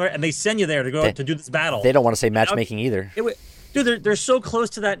have the same level, and they send you there to go to do this battle. They don't want to say matchmaking either. Dude, they're so close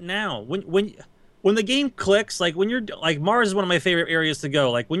to that now. When the game clicks, like when you're, like Mars is one of my favorite areas to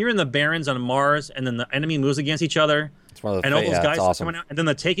go. Like when you're in the Barrens on Mars, and then the enemy moves against each other, and all those guys are coming out, and then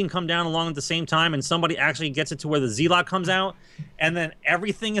the Taken come down along at the same time, and somebody actually gets it to where the Zealot comes out, and then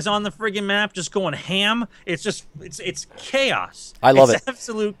everything is on the friggin' map just going ham. It's just it's chaos. I love it.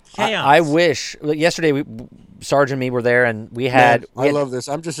 Absolute chaos. I wish yesterday Sarge and me were there, and I love this.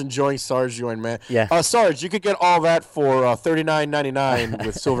 I'm just enjoying Sarge join, man. Yeah. Sarge, you could get all that for $39.99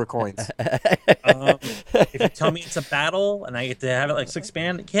 with silver coins. If you tell me it's a battle and I get to have it like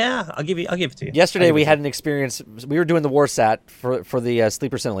 6-man, I'll give it to you. Yesterday we had an experience. We were doing the Warsat for the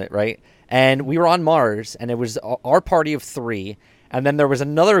Sleeper Simulate, right? And we were on Mars, and it was our party of 3, and then there was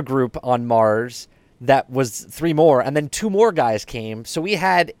another group on Mars that was 3 more, and then 2 more guys came. So we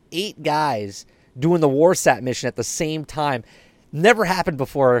had 8 guys doing the Warsat mission at the same time. Never happened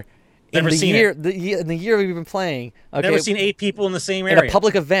before. In the year we've been playing. Okay, never seen 8 people in the same area. In a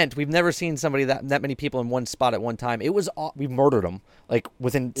public event, we've never seen somebody that many people in one spot at one time. It was we murdered them like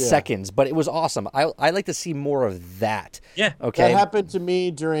within seconds, but it was awesome. I like to see more of that. Yeah. Okay. That happened to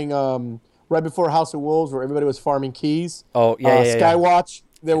me during right before House of Wolves, where everybody was farming keys. Oh yeah. Skywatch.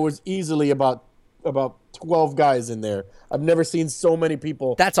 There was easily about 12 guys in there. I've never seen so many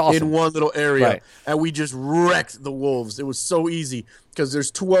people That's awesome. in one little area. Right. And we just wrecked the wolves. It was so easy because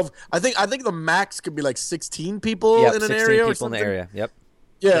there's 12. I think the max could be like 16 people in an area or something. In the area. Yep.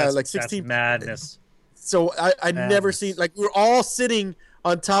 Yeah, like 16. That's madness. So I never seen, like, we're all sitting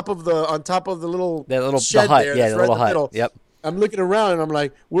on top of the little shed hut. there. Yeah, the little hut. Middle. Yep. I'm looking around and I'm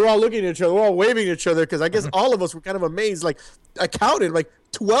like, we're all looking at each other. We're all waving at each other because I guess all of us were kind of amazed. Like, I counted like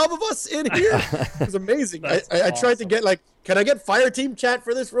 12 of us in here. It was amazing. I tried to get like, can I get fire team chat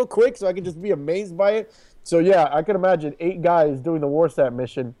for this real quick so I can just be amazed by it? So yeah, I can imagine 8 guys doing the Warsat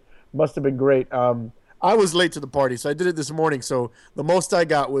mission. Must have been great. I was late to the party, so I did it this morning. So the most I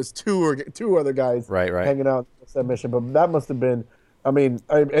got was two other guys hanging out on that mission. But that must have been. I mean,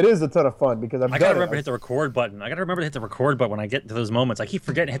 it is a ton of fun because I gotta remember to hit the record button. I gotta remember to hit the record button when I get to those moments. I keep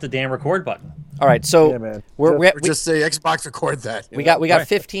forgetting to hit the damn record button. All right, so man. we just say Xbox record that. We got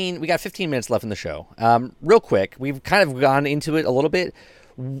 15 minutes left in the show. Real quick, we've kind of gone into it a little bit.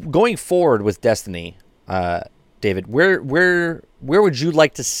 Going forward with Destiny, David, where would you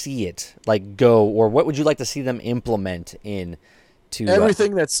like to see it like go, or what would you like to see them implement in to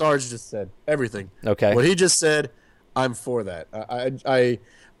everything that Sarge just said? Everything. Okay. What he just said. I'm for that.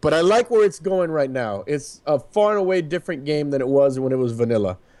 But I like where it's going right now. It's a far and away different game than it was when it was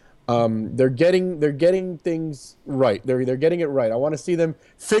vanilla. They're getting things right. They're getting it right. I want to see them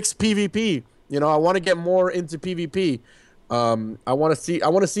fix PvP. I want to get more into PvP. I want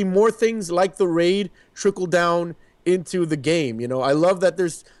to see more things like the raid trickle down into the game. You know, I love that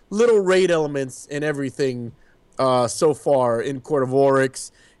there's little raid elements in everything so far in Court of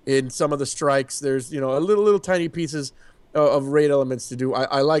Oryx, in some of the strikes. There's, you know, a little tiny pieces of raid elements to do.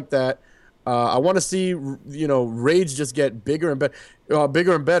 I like that. I want to see, you know, raids just get bigger and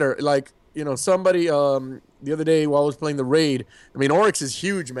better. Like, you know, somebody the other day while I was playing the raid, I mean, Oryx is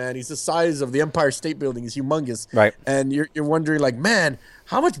huge, man. He's the size of the Empire State Building. He's humongous. Right. And you're wondering, like, man,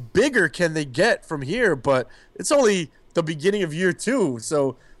 how much bigger can they get from here? But it's only the beginning of year 2.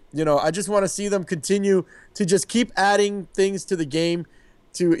 So, you know, I just want to see them continue to just keep adding things to the game.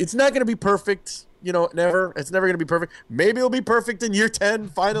 It's not going to be perfect, you know, never. It's never going to be perfect. Maybe it'll be perfect in year 10.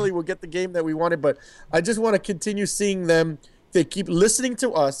 Finally, we'll get the game that we wanted. But I just want to continue seeing them. They keep listening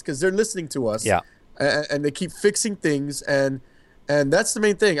to us because they're listening to us. Yeah. And they keep fixing things, and that's the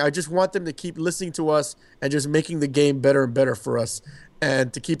main thing. I just want them to keep listening to us and just making the game better and better for us,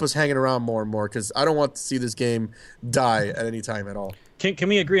 and to keep us hanging around more and more, because I don't want to see this game die at any time at all. Can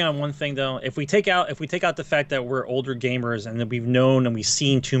we agree on one thing though? If we take out the fact that we're older gamers and that we've known and we've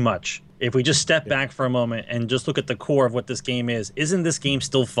seen too much, if we just step back for a moment and just look at the core of what this game is, isn't this game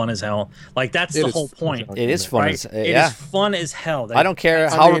still fun as hell? Like, that's the whole point. It is fun. Right? It is fun as hell. I don't care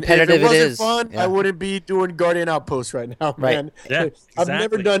how repetitive it is. If it wasn't fun, I wouldn't be doing Guardian Outpost right now, man. Yeah, exactly. I've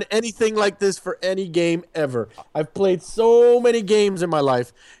never done anything like this for any game ever. I've played so many games in my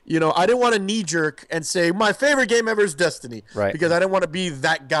life. You know, I didn't want to knee-jerk and say my favorite game ever is Destiny, right? Because I didn't want to be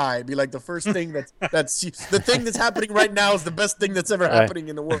that guy. Be like, the first thing that's the thing that's happening right now is the best thing that's ever happening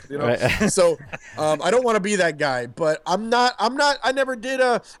in the world. You know, so. I don't want to be that guy, but I'm not. I never did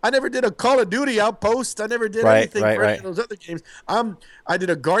a Call of Duty Outpost. I never did anything for any of those other games. I did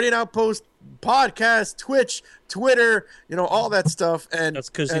a Guardian Outpost podcast, Twitch, Twitter, you know, all that stuff. And that's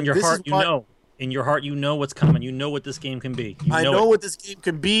because in your heart, in your heart, you know what's coming. You know what this game can be. I know what this game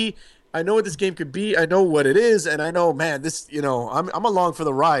can be. I know what this game could be. I know what it is, and I know, man, this, you know, I'm along for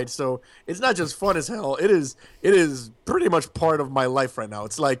the ride. So it's not just fun as hell. It is pretty much part of my life right now.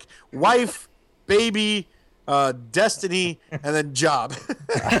 It's like wife, baby, Destiny, and then job.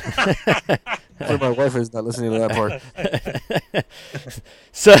 My wife is not listening to that part.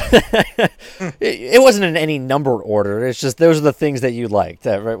 So it wasn't in any number order. It's just those are the things that you liked,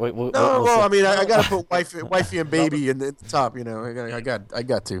 right? I mean, I gotta put wifey and baby in the top. You know, I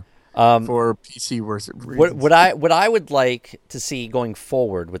got to. For PC reasons. What I would like to see going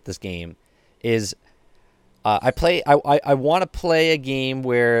forward with this game is I want to play a game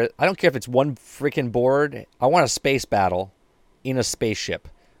where I don't care if it's one freaking board. I want a space battle in a spaceship.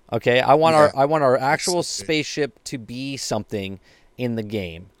 Okay, I want our actual spaceship to be something in the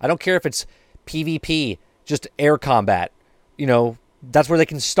game. I don't care if it's PvP, just air combat. You know, that's where they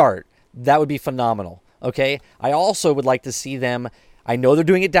can start. That would be phenomenal. Okay, I also would like to see them. I know they're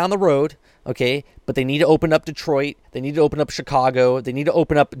doing it down the road, okay, but they need to open up Detroit. They need to open up Chicago. They need to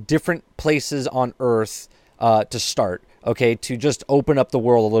open up different places on Earth to start, okay, to just open up the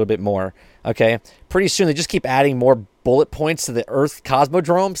world a little bit more, okay. Pretty soon they just keep adding more bullet points to the Earth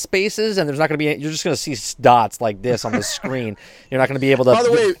Cosmodrome spaces, and there's not going to be. You're just going to see dots like this on the screen. You're not going to be able to. By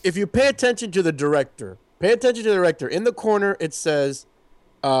the way, if you pay attention to the director, in the corner it says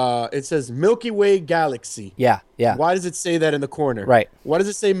Milky Way Galaxy. Yeah. Why does it say that in the corner? Right. Why does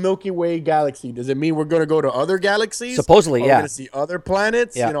it say Milky Way Galaxy? Does it mean we're going to go to other galaxies? Supposedly, yeah. We're going to see other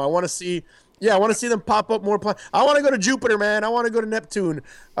planets. Yeah. You know, I want to see them pop up more planets. I want to go to Jupiter, man. I want to go to Neptune.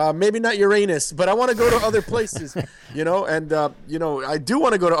 Maybe not Uranus, but I want to go to other places. You know, and you know, I do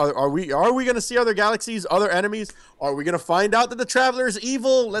want to go to other. Are we going to see other galaxies, other enemies? Are we going to find out that the Traveler is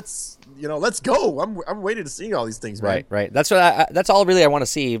evil? Let's go. I'm waiting to see all these things, man. Right. That's what that's all really I want to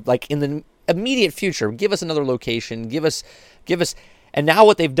see. Like in the immediate future, give us another location. Give us. And now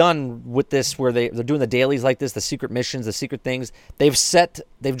what they've done with this, where they're doing the dailies like this, the secret missions, the secret things, they've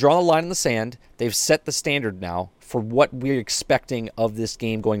drawn a line in the sand. They've set the standard now for what we're expecting of this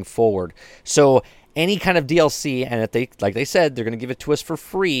game going forward. So any kind of DLC, and if they said, they're going to give it to us for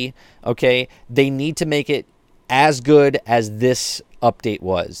free, okay, they need to make it as good as this update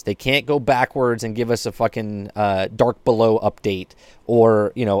was. They can't go backwards and give us a fucking Dark Below update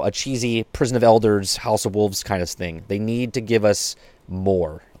or, you know, a cheesy Prison of Elders, House of Wolves kind of thing. They need to give us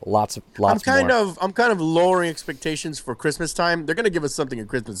more. Lots more. I'm kind of lowering expectations for Christmas time. They're going to give us something at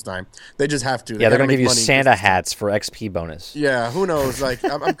Christmas time. They just have to. Yeah, they're going to give you Santa hats for XP bonus. Yeah, who knows? Like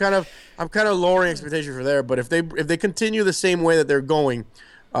I'm kind of lowering expectations for there, but if they continue the same way that they're going,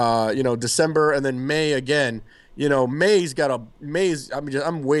 you know, December and then May again, you know,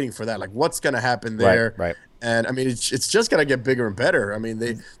 I'm waiting for that. Like, what's going to happen there? Right. And I mean, it's just gonna get bigger and better. I mean,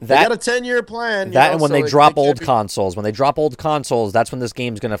 they got a 10-year plan. And when they drop old consoles, that's when this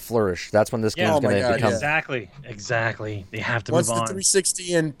game's gonna flourish. That's when this game's gonna become exactly. They have to move on. Once the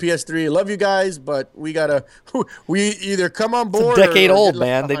 360 and PS3, love you guys, but we either come on board. It's a decade old,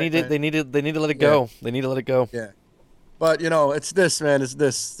 man. They need to let it go. They need to let it go. Yeah, but it's this, man. It's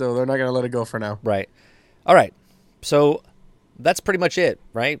this. So they're not gonna let it go for now. Right. All right. So that's pretty much it,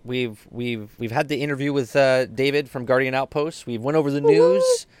 right? We've had the interview with David from Guardian Outpost. We've went over the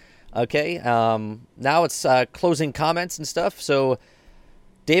news. Okay. Now it's closing comments and stuff. So,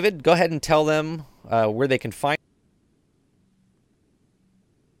 David, go ahead and tell them where they can find.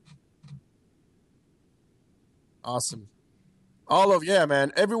 Awesome.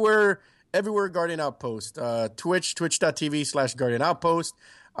 Man. Everywhere Guardian Outpost. twitch.tv/Guardian Outpost.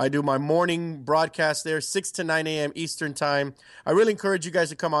 I do my morning broadcast there, 6 to 9 a.m. Eastern time. I really encourage you guys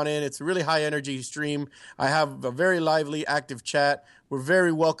to come on in. It's a really high-energy stream. I have a very lively, active chat. We're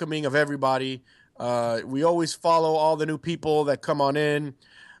very welcoming of everybody. We always follow all the new people that come on in.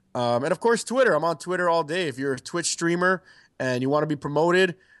 And, of course, Twitter. I'm on Twitter all day. If you're a Twitch streamer and you want to be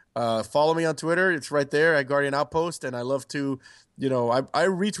promoted, follow me on Twitter. It's right there at Guardian Outpost. And I love to, I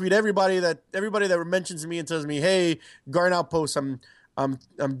retweet everybody that mentions me and tells me, hey, Guardian Outpost, I'm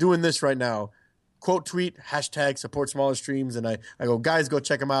doing this right now. Quote tweet, hashtag support smaller streams, and I go, guys, go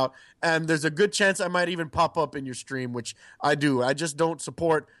check them out. And there's a good chance I might even pop up in your stream, which I do. I just don't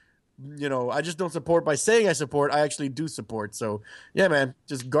support, by saying I support. I actually do support. So yeah, man,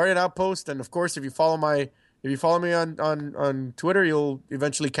 just Guardian Outpost, and of course, if you follow me on Twitter, you'll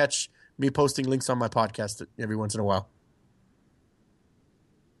eventually catch me posting links on my podcast every once in a while.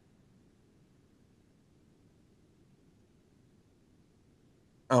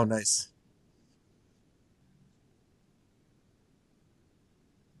 Oh, nice.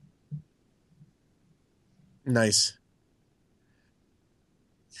 Nice.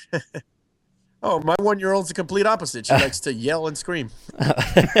 Oh, my 1-year-old's the complete opposite. She likes to yell and scream.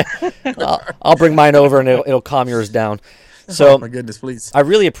 I'll bring mine over and it'll calm yours down. So, oh my goodness, please. I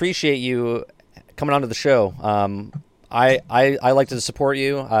really appreciate you coming onto the show. I like to support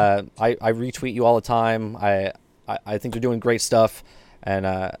you. I retweet you all the time. I think you're doing great stuff, and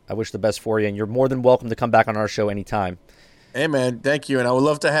I wish the best for you. And you're more than welcome to come back on our show anytime. Hey, man, thank you. And I would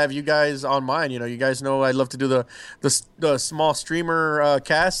love to have you guys on mine. You guys know I love to do the small streamer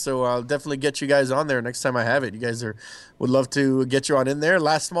cast, so I'll definitely get you guys on there next time I have it. You guys would love to get you on in there.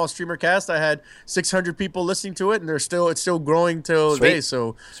 Last small streamer cast, I had 600 people listening to it, and it's still growing till today.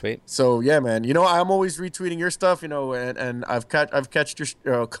 So sweet. So yeah, man. I'm always retweeting your stuff. And I've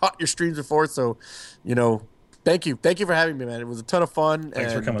caught your streams before. So, thank you for having me, man. It was a ton of fun.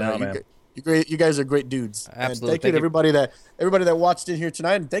 Thanks for coming out, man. You guys are great dudes. Absolutely. And thank you to everybody that watched in here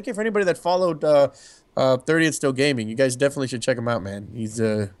tonight, and thank you for anybody that followed 30 and Still Gaming. You guys definitely should check him out, man. He's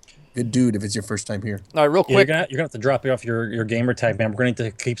a good dude if it's your first time here. All right, real quick. You're gonna have to drop off your gamer tag, man. We're going to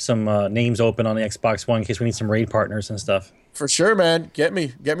need to keep some names open on the Xbox One in case we need some raid partners and stuff. For sure, man. Get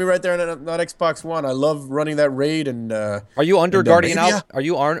me right there on Xbox One. I love running that raid. And are you under Guardian Outpost? Are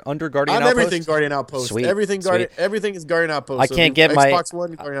you under Guardian Outpost? I'm everything Guardian Outpost. Sweet. Everything is Guardian Outpost. I can't get Xbox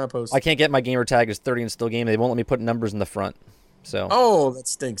One, Guardian Outpost. I can't get my gamer tag as 30 and Still Gaming. They won't let me put numbers in the front. So. Oh, that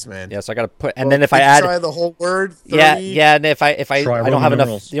stinks, man. Yeah, so I got to put, and then if I add, try the whole word. 30? Yeah, and if I don't have numerals.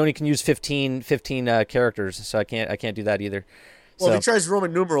 enough, they only can use 15 characters, so I can't do that either. Well, so. if he tries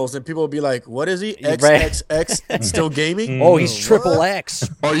Roman numerals, then people will be like, "What is he? Right. XXX and Still Gaming? Oh, he's triple X.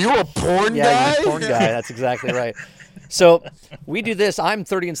 Are you a porn guy? Yeah, he's a porn guy. That's exactly right. So we do this. I'm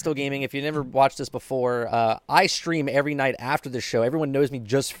 30 and Still Gaming. If you never watched this before, I stream every night after this show. Everyone knows me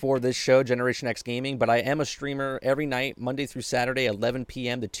just for this show, Generation X Gaming, but I am a streamer every night, Monday through Saturday, 11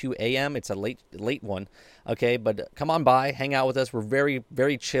 p.m. to 2 a.m. It's a late one, okay? But come on by, hang out with us. We're very,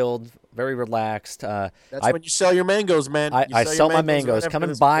 very chilled, very relaxed. That's when you sell your mangoes, man. I sell my mangoes. Come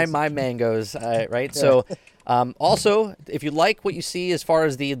and buy my mangoes, right? So... also, if you like what you see as far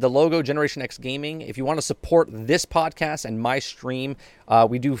as the logo Generation X Gaming, if you want to support this podcast and my stream,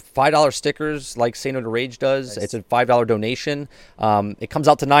 we do $5 stickers like Say No to Rage does. Nice. It's a $5 donation. It comes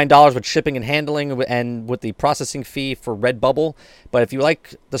out to $9 with shipping and handling and with the processing fee for Redbubble. But if you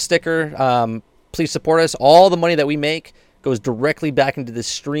like the sticker, please support us. All the money that we make goes directly back into this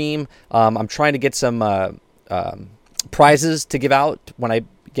stream. I'm trying to get some prizes to give out when I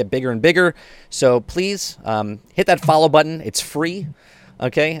get bigger and bigger, so please hit that follow button. It's free,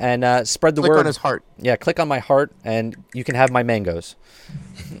 okay? And spread the word. Click on his heart. Yeah, click on my heart, and you can have my mangoes.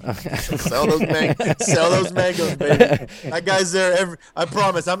 Sell those mangoes, baby. That guy's there. I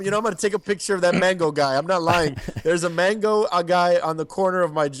promise. I'm going to take a picture of that mango guy. I'm not lying. There's a mango guy on the corner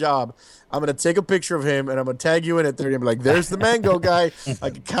of my job. I'm going to take a picture of him, and I'm going to tag you in at 30. I'm like, there's the mango guy. I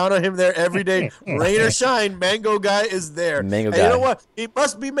can count on him there every day. Rain or shine, mango guy is there. Mango guy. You know what? He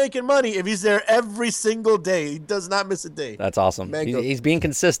must be making money if he's there every single day. He does not miss a day. That's awesome. He's being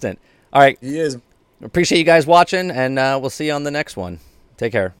consistent. All right. He is. Appreciate you guys watching, and we'll see you on the next one.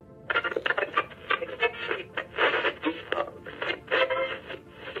 Take care.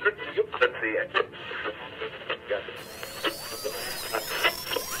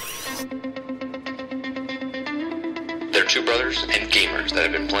 They're two brothers and gamers that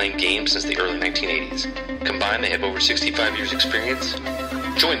have been playing games since the early 1980s. Combined, they have over 65 years experience.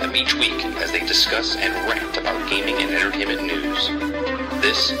 Join them each week as they discuss and rant about gaming and entertainment news.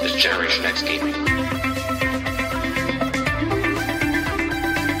 This is Generation X Gaming.